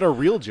we can quit our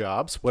real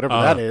jobs, whatever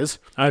that is.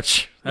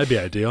 That'd be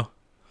ideal.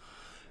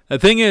 The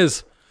thing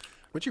is...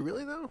 Would you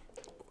really, though?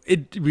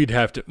 We'd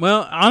have to.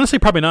 Well, honestly,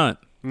 probably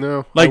not.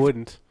 No, I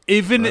wouldn't.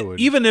 Even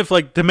if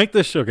like to make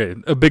this show,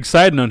 a big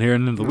side note here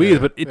and in the weeds,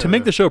 but to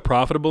make the show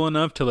profitable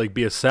enough to like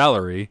be a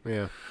salary,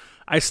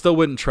 I still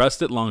wouldn't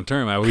trust it long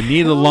term. I would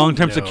need the long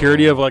term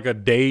security of like a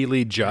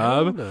daily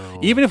job.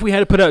 Even if we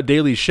had to put out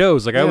daily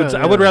shows, like I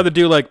would rather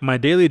do like my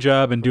daily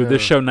job and do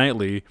this show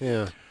nightly.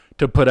 Yeah.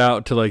 To put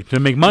out to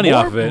make money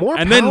off of it,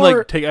 and then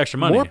like take extra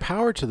money. More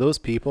power to those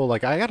people.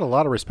 Like I got a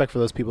lot of respect for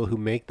those people who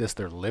make this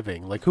their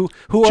living. Like who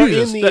are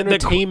in the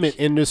entertainment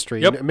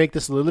industry and make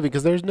this their living,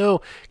 because there's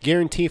no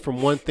guarantee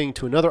from one thing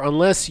to another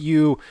unless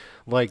you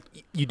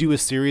do a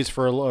series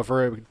for a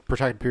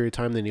protracted period of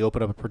time, then you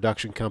open up a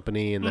production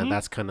company, and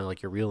that's kind of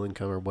like your real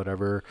income or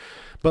whatever.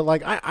 But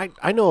like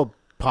I know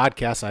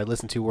podcasts I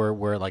listen to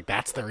where like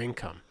that's their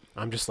income.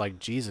 I'm just like,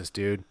 Jesus,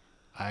 dude.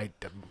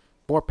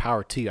 More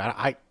power to you.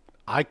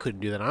 I couldn't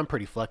do that. I'm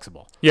pretty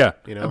flexible. Yeah,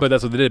 but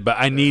that's what they did. But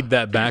I need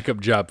that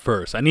backup job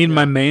first. I need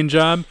my main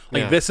job.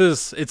 Like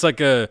it's like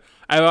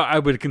I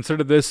would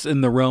consider this in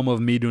the realm of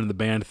me doing the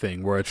band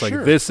thing, where it's like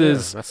this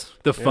is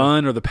the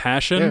fun or the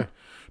passion,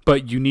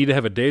 but you need to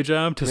have a day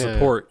job to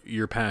support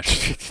your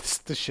passion.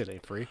 This shit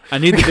ain't free. I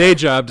need the day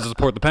job to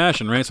support the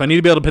passion, right? So I need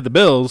to be able to pay the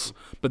bills,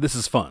 but this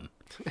is fun.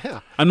 Yeah.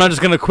 I'm not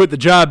just going to quit the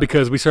job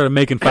because we started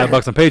making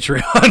 $5 on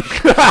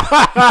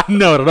Patreon.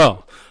 No, not at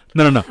all.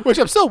 No. Which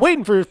I'm still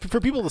waiting for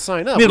people to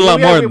sign up. Need a lot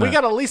more than that. We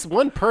got at least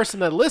one person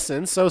that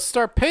listens, so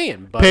start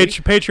paying, buddy.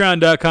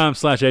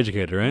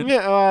 Patreon.com/educated, right?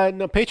 Yeah,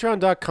 no,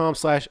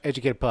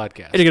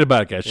 patreon.com/educatedpodcast. Educated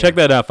Podcast. Check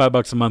that out.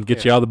 $5 a month.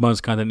 Get you all the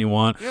bonus content you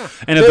want. Yeah.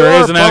 And if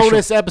there is an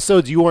bonus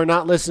episodes you are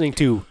not listening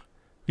to.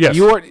 Yes.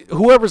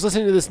 Whoever's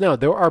listening to this now,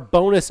 there are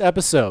bonus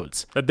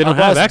episodes that they don't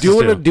have access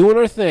to. Doing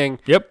our thing.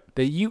 Yep.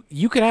 That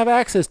you could have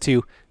access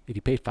to if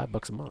you paid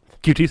 $5 a month.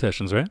 QT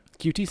sessions, right?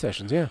 QT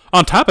sessions, yeah.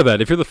 On top of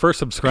that, if you're the first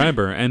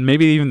subscriber and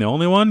maybe even the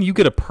only one, you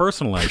get a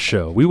personalized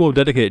show. We will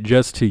dedicate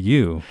just to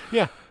you.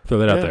 Yeah. Throw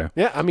that out there.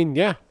 Yeah, I mean,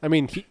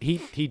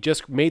 he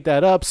just made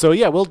that up, so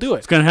yeah, we'll do it.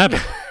 It's gonna happen.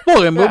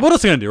 Well, what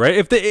else are you gonna do,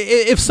 right?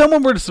 If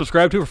someone were to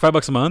subscribe to it for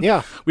 $5 a month,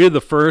 we had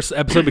the first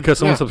episode because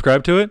someone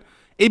subscribed to it.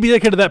 It'd be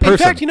dedicated to that person. In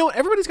fact,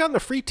 everybody's gotten a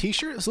free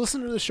T-shirt. Is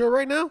listening to the show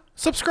right now.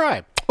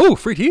 Subscribe. Oh,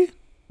 free tea?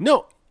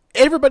 No,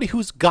 everybody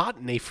who's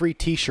gotten a free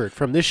T-shirt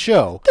from this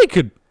show,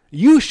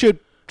 you should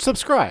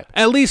subscribe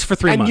at least for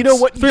 3 months. And you know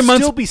what? You'll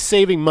still be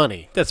saving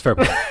money. That's fair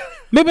point.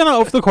 Maybe not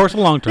over the course of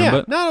the long term,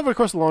 but not over the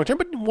course of the long term,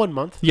 but in 1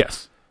 month.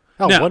 Yes.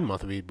 Oh, now, 1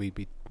 month would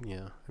be I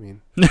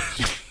mean,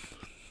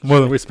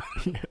 more than we spent.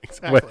 Yeah,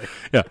 exactly.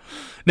 Yeah.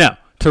 Now,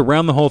 to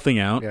round the whole thing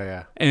out,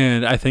 yeah.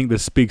 And I think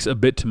this speaks a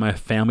bit to my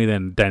family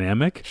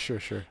dynamic. Sure.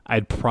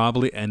 I'd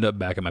probably end up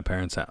back at my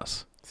parents'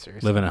 house.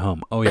 Seriously? Living at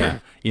home. Oh, yeah.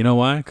 You know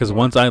why? Because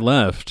once I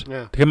left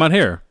to come out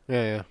here,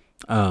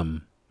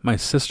 my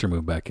sister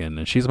moved back in,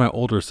 and she's my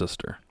older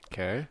sister.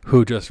 Okay.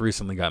 Who just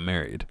recently got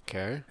married.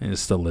 Okay. And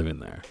is still living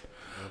there.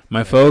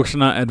 My folks are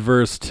not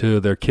adverse to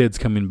their kids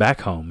coming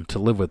back home to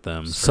live with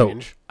them.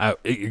 Strange. So,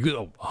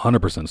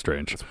 100%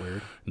 strange. That's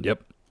weird.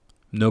 Yep.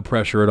 No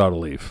pressure at all to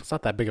leave. It's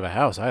not that big of a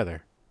house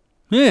either.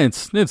 Yeah,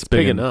 it's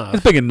big enough.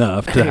 It's big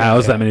enough to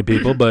house that many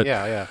people, but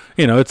but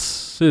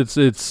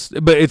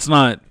it's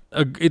not.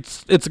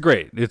 It's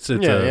great. It's a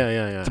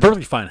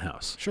perfectly fine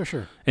house.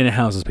 Sure. And it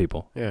houses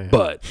people. Yeah.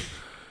 But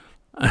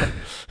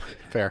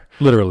fair.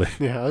 Literally.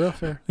 Yeah, no,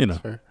 fair.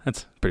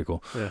 That's pretty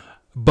cool. Yeah.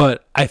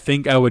 But I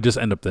think I would just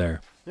end up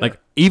there. Yeah. Like,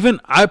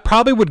 I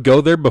probably would go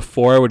there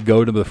before I would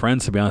go to the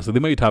friends, to be honest. They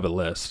might be top of the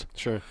list.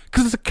 Sure.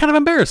 Because it's kind of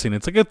embarrassing.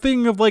 It's like a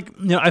thing of like,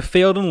 I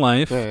failed in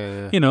life.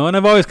 Yeah. And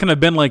I've always kind of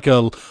been like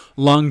a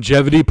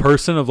longevity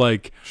person of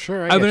like,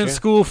 sure, I've been in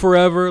school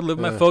forever,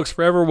 lived with my folks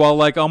forever, while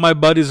like all my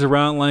buddies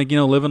around like,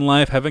 living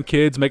life, having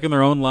kids, making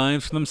their own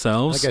lives for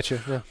themselves. I get you,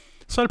 yeah.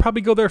 So I'd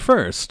probably go there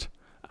first.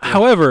 Yeah.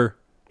 However,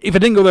 if I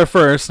didn't go there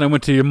first and I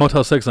went to your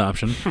Motel 6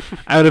 option,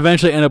 I would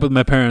eventually end up with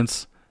my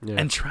parents. Yeah.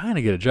 And trying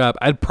to get a job,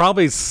 I'd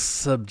probably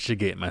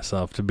subjugate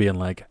myself to being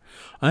like,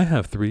 I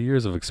have 3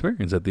 years of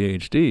experience at the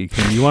HD.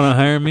 Can you want to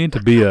hire me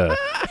to be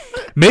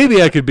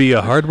maybe I could be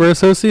a hardware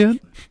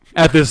associate?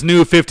 at this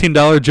new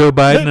 $15 Joe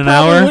Biden an Probably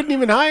hour. wouldn't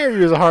even hire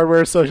you as a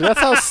hardware associate. That's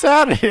how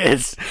sad it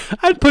is.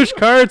 I'd push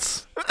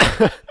carts.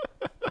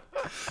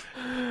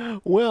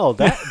 Well,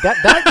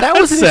 that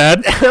was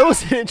sad. That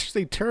was an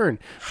interesting turn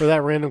for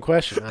that random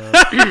question.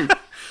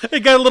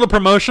 It got a little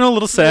promotional, a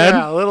little sad.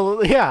 Yeah, a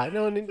little. Yeah,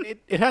 no, and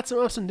it had some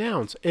ups and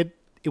downs. It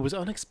was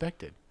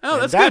unexpected. Oh,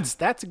 And that's good.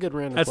 That's a good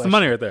random. That's the question.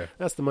 money right there.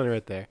 That's the money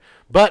right there.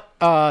 But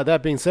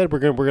that being said, we're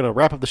gonna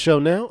wrap up the show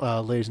now,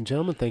 ladies and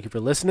gentlemen. Thank you for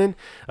listening.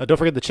 Don't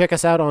forget to check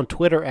us out on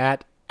Twitter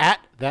at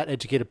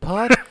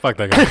ThatEducatedPod. Fuck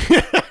that guy.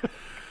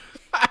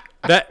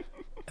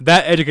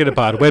 That educated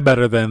pod, way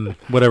better than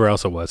whatever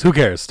else it was. Who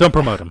cares? Don't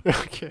promote him.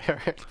 Okay, all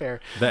right,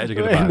 fair. That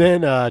educated pod. And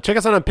then check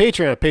us out on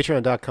Patreon at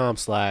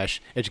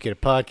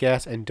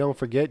patreon.com/educatedpodcast. And don't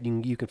forget,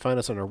 you can find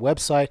us on our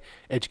website,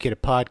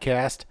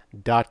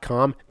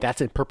 educatedpodcast.com.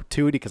 That's in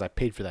perpetuity because I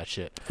paid for that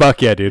shit.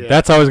 Fuck yeah, dude. Yeah.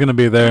 That's always going to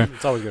be there.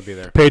 It's always going to be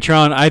there.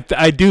 Patreon,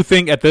 I do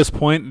think at this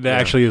point that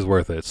actually is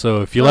worth it. So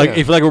if you Yeah.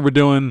 if you like what we're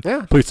doing,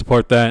 Yeah. please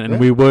support that. And Yeah.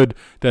 we would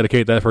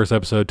dedicate that first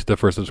episode to the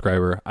first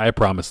subscriber. I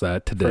promise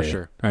that today. For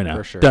sure. Right now.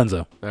 For sure.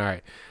 Dunzo. All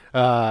right.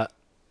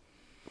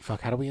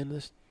 Fuck, how do we end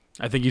this?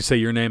 I think you say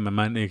your name and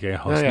my name. Okay,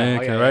 host Oh, yeah.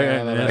 Nick, Oh, yeah, right? yeah,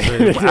 And yeah,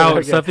 then yeah. say, wow,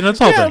 Okay. stuff. That's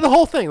the whole Yeah, thing. the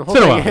whole thing. It's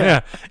been a while. Yeah.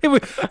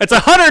 It's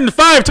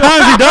 105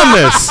 times you've done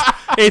this.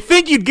 I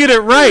think you'd get it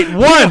right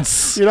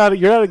once. You're not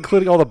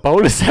including all the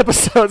bonus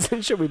episodes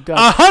and shit we've done.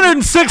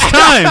 106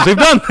 times we've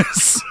done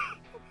this.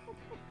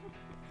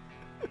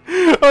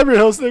 I'm your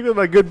host, Nick, with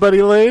my good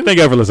buddy Lane. Thank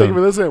you for Thank listening. you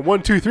for listening.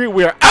 1, 2, 3.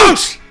 We are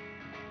out.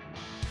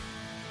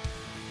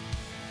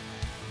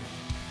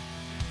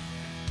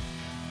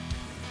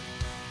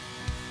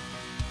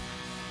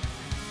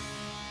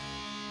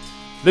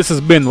 This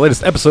has been the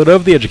latest episode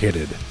of The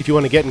Educated. If you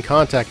want to get in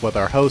contact with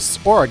our hosts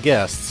or our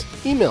guests,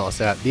 email us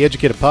at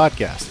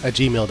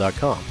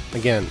theeducatedpodcast@gmail.com.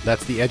 Again,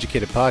 that's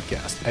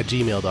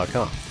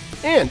theeducatedpodcast@gmail.com.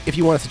 And if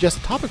you want to suggest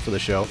a topic for the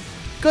show,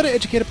 go to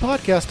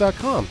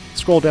educatedpodcast.com.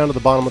 Scroll down to the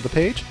bottom of the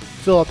page,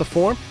 fill out the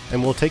form,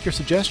 and we'll take your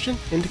suggestion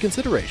into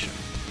consideration.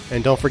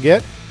 And don't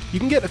forget, you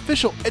can get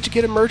official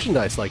Educated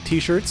merchandise like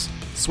t-shirts,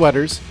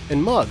 sweaters,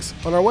 and mugs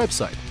on our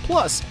website.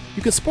 Plus,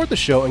 you can support the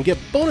show and get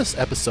bonus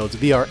episodes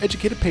via our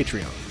Educated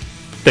Patreon.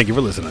 Thank you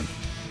for listening.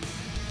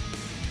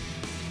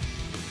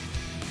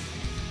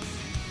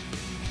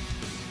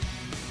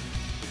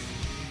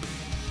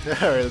 All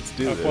right, let's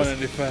do this.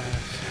 195.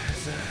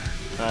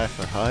 Hi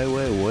for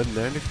Highway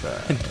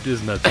 195.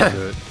 Just not to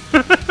do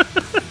it.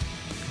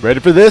 Ready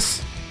for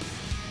this?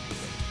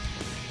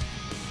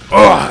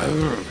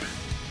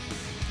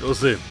 We'll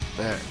see.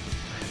 All right.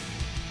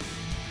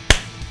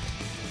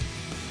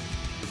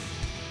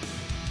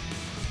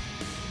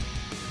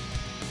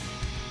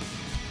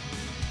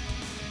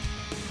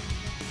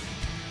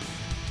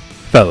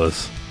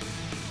 Fellas,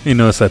 you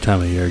know it's that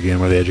time of year again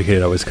where The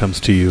Educated always comes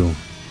to you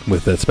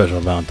with that special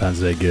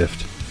Valentine's Day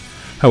gift.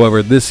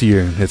 However, this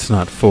year, it's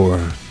not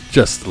for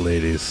just the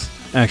ladies.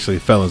 Actually,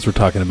 fellas, we're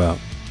talking about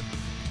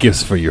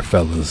gifts for your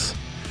fellas.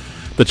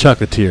 The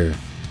Chocolatier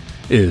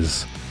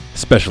is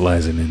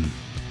specializing in,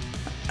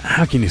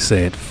 how can you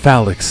say it,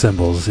 phallic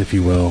symbols, if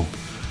you will.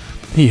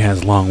 He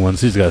has long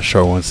ones, he's got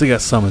short ones, he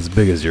got some as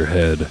big as your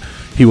head.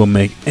 He will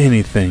make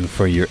anything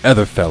for your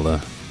other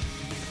fella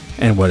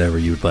and whatever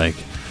you'd like.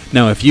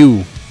 Now, if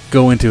you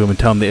go into him and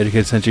tell him The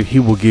Educated sent you, he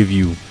will give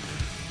you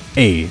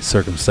a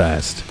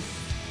circumcised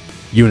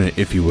unit,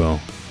 if you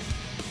will,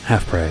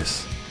 half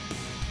price.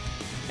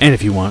 And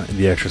if you want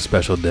the extra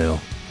special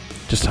deal,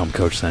 just tell him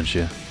Coach sent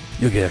you.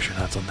 You'll get extra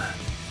nuts on that.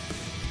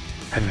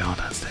 Happy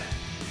Valentine's Day.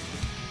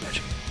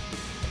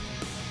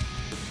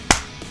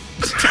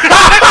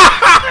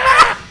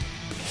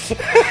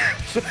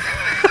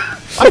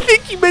 I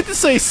think you meant to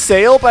say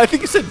sale, but I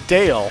think you said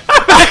Dale.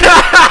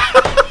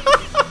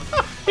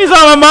 He's on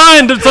my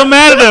mind. I'm so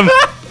mad at him.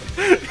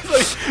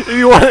 If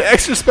you want an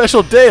extra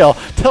special Dale,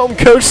 tell him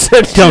Coach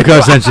sent you. Tell him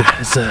Coach sent you.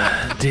 It's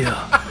a deal.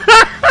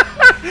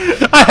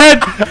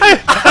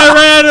 I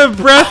ran out of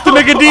breath to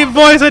make a deep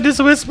voice. I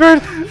just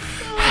whispered.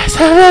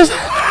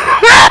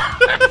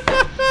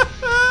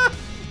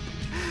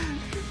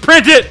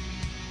 Print it.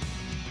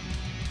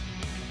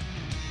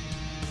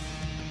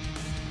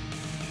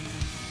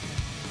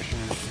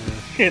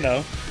 You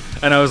know.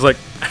 And I was like,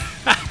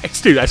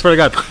 dude, I swear to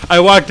God. I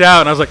walked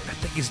out and I was like, I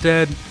think he's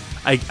dead.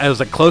 I was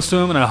like close to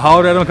him and I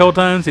hollered at him a couple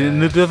times. He didn't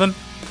do nothing.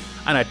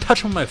 And I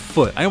touched him with my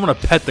foot. I didn't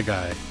want to pet the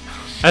guy.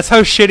 That's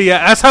how shitty.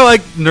 That's how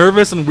like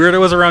nervous and weird I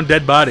was around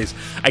dead bodies.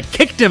 I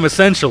kicked him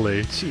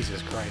essentially.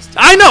 Jesus Christ.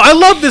 I know. I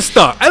love this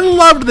dog. I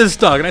loved this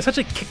dog, and I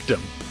essentially kicked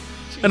him.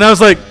 And I was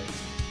like,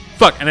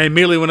 "Fuck!" And I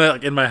immediately went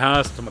like, in my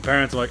house to my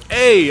parents. I'm like,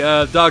 "Hey,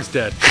 dog's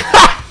dead.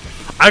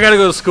 I gotta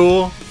go to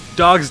school.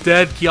 Dog's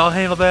dead. Can y'all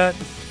handle that?"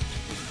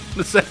 It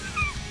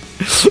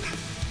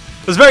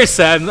was very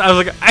sad. And I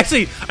was like,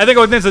 "Actually, I think I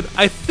went there and said,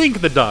 I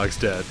think the dog's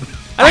dead."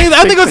 I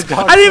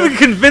didn't even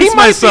convince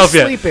myself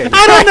yet. Sleeping.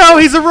 I don't know.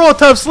 He's a real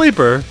tough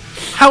sleeper.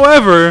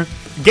 However,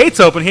 gates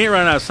open. He ain't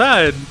running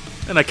outside,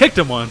 and I kicked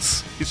him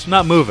once. He's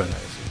not moving.